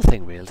medical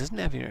thing, really, doesn't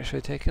it? Having your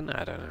X-ray taken,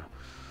 I don't know.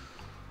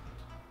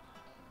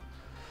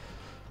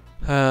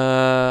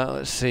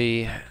 Let's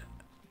see.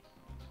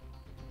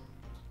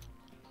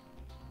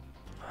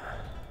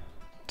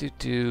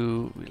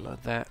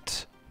 Reload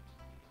that.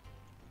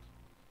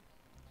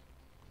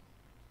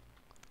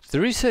 The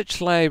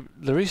research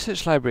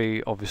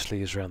library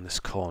obviously is around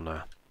this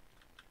corner.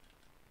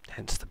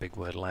 Hence the big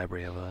word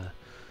library over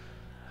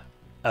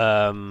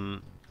there.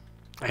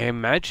 I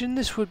imagine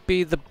this would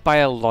be the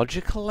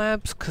biological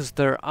labs, because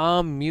there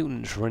are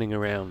mutants running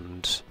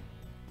around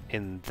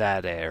in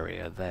that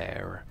area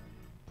there.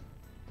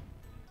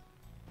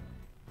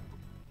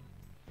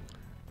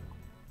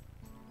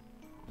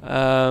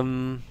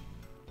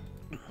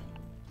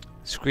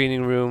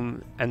 Screening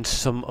room and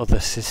some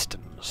other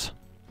systems.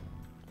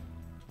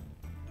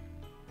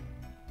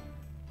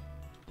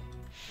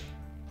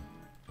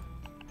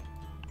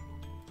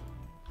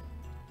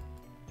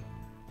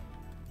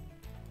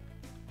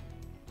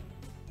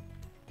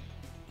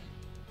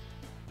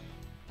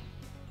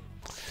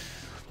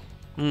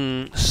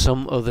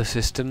 Some other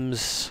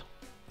systems.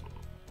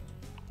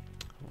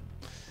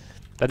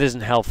 That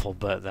isn't helpful,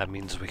 but that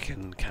means we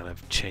can kind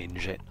of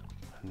change it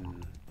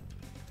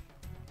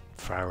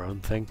for our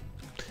own thing.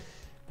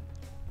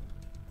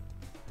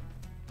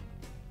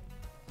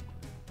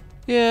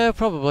 Yeah,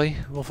 probably.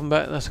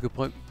 Wolfenbach, that's a good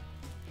point.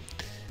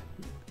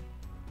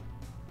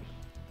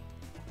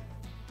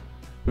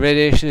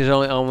 Radiation is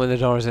only on when the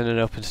door is in an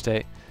open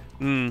state.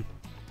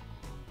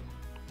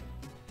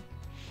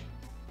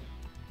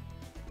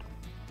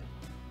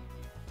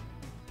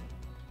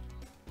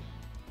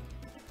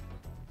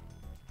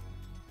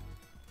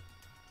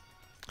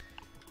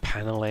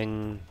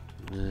 Paneling.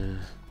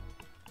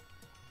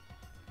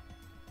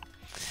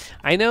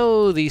 I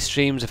know these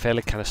streams are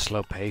fairly kind of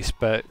slow paced,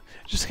 but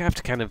just have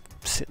to kind of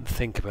sit and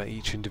think about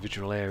each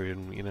individual area,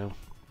 and you know,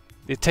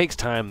 it takes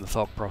time, the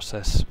thought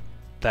process.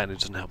 Then it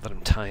doesn't help that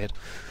I'm tired.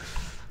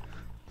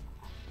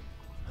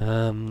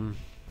 Oh,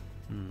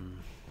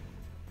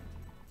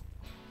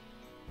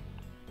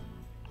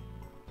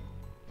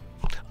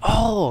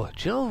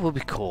 do you know what would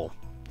be cool?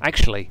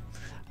 Actually,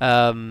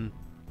 oh,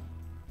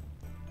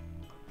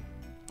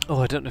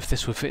 I don't know if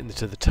this would fit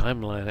into the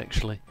timeline.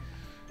 Actually,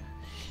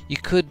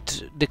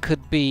 there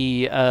could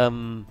be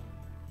cutting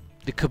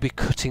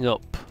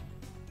up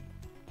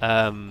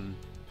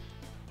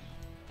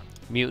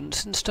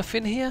mutants and stuff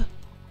in here.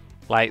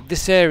 Like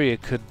this area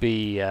could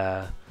be,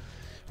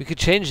 we could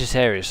change this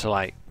area so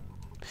like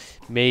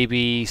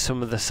maybe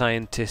some of the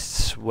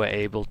scientists were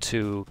able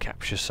to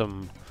capture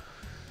some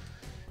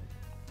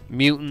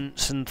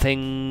mutants and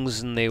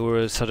things, and they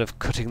were sort of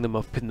cutting them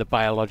up in the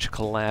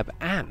biological lab,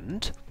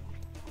 and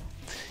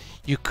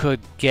you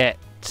could get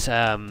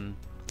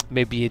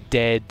maybe a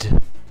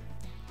dead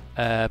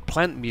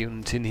plant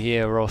mutant in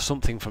here or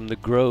something from the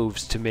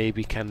groves to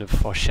maybe kind of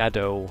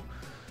foreshadow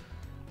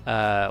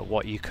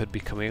what you could be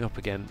coming up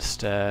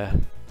against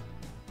in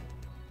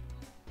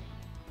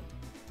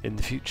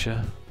the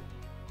future.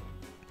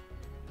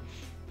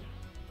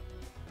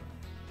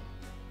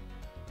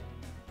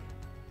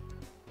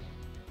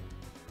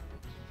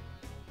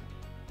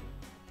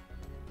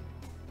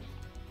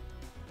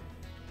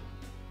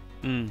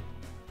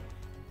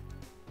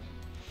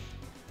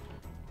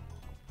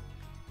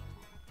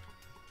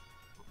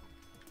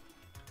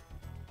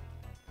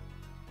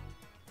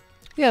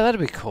 Yeah,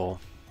 that'd be cool.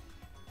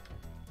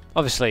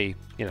 Obviously,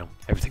 you know,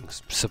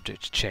 everything's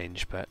subject to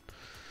change, but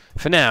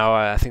for now,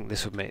 I think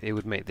this would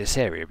make this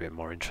area a bit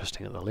more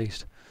interesting at the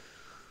least.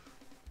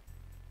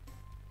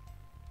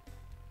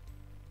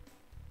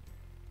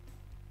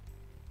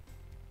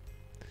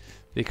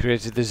 They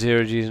created the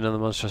zero Gs and other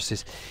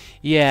monstrosities.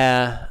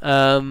 Yeah,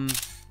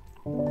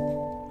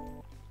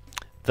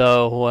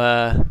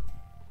 though,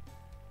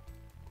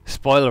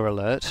 spoiler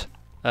alert,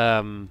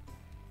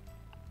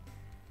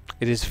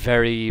 it is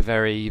very,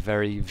 very,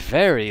 very,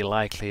 very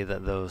likely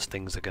that those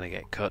things are going to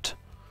get cut.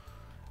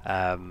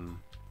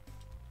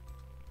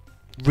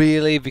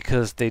 Really,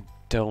 because they're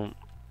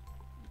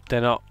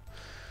not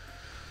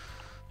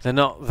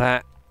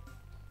that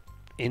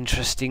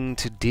interesting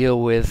to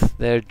deal with.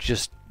 They're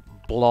just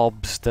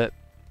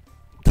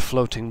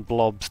floating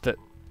blobs that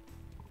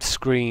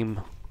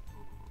scream.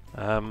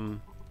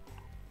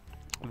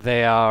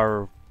 They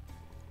are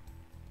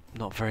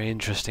not very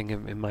interesting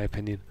in my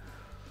opinion.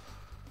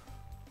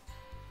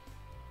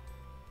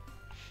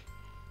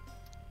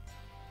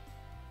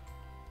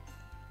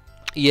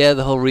 Yeah,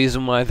 the whole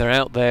reason why they're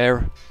out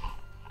there,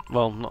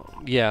 well,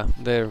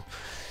 they're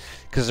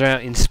because they're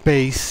out in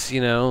space.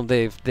 You know,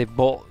 they've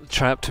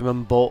trapped him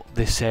and bought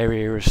this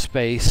area of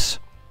space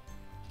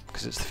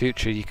because it's the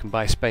future. You can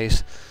buy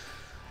space,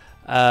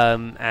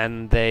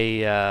 and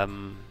they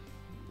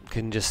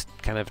can just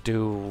kind of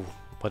do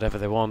whatever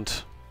they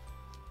want.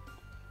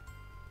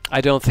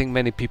 I don't think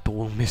many people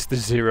will miss the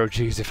zero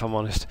Gs, if I'm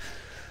honest.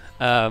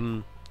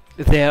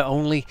 They're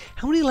only...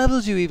 How many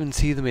levels do you even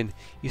see them in?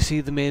 You see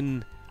them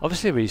in...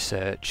 Obviously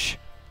research,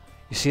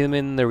 you see them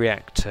in the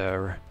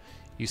reactor,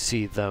 you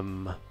see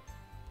them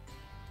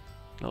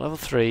at level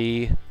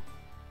 3,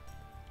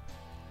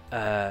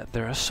 there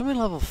are some in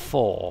level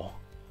 4,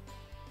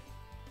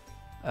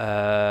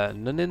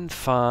 None in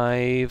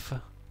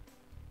 5.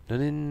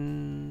 None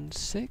in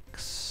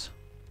 6.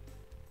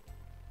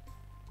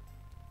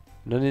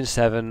 None in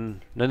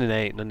 7. None in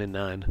 8. None in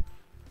 9.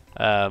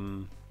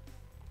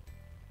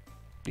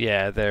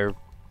 Yeah, they're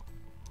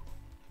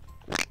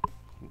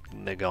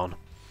gone.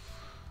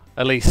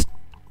 At least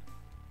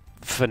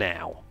for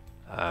now.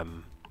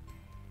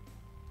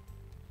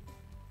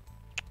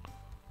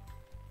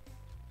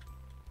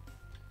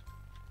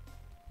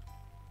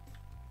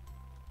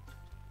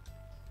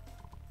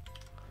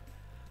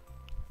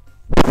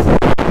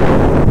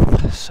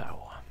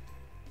 So.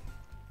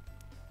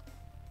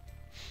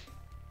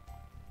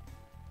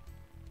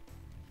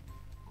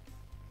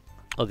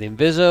 Oh, the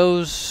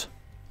Invisos,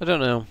 I don't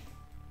know.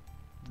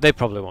 They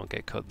probably won't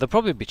get cut. They'll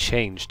probably be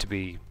changed to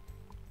be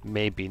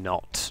maybe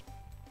not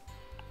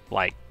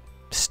like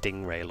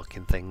stingray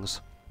looking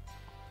things.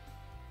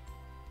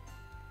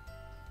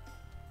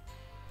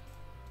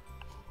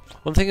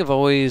 One thing I've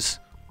always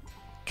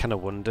kind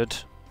of wondered,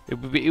 it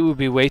would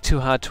be way too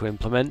hard to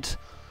implement.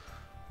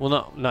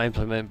 Well, not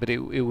implement, but it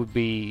would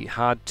be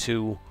hard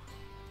to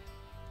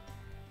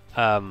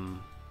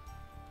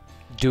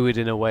do it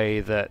in a way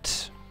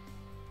that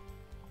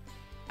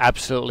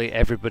absolutely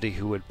everybody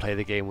who would play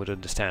the game would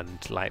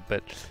understand. Like,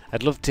 but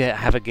I'd love to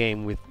have a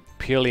game with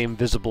purely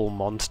invisible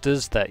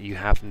monsters that you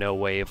have no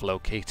way of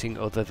locating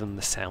other than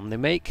the sound they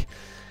make.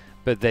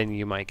 But then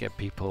you might get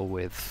people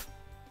with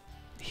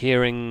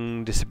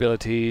hearing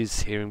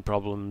disabilities, hearing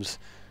problems,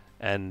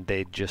 and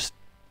they'd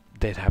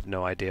have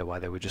no idea why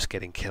they were just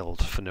getting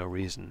killed for no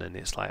reason, and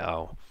it's like,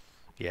 oh,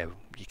 yeah,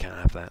 you can't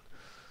have that.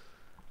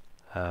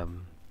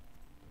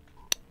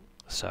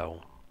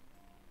 So,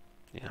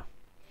 yeah.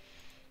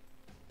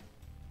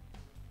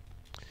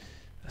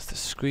 That's the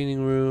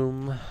screening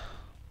room.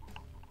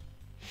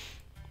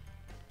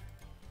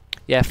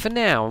 Yeah, for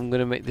now, I'm going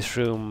to make this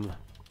room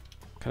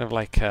kind of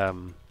like,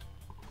 I'm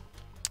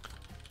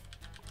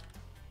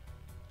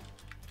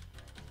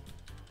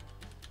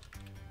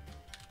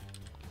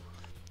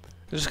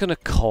just going to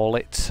call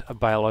it a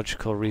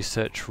biological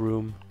research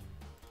room.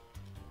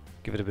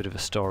 Give it a bit of a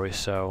story.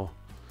 So,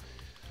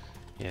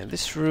 yeah,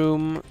 this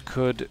room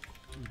could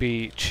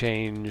be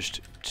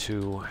changed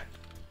to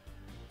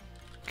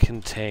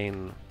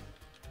contain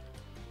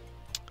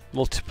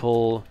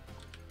multiple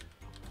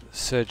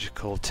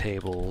surgical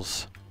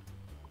tables,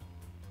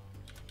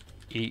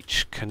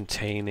 each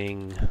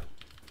containing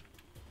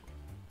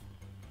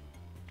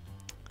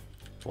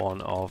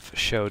one of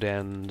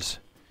Shodan's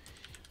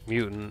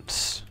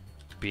mutants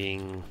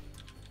being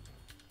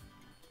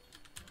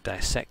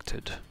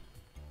dissected.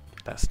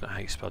 That's not how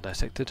you spell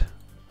dissected.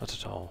 Not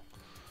at all.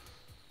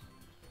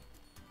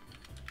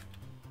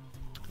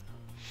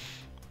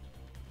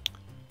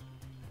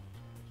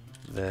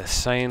 The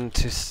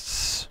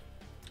scientists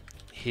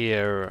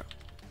here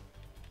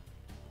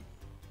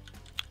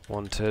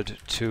wanted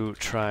to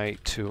try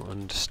to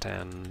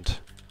understand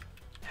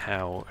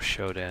how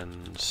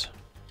Shodan's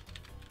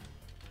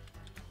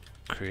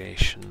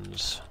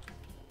creations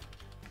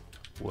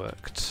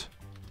worked.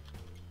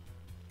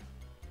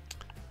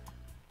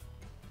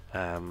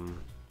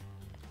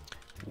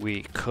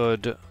 We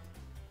could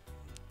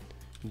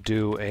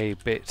do a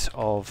bit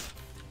of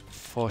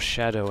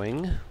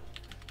foreshadowing.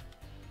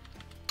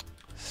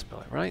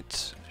 Spell it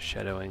right.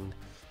 Shadowing.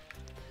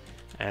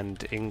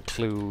 And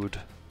include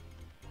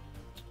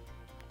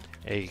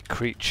a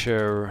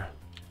creature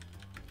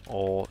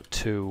or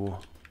two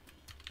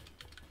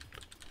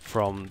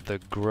from the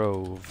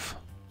grove.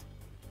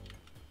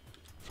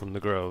 From the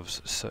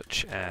groves,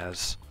 such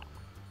as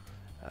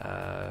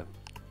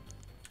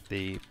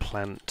the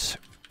plant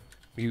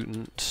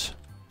mutant,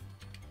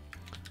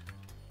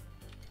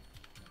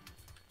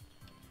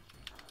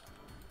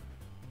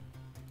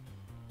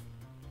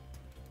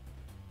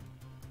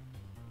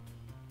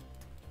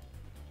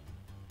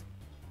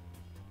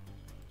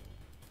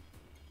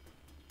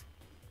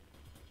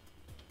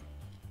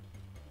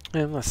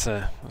 and that's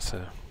a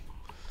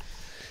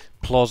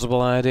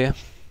plausible idea.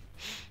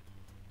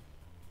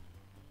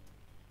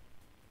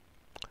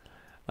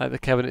 Like the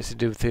cabinets to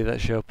do through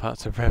that show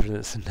parts of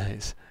Revenants and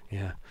Nights.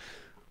 Yeah.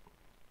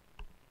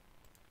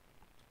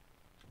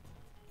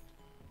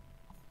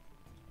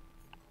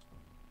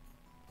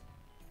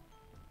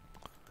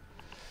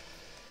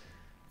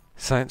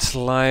 Science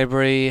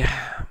library.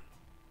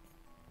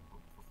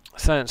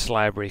 Science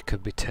library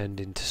could be turned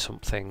into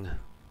something.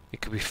 It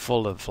could be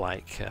full of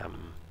like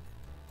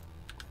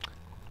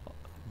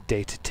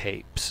data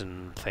tapes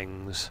and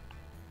things.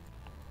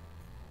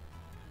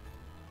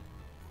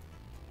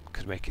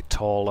 Could make it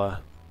taller.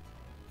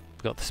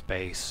 We've got the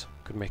space.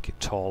 Could make it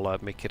taller,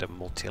 make it a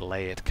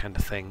multi-layered kind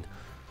of thing.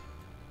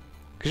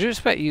 Because you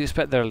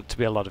expect there to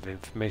be a lot of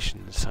information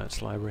in the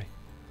science library.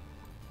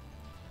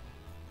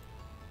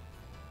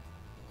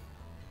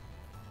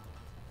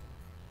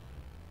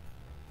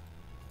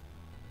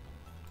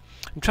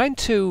 I'm trying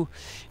to.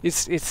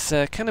 It's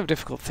a kind of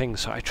difficult thing.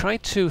 So I try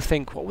to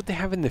think, what would they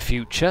have in the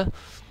future?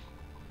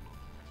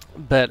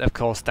 But of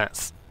course,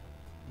 that's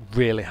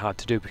really hard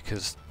to do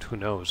because who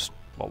knows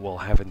what we'll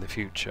have in the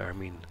future. I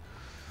mean,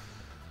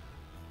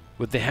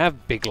 would they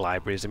have big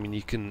libraries? I mean,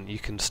 you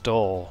can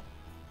store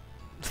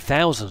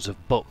thousands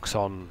of books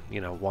on,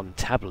 you know, one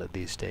tablet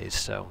these days,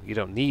 so you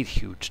don't need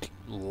huge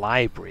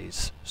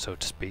libraries, so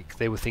to speak.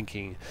 They were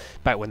thinking,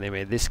 back when they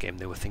made this game,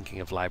 they were thinking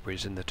of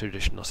libraries in the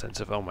traditional sense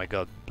of, oh my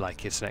god,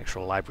 like it's an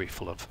actual library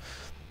full of,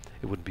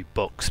 it wouldn't be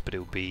books, but it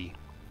would be,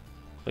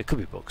 well, it could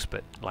be books,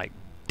 but like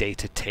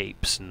data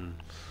tapes and,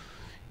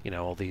 you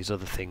know, all these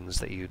other things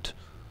that you'd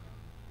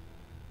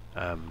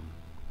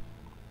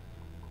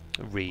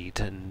read,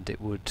 and it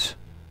would.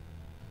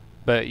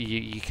 But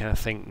you kind of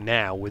think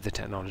now, with the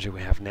technology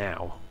we have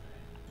now,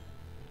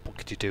 what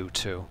could you do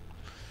to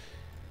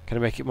kind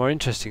of make it more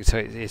interesting? So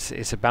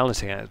it's a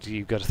balancing act.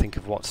 You've got to think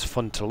of what's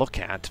fun to look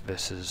at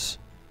versus,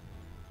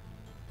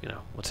 you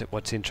know,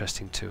 what's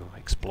interesting to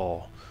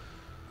explore.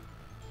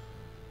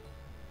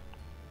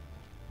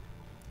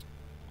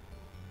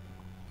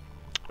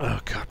 Oh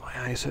god,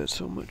 my eyes hurt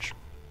so much.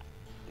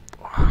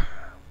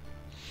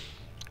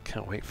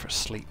 Can't wait for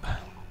sleep.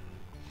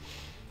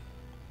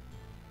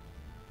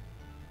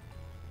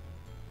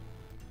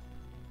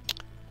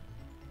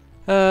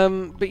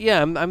 But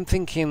yeah, I'm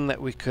thinking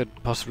that we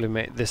could possibly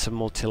make this a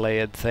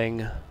multi-layered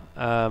thing.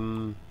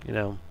 You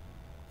know,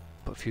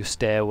 put a few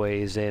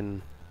stairways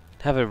in,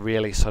 have a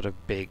really sort of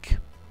big,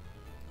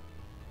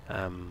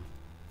 a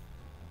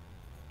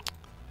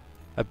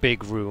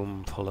big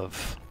room full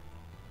of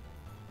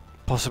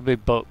possibly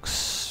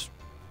books,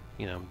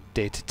 you know,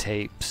 data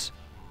tapes,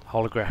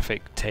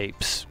 holographic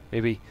tapes,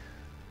 maybe.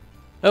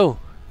 Oh,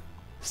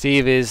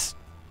 Steve is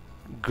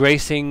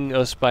gracing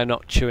us by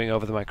not chewing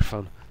over the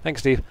microphone.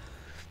 Thanks, Steve.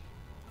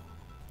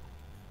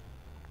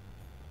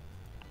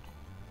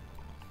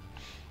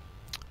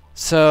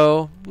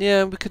 So,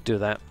 yeah, we could do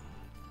that.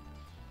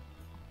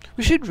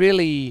 We should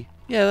really...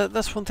 Yeah,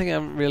 that's one thing I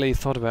haven't really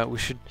thought about. We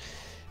should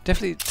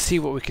definitely see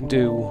what we can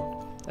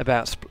do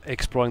about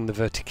exploring the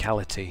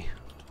verticality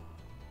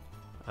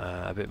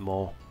a bit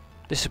more.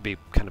 This would be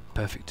kind of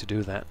perfect to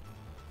do that.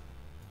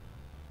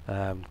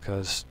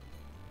 Because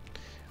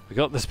we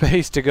got the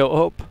space to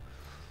go up.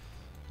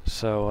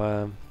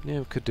 So, yeah,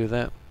 we could do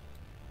that.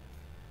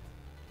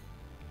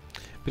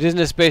 But isn't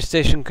a space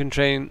station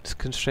constrained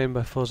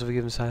by force of a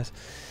given size?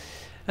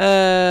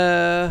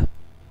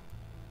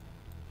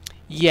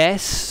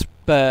 Yes,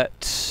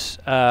 but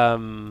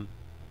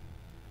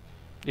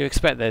you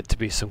expect there to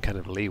be some kind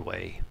of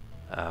leeway.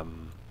 I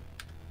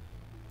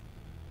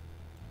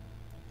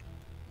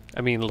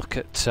mean, look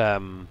at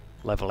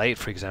level 8,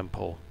 for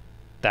example.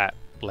 That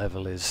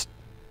level is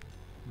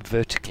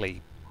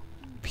vertically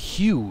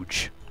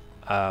huge.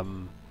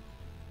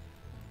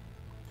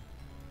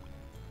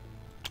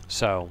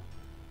 So,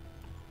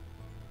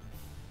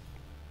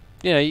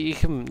 you know, you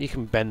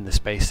can bend the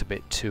space a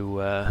bit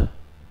to.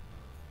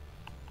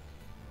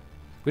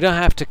 We don't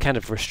have to kind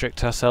of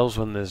restrict ourselves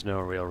when there's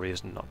no real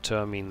reason not to.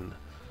 I mean,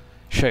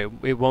 sure,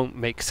 it won't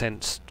make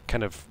sense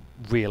kind of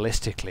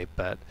realistically,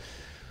 but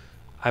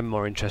I'm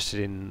more interested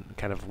in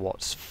kind of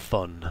what's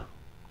fun,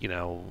 you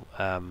know,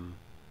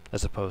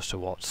 as opposed to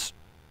what's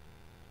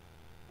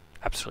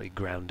absolutely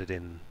grounded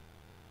in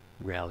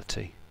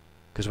reality,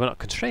 because we're not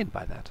constrained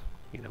by that.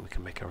 You know, we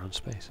can make our own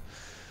space.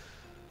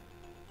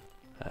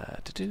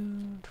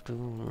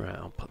 Right,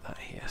 I'll put that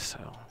here. So,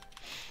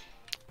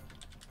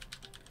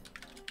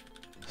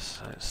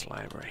 science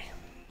library.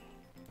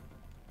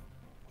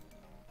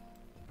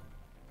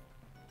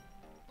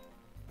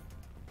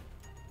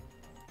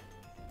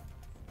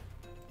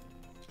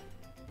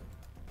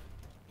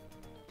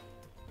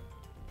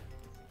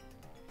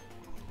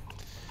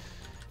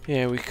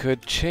 Yeah, we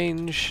could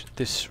change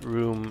this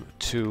room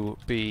to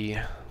be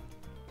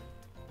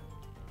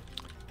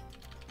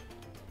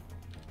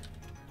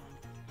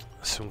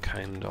some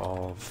kind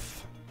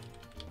of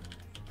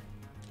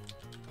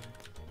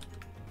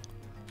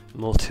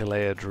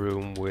multi-layered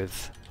room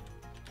with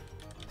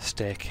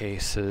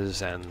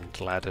staircases and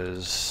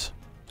ladders,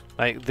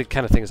 like the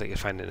kind of things that you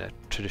find in a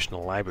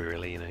traditional library.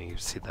 Really, you know, you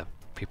see the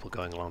people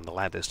going along the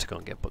ladders to go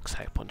and get books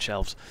high up on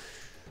shelves.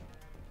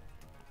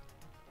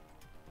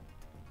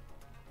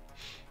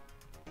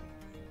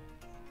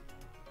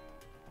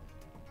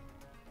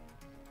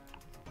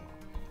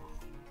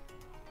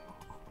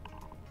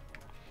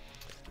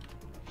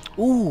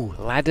 Ooh,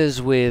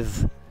 ladders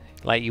with,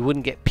 like, you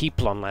wouldn't get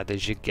people on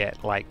ladders, you'd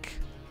get, like,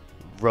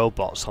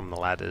 robots on the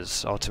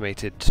ladders,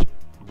 automated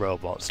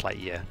robots, like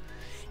you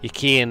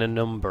key in a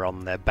number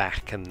on their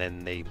back and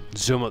then they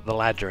zoom up the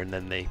ladder and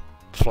then they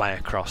fly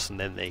across and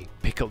then they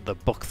pick up the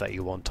book that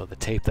you want or the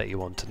tape that you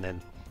want and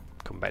then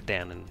come back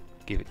down and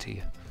give it to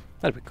you.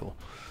 That'd be cool.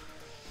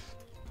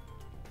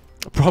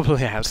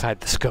 Probably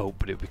outside the scope,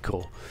 but it'd be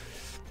cool.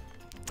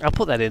 I'll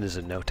put that in as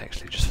a note,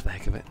 actually, just for the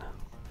heck of it.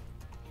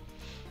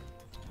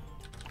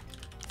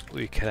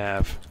 We can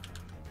have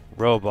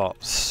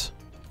robots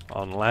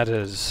on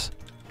ladders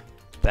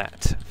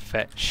that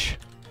fetch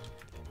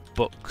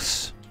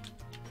books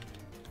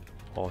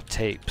or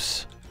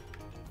tapes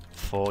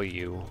for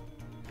you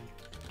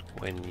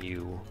when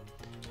you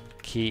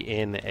key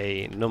in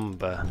a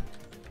number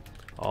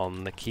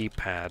on the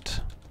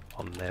keypad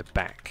on their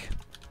back.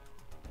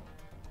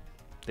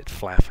 They'd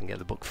flaff and get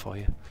the book for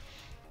you.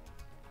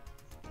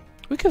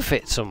 We could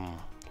fit some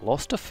law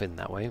stuff in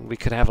that way. We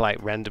could have like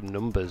random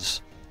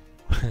numbers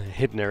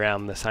hidden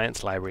around the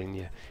science library,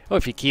 and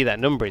if you key that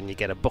number in, you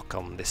get a book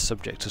on this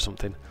subject or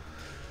something.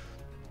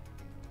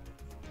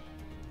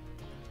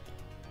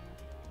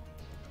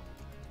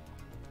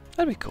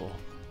 That'd be cool.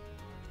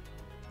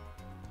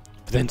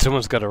 But then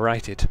someone's got to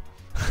write it.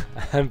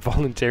 I'm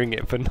volunteering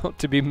it for not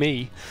to be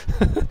me.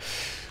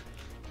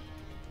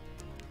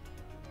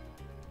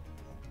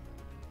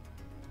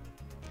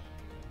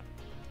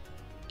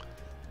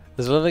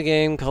 There's another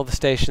game called The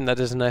Station that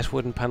is a nice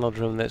wooden panelled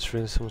room that's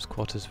in someone's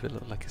quarters, but it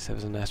looked like it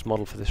was a nice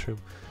model for this room.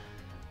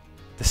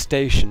 The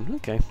Station,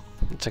 okay,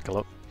 let's take a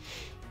look.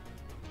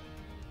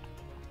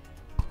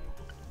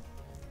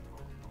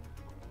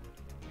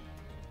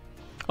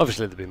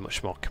 Obviously there'll be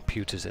much more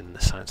computers in the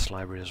science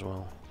library as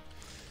well.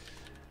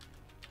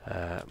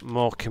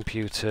 More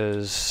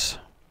computers.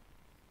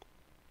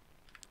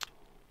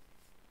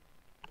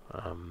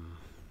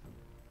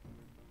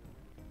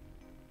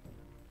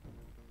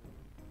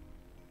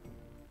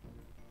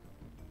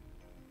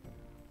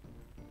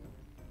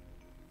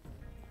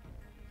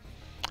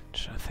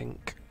 I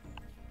think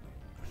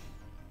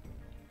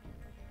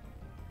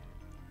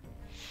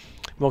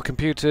more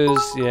computers,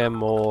 yeah,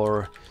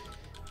 more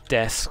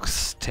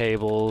desks,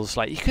 tables.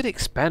 Like you could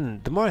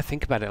expand. The more I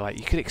think about it, like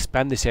you could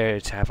expand this area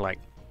to have like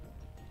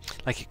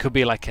it could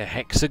be like a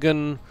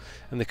hexagon,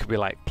 and there could be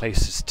like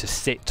places to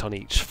sit on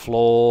each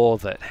floor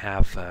that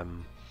have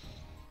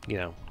you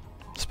know,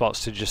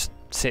 spots to just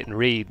sit and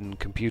read, and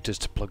computers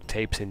to plug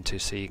tapes into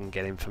so you can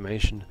get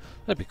information.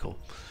 That'd be cool.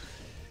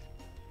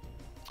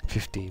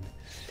 15.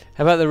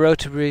 How about the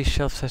rotary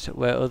shelf setup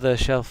where other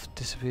shelf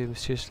disappear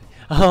mysteriously?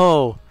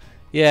 Oh,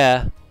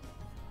 yeah.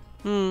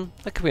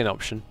 That could be an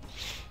option.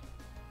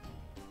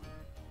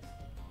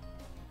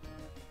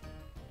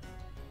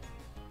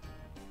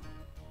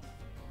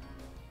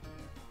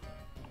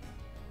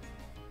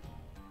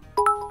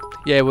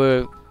 Yeah,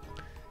 we're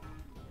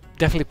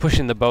definitely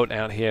pushing the boat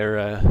out here.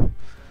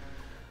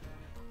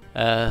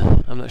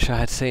 I'm not sure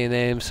how to say your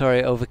name.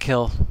 Sorry,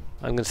 Overkill.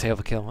 I'm going to say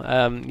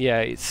Overkill. Yeah,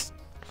 it's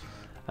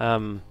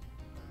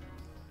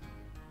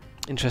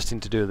interesting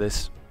to do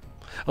this.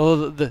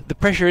 Oh, the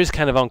pressure is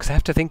kind of on because I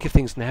have to think of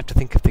things, and I have to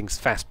think of things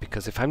fast,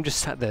 because if I'm just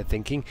sat there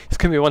thinking, it's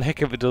going to be one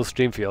heck of a dull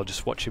stream for you all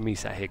just watching me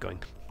sat here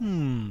going,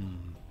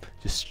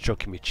 just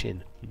stroking my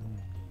chin.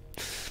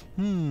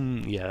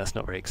 Yeah, that's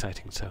not very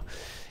exciting, so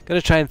got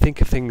to try and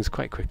think of things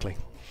quite quickly.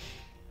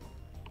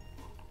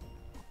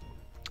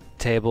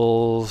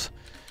 Tables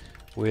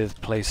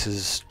with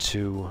places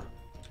to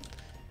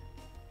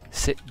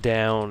sit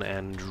down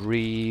and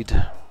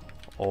read,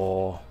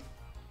 or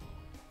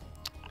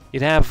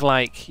you'd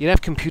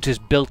have computers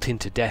built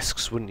into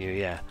desks, wouldn't you?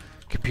 Yeah,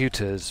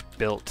 computers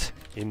built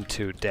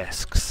into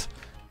desks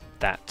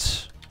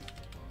that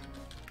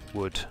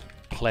would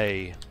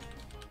play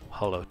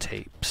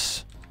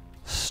holotapes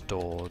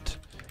stored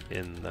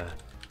in the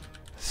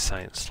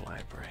science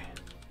library.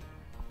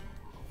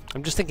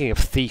 I'm just thinking of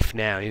Thief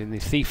now. In the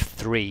Thief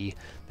 3,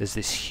 there's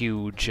this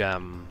huge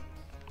in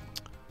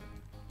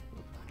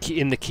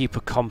the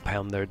Keeper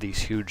compound there are these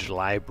huge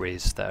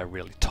libraries that are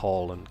really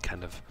tall and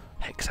kind of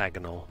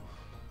hexagonal.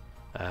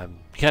 You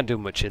can't do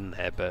much in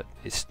there, but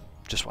it's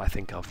just what I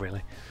think of,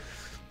 really.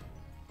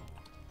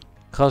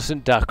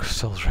 Constant Dark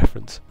Souls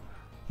reference.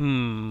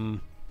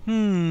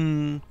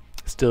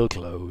 Still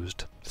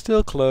closed.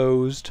 Still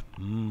closed.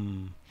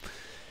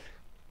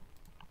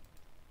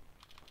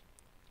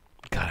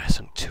 God, I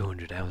sunk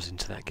 200 hours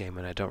into that game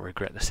and I don't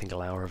regret a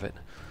single hour of it.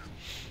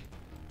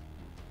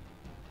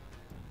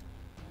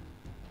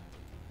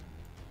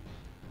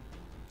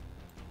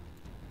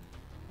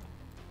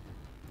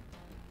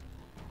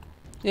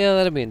 Yeah,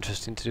 that'd be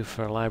interesting to do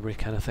for a library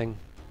kind of thing.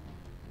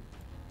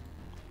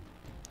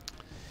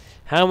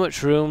 How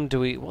much room do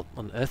we... What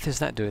on earth is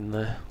that doing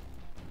there?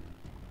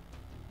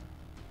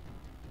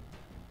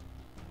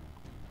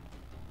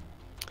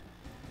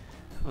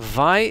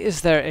 Why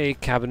is there a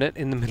cabinet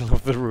in the middle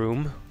of the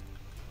room?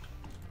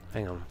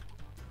 Hang on.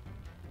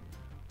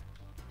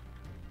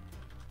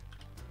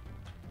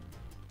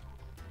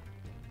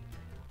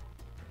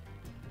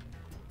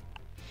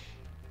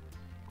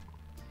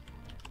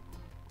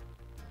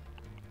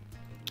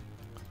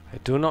 I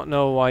do not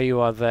know why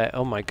you are there.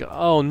 Oh my god.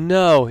 Oh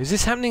no! Is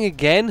this happening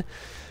again?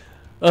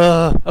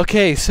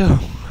 Okay, so...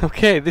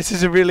 Okay, this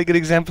is a really good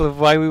example of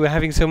why we were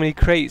having so many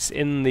crates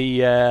in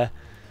the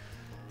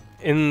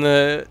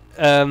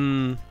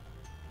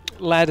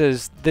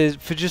ladders.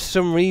 For just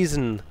some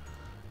reason,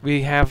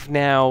 we have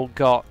now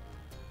got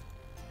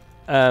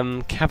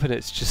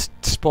cabinets just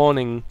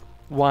spawning.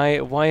 Why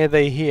are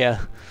they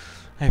here?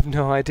 I have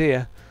no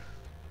idea.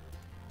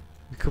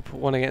 We could put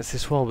one against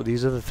this wall, but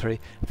these other three...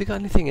 Have they got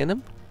anything in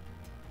them?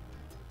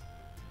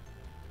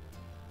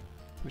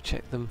 We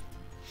check them.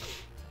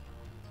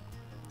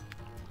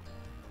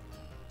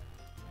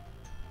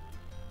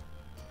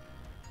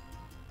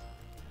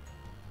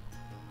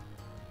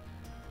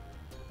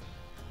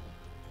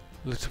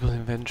 Lootable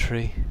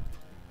inventory.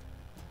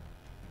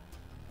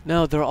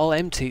 No, they're all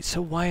empty,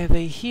 so why are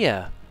they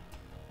here?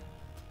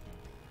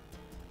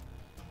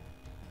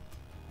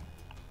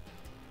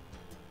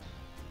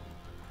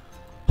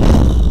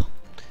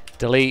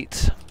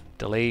 Delete,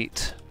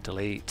 delete,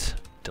 delete,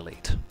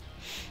 delete.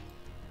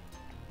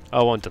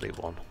 I won't delete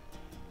one.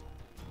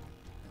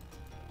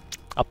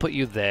 I'll put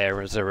you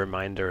there as a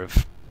reminder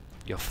of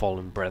your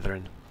fallen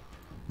brethren.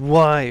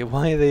 Why?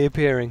 Why are they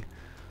appearing?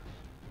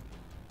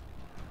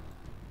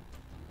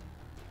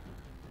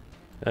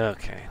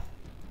 Okay.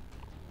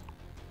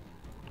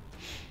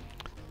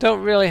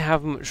 Don't really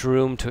have much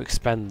room to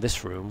expand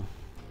this room.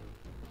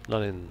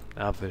 Not in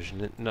our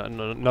version.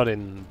 Not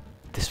in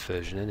this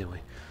version,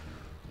 anyway.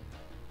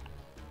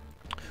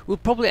 We'll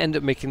probably end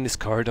up making this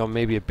corridor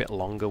maybe a bit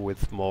longer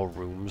with more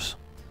rooms.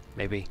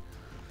 Maybe.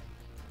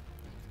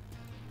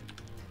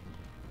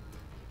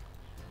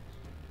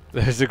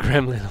 There's a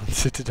gremlin on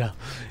Citadel.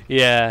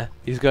 Yeah,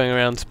 he's going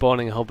around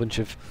spawning a whole bunch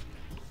of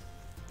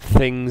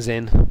things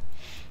in.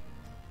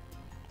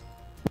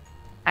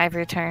 I've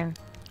returned.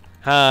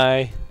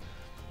 Hi.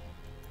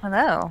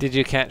 Hello. Did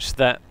you catch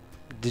that?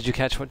 Did you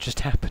catch what just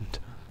happened?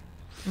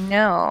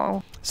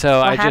 No. So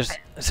What I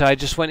happened?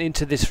 just went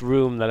into this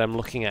room that I'm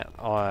looking at.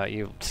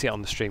 You'll see it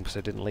on the stream because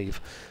I didn't leave.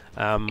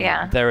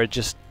 Yeah. There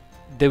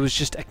was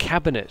just a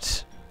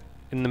cabinet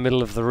in the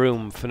middle of the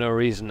room for no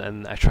reason,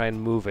 and I try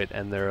and move it,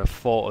 and there are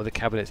 4 other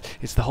cabinets.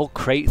 It's the whole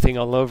crate thing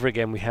all over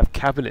again. We have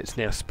cabinets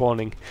now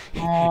spawning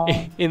Oh,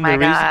 in my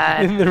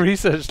God. in the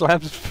research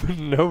labs for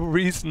no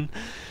reason.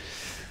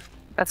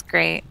 That's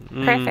great.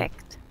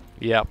 Perfect.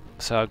 Yep.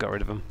 So I got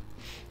rid of them.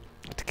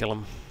 Had to kill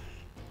them.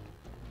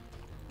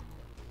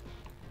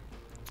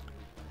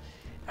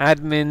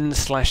 Admin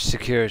 /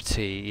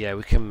 security. Yeah,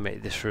 we can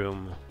make this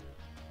room.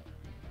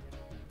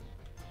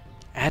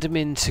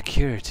 Admin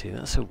security.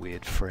 That's a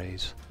weird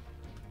phrase.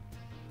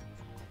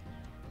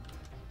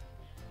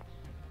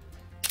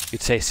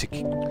 You'd say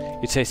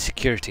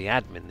security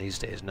admin these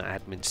days, not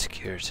admin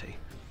security.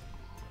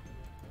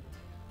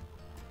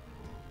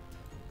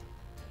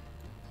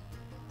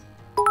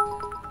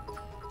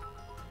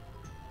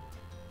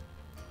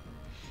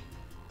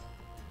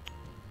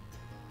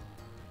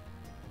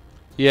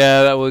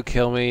 Yeah, that would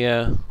kill me,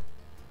 yeah.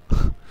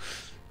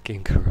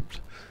 Getting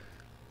corrupt.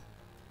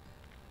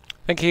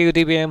 Thank you,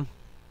 DBM.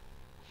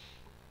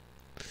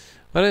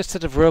 Well,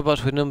 instead of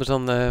robots with numbers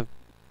on the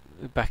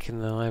back in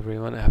the library,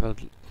 you want to have a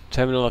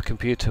terminal or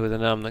computer with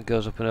an arm that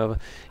goes up and over.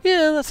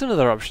 Yeah, that's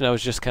another option. I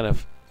was just kind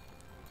of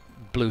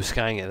blue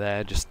skying it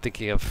there, just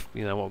thinking of,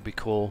 you know, what would be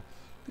cool.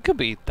 It could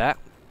be that.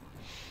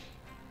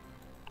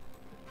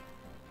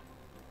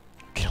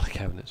 Killer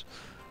cabinets.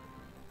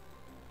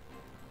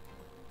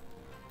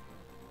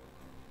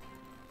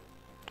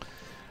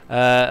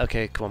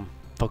 Okay, come on,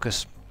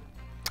 focus.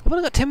 I've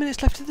only got 10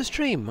 minutes left of the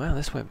stream. Wow,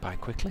 this went by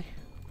quickly.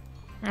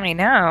 I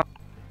know.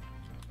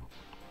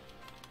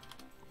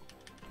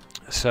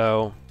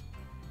 So,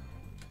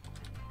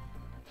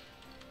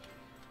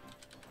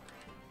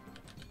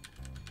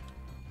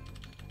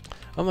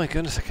 oh my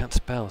goodness, I can't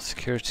spell.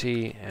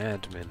 Security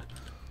admin.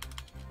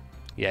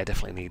 Yeah, I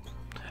definitely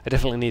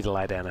need to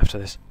lie down after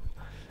this.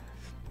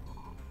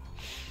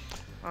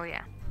 Oh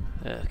yeah.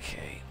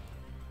 Okay.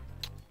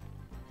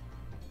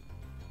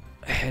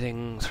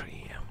 Heading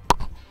 3.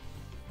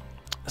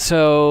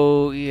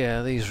 So,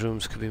 yeah, these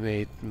rooms could be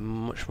made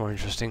much more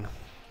interesting.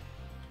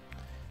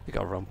 We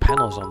got our own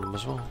panels on them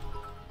as well.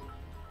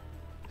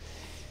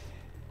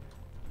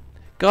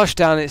 Gosh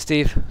darn it,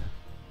 Steve.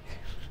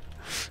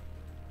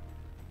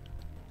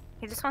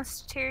 He just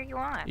wants to cheer you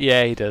on.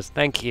 Yeah, he does.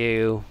 Thank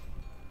you.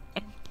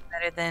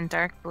 Better than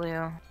dark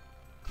blue.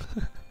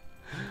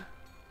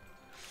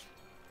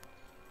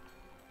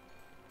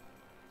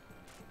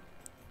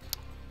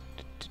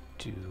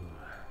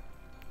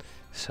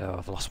 So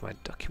I've lost my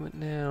document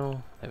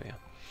now. There we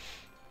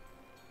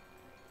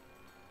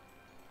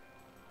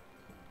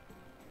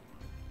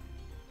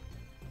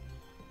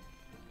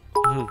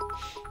go.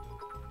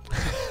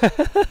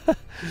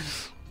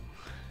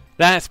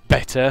 That's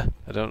better.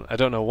 I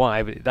don't know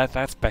why, but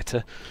that's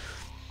better.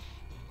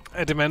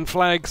 I demand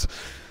flags.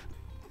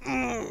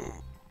 So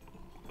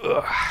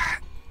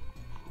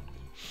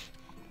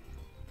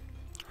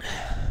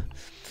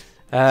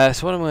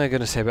what am I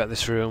going to say about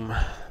this room?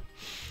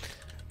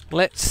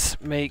 Let's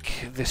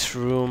make this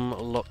room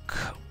look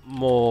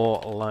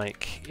more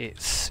like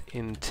its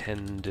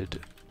intended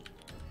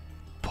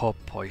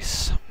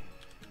purpose.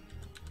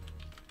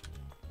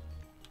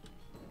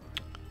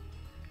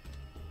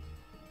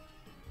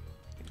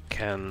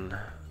 Can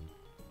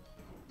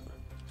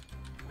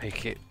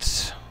make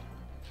it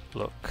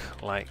look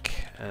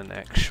like an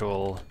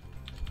actual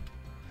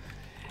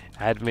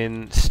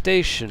admin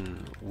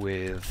station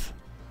with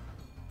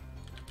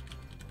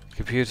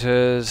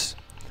computers.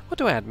 What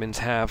do admins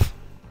have?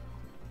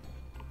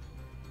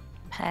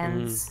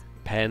 Pens.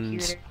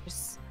 Pens.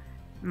 Computers.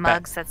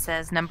 Mugs that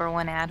says #1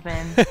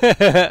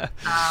 admin.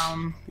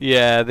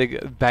 Yeah, they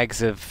got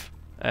bags of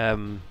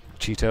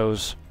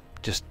Cheetos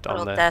just on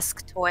Little there.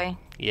 desk toy.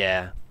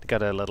 Yeah, they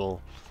got a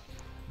little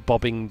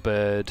bobbing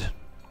bird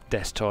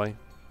desk toy.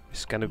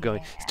 It's kind of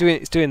going.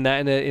 It's doing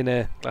that in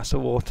a glass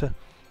of water.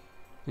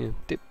 Yeah,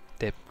 dip,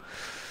 dip.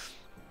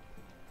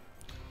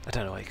 I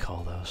don't know what you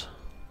call those.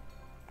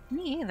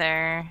 Me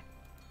either.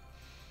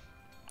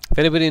 If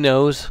anybody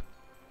knows,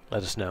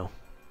 let us know,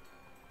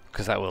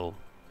 because that will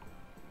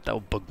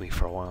bug me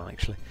for a while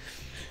actually.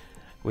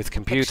 With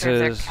Picture of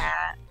their computers.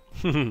 cat.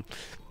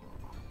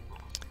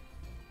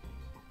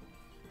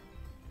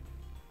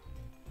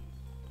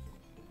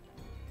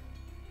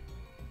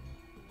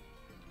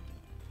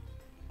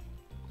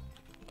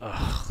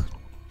 Ugh.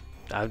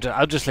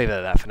 I'll just leave it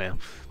at that for now.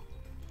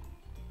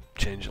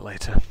 Change it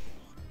later.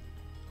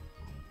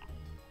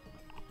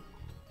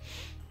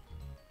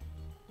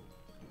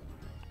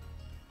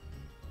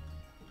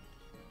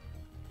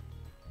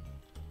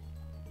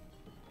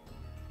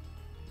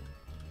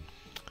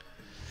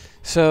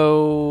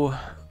 So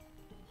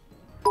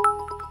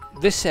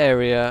this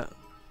area.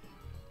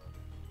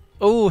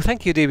 Oh,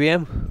 thank you,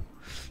 DBM.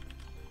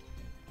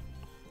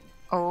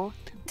 Oh,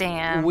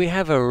 damn. We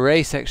have a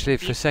race actually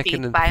for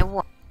second and by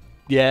one.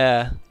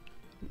 yeah,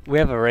 we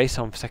have a race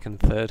on for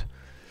second and third.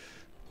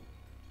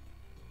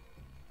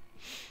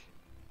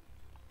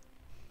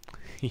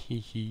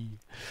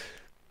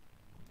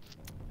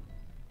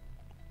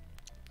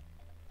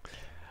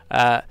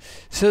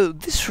 So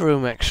this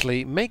room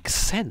actually makes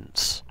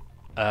sense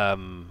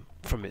from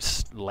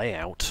its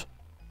layout.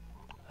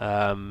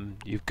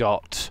 You've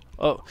got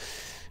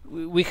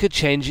we could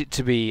change it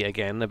to be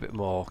again a bit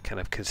more kind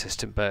of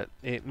consistent, but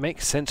it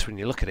makes sense when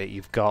you look at it.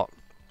 You've got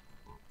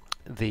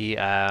the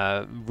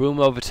room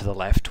over to the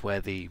left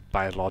where the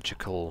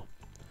biological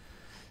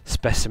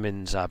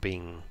specimens are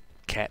being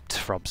kept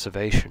for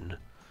observation.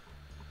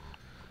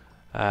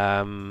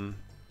 And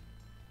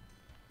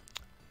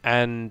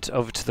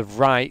over to the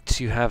right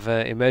you have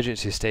an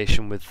emergency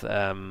station with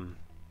a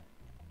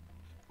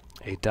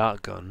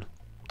dart gun,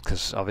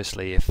 because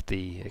obviously if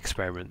the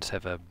experiments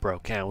ever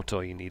broke out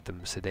or you need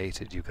them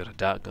sedated, you've got a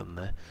dart gun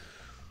there,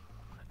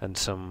 and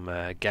some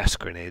gas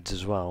grenades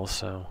as well.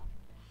 So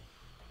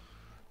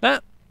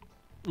that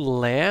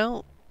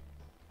layout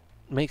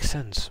makes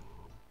sense.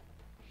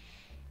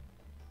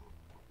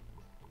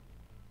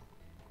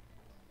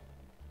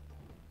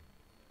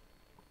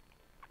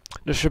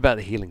 Not sure about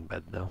the healing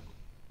bed though.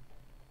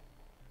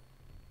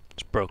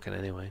 It's broken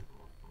anyway.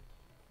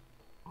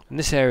 And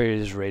this area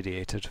is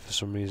radiated for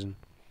some reason.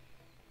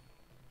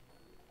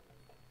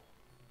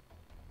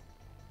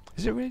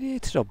 Is it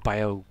radiated or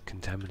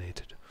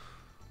bio-contaminated?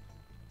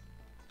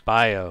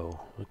 Bio,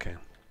 okay.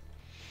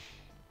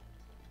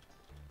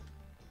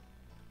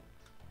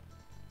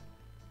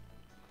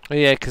 Oh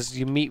yeah, because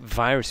you meet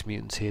virus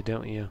mutants here,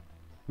 don't you?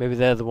 Maybe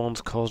they're the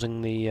ones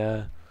causing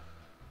the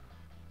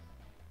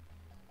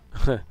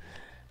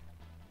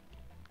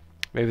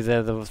maybe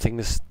they're the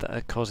things that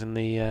are causing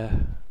the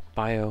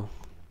bio.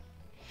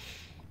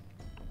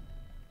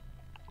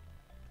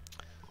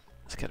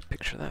 Let's get a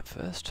picture of that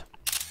first.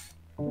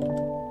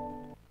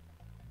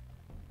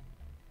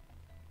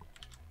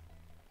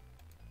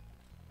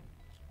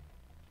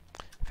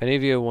 If any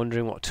of you are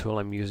wondering what tool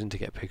I'm using to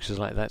get pictures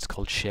like that, it's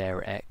called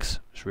Share X.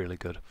 It's really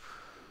good.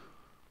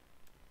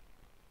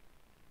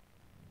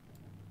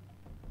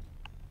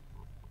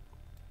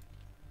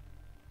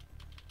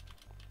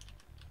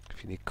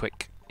 If you need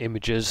quick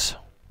images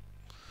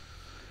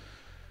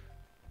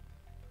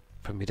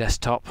from your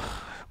desktop,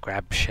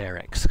 grab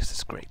ShareX because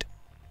it's great.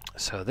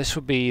 So this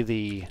would be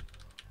the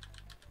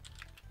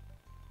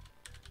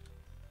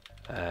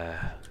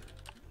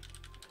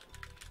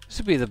this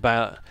would be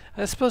the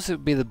I suppose it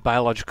would be the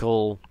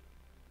biological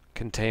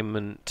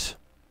containment.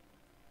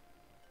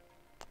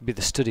 Be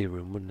the study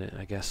room, wouldn't it?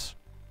 I guess,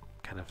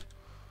 kind of.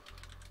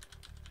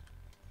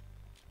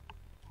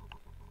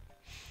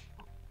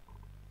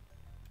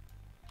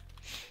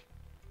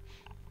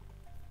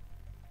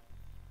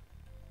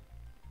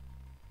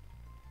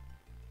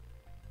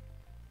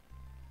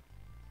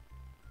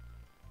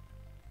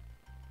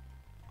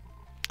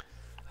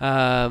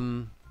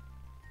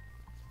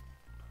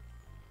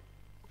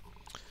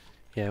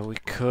 Yeah, we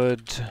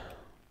could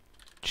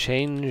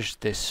change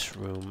this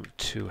room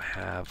to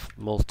have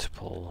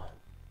multiple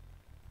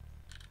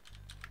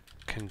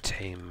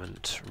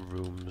containment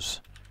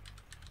rooms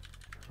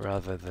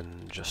rather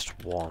than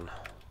just one.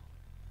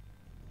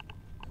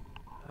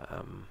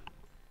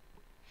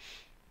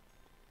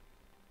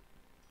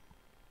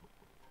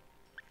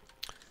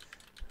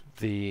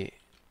 The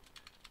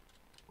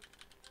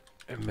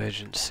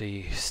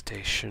emergency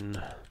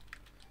station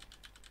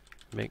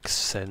makes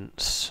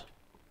sense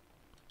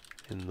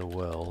in the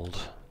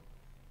world,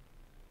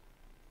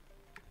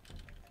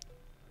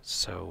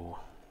 so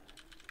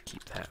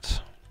keep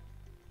that.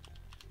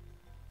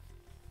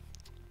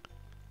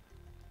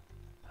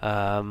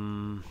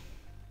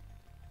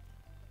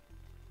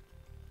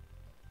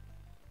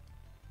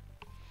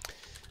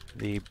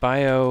 The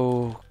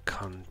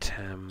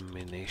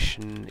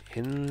biocontamination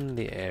in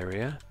the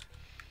area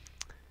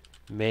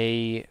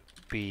may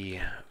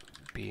be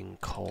being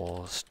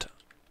caused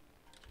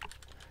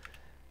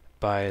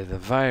by the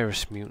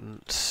virus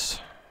mutants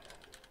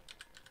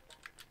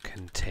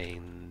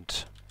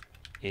contained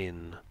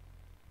inside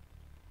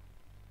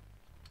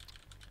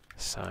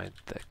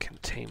the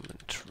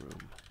containment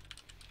room.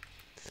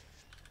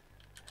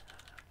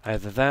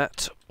 Either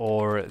that,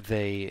 or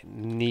they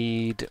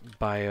need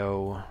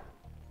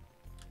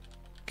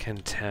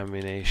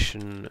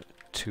biocontamination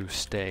to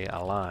stay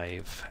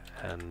alive,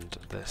 and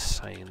the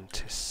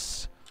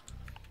scientists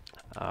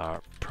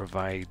are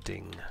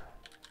providing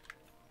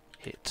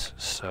it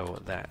so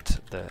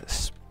that the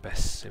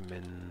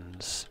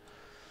specimens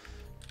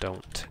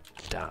don't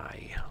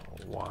die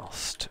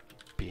whilst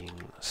being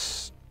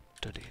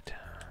studied.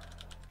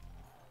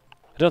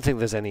 I don't think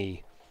there's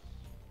any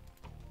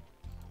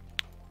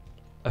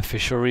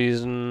official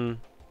reason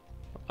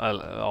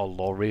or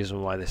law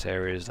reason why this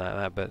area is like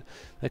that, but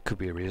there could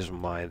be a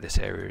reason why this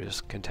area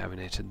is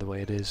contaminated the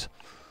way it is.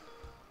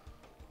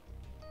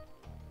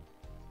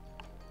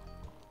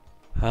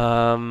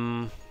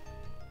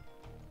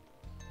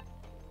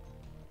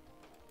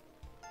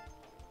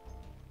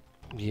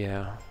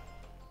 Yeah.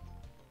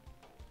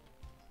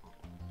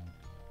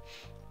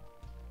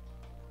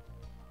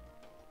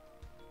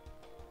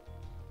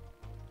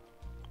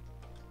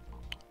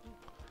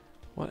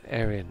 What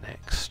area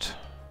next?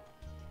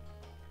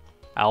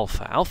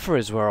 Alpha. Alpha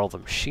is where all the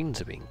machines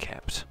are being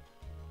kept.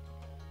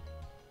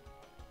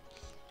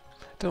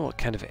 I don't know what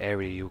kind of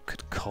area you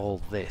could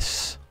call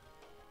this.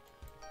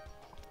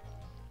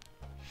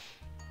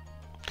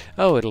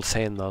 Oh, it'll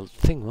say in the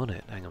thing, won't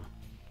it? Hang on.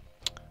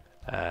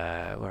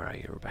 Where are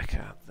you,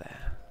 Rebecca?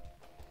 There.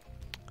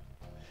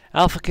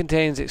 Alpha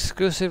contains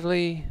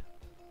exclusively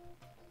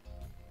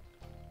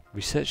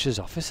researchers'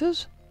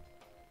 offices?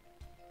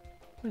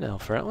 We're in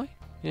Alpha, aren't we?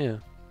 Yeah.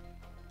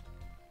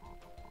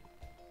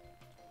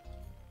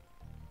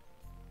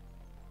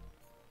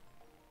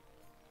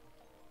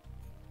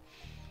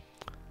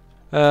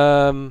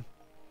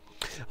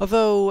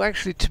 Although,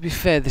 actually, to be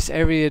fair, this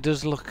area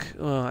does look...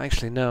 Oh,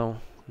 actually, no.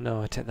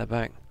 No, I take that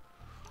back.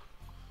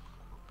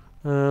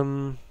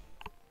 Because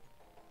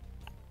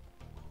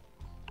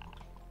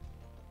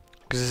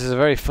this is a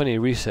very funny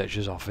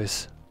researcher's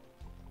office.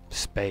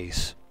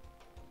 Space.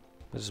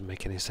 That doesn't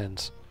make any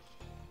sense.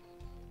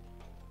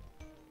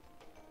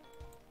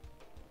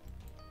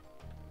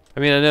 I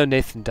mean, I know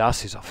Nathan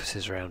Darcy's office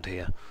is around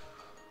here.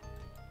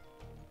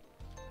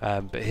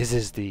 But his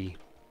is the...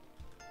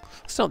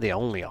 It's not the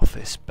only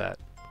office, but...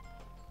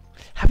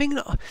 Having...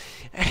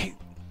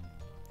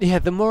 Yeah,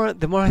 the more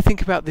I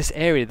think about this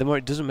area, the more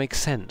it doesn't make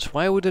sense.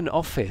 Why would an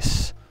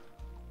office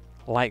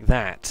like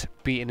that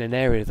be in an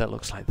area that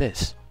looks like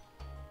this?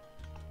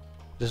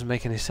 Doesn't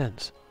make any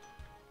sense.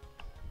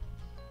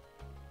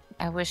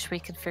 I wish we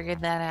could figure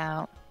that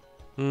out.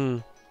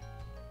 It's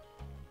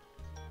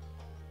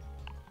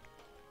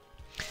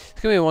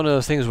going to be one of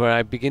those things where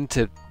I begin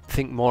to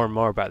think more and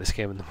more about this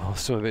game, and the more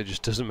some of it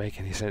just doesn't make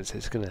any sense.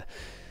 It's going to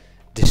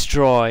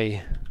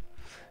destroy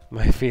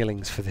my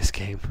feelings for this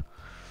game.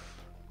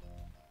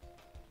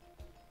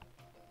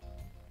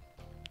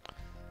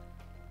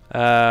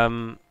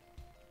 But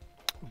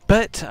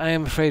I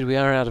am afraid we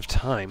are out of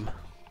time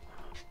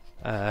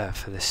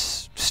for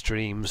this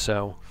stream,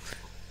 so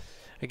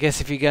I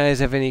guess if you guys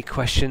have any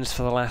questions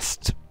for the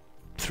last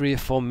 3 or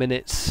 4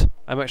 minutes,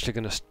 I'm actually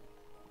going to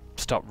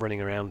stop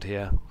running around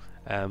here.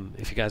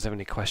 If you guys have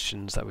any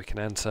questions that we can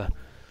answer,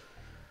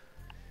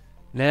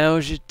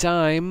 now's your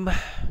time.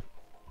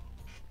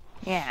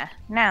 Yeah,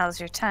 now's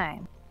your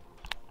time.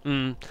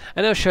 I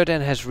know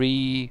Shodan has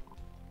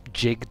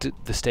rejigged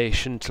the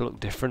station to look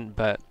different,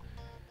 but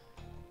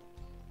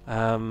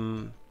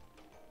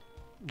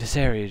this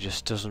area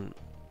just doesn't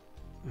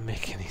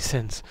make any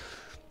sense.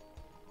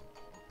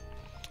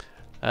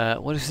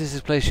 What if this is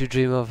a place you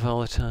dream of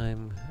all the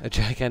time? A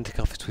gigantic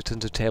office with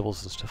tons of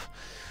tables and stuff.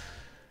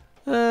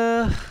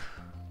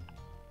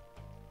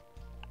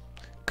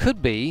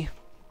 Could be,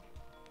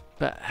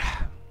 but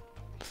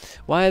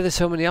why are there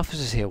so many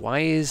offices here? Why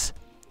is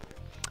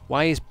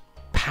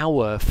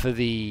power for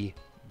the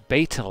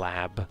beta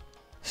lab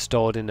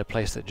stored in a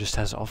place that just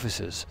has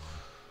offices?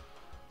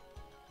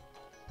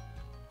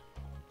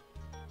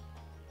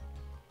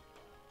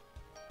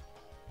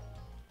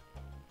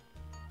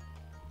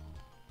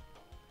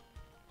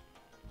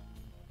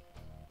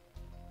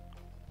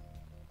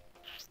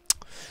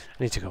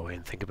 I need to go away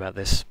and think about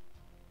this.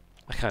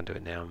 I can't do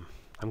it now.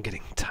 I'm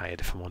getting tired,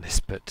 if I'm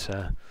honest, but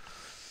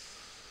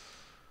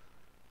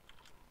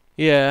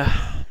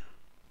yeah.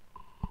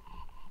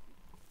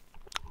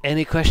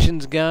 Any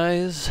questions,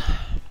 guys?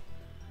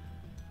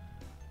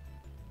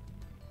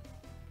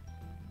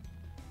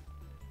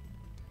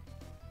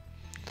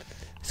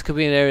 This could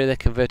be an area they're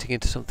converting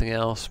into something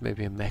else,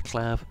 maybe a mech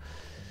lab.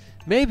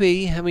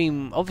 Maybe, I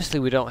mean, obviously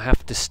we don't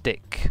have to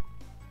stick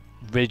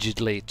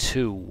rigidly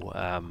to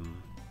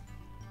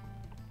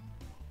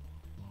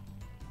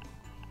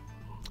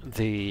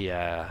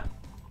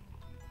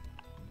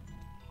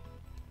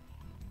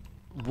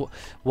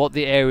what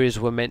the areas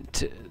were meant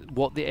to,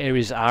 what the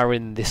areas are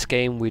in this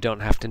game. We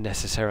don't have to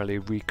necessarily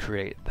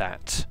recreate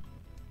that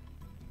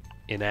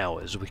in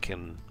ours. We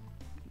can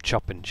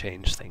chop and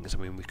change things. I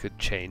mean, we could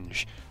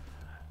change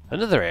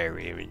another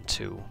area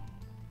into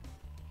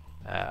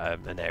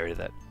an area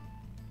that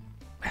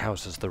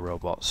houses the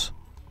robots.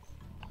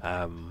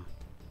 I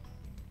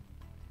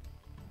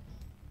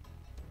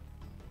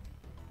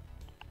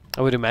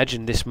would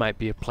imagine this might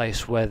be a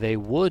place where they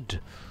would.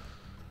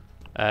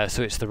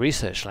 So it's the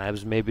research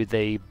labs. Maybe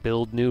they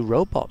build new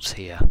robots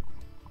here.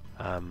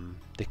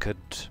 They could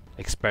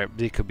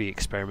They could be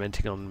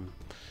experimenting on,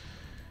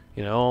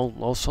 you know,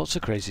 all sorts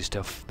of crazy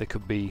stuff. They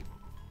could be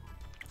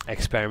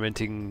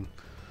experimenting.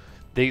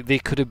 They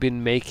could have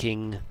been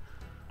making.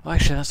 Oh,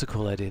 actually, that's a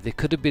cool idea. They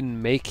could have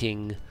been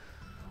making,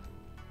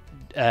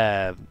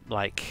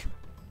 like.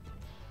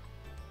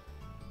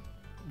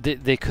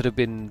 They could have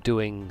been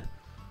doing.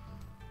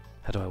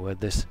 How do I word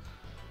this?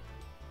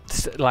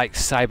 Like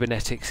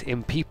cybernetics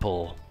in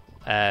people.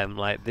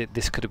 Like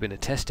this could have been a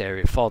test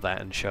area for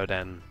that, and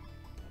Shodan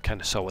kind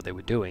of saw what they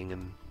were doing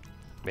and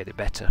made it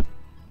better.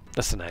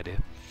 That's an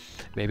idea.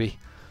 Maybe.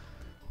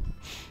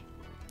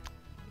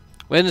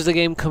 When is the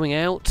game coming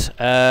out?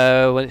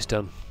 When it's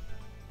done.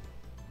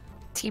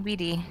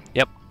 TBD.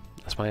 Yep,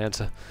 that's my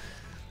answer.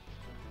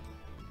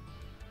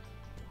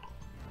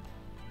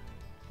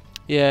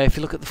 Yeah, if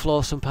you look at the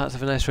floor, some parts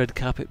have a nice red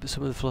carpet, but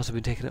some of the floors have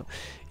been taken up.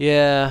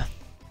 Yeah.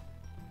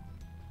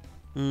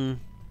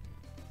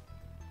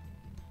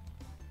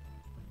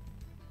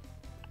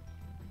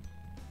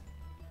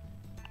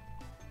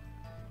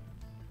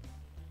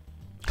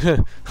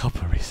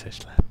 Hopper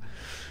Research Lab.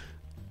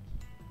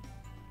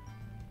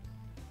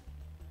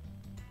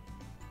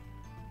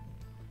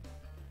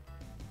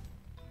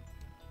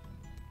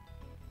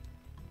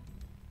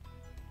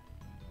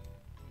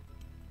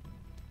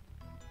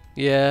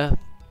 Yeah,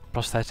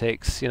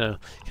 prosthetics, you know,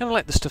 kind of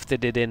like the stuff they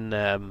did in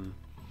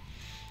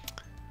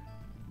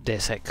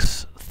Deus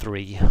Ex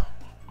 3.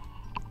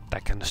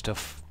 That kind of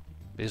stuff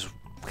is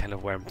kind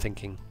of where I'm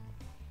thinking.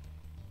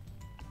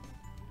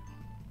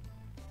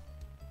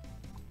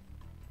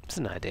 It's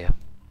an idea.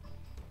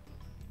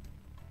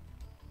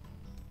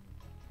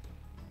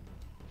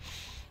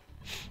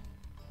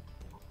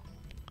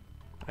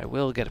 I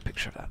will get a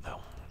picture of that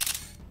though.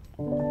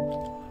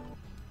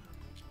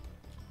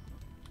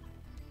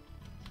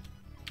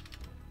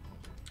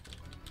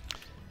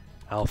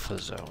 Alpha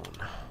Zone.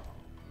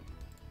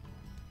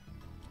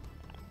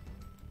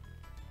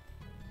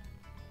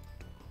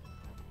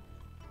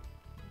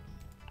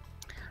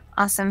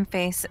 Awesome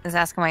Face is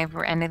asking why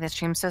we're ending the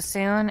stream so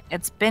soon.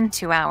 It's been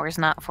 2 hours,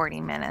 not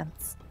 40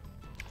 minutes.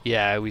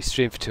 Yeah, we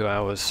streamed for 2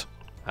 hours.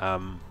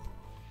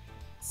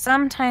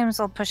 Sometimes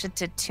we'll push it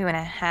to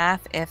 2.5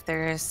 if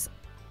there's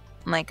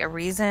like a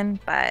reason,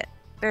 but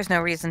there's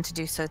no reason to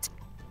do so.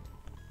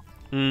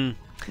 You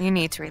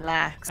need to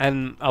relax.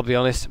 And I'll be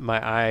honest,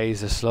 my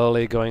eyes are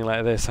slowly going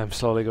like this. I'm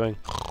slowly going.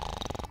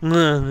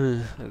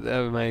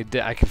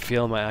 I can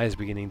feel my eyes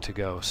beginning to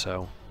go.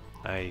 So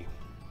I'm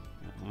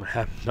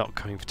not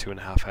going for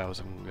 2.5 hours.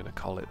 I'm going to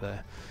call it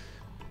there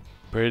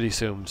pretty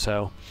soon.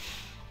 So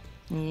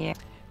yeah.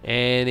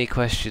 Any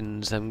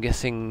questions? I'm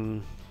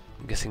guessing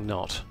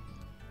not.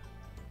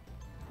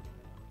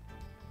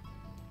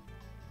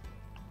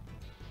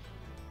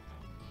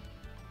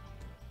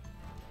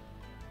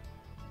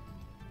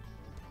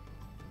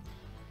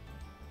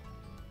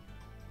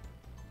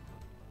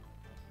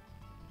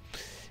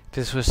 If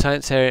this was a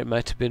science area, it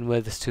might have been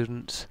where the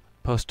students,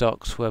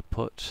 postdocs, were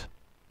put.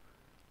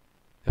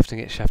 You often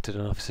get shafted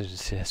on officers in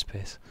CS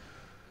space.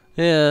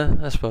 Yeah,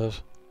 I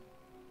suppose.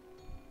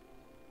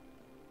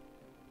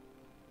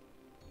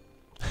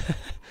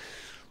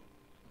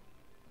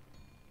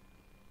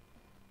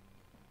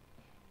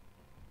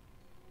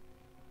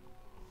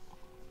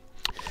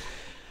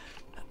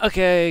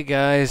 Okay,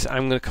 guys,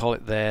 I'm gonna call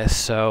it there.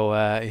 So,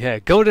 yeah,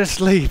 go to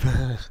sleep.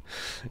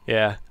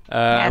 Yeah.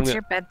 Yeah, it's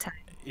your bedtime.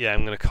 Yeah,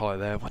 I'm gonna call it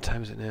there. What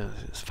time is it now?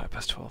 It's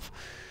 12:05.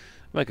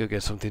 Might go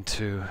get something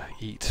to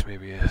eat,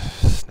 maybe a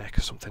snack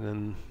or something,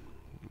 and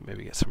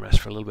maybe get some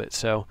rest for a little bit.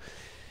 So,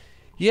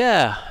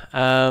 yeah.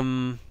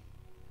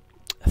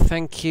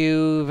 Thank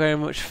you very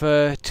much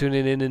for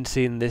tuning in and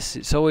seeing this.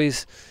 It's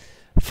always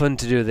fun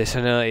to do this.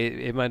 I know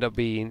it might not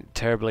be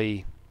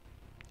terribly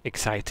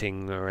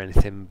exciting or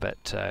anything,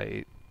 but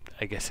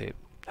I guess it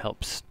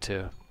helps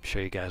to show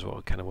you guys what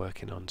we're kind of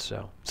working on.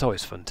 So it's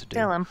always fun to do.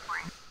 Still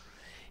important.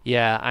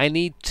 Yeah, I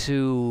need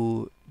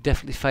to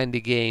definitely find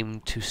a game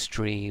to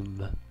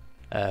stream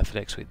for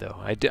next week, though.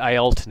 I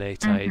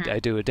alternate. I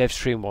do a dev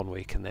stream one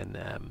week and then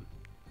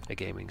a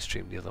gaming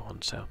stream the other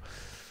one. So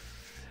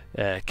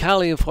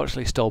Carly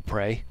unfortunately stole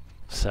Prey,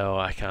 so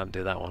I can't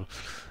do that one.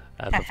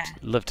 I'd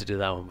love to do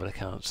that one, but I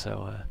can't.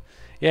 So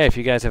yeah, if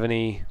you guys have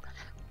any,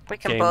 we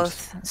can games.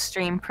 both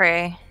stream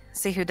Prey,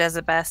 see who does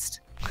it best.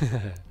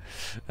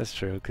 That's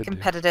true. Could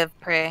competitive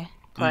Prey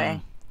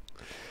play.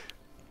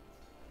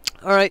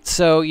 Alright,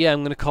 so yeah,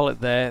 I'm going to call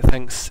it there.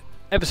 Thanks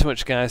ever so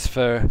much, guys,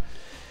 for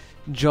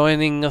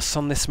joining us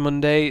on this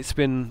Monday. It's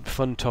been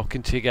fun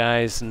talking to you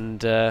guys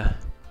and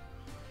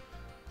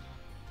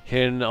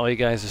hearing all you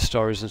guys'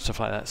 stories and stuff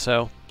like that.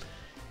 So,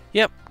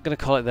 yep, going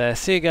to call it there.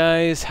 See you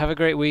guys, have a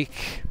great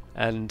week,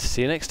 and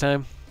see you next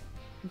time.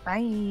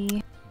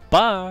 Bye.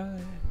 Bye.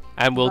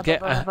 And we'll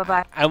get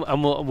bye.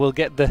 and we'll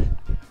get the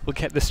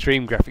We'll get the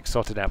stream graphics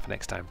sorted out for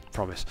next time.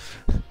 Promise.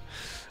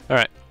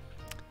 Alright.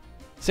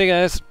 See you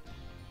guys.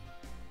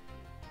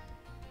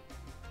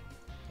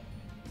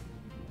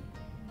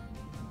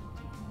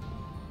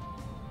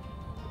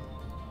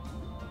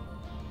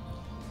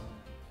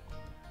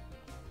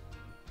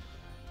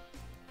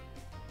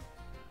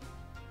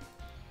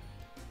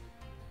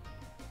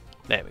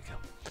 There we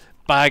go.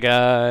 Bye,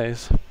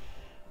 guys.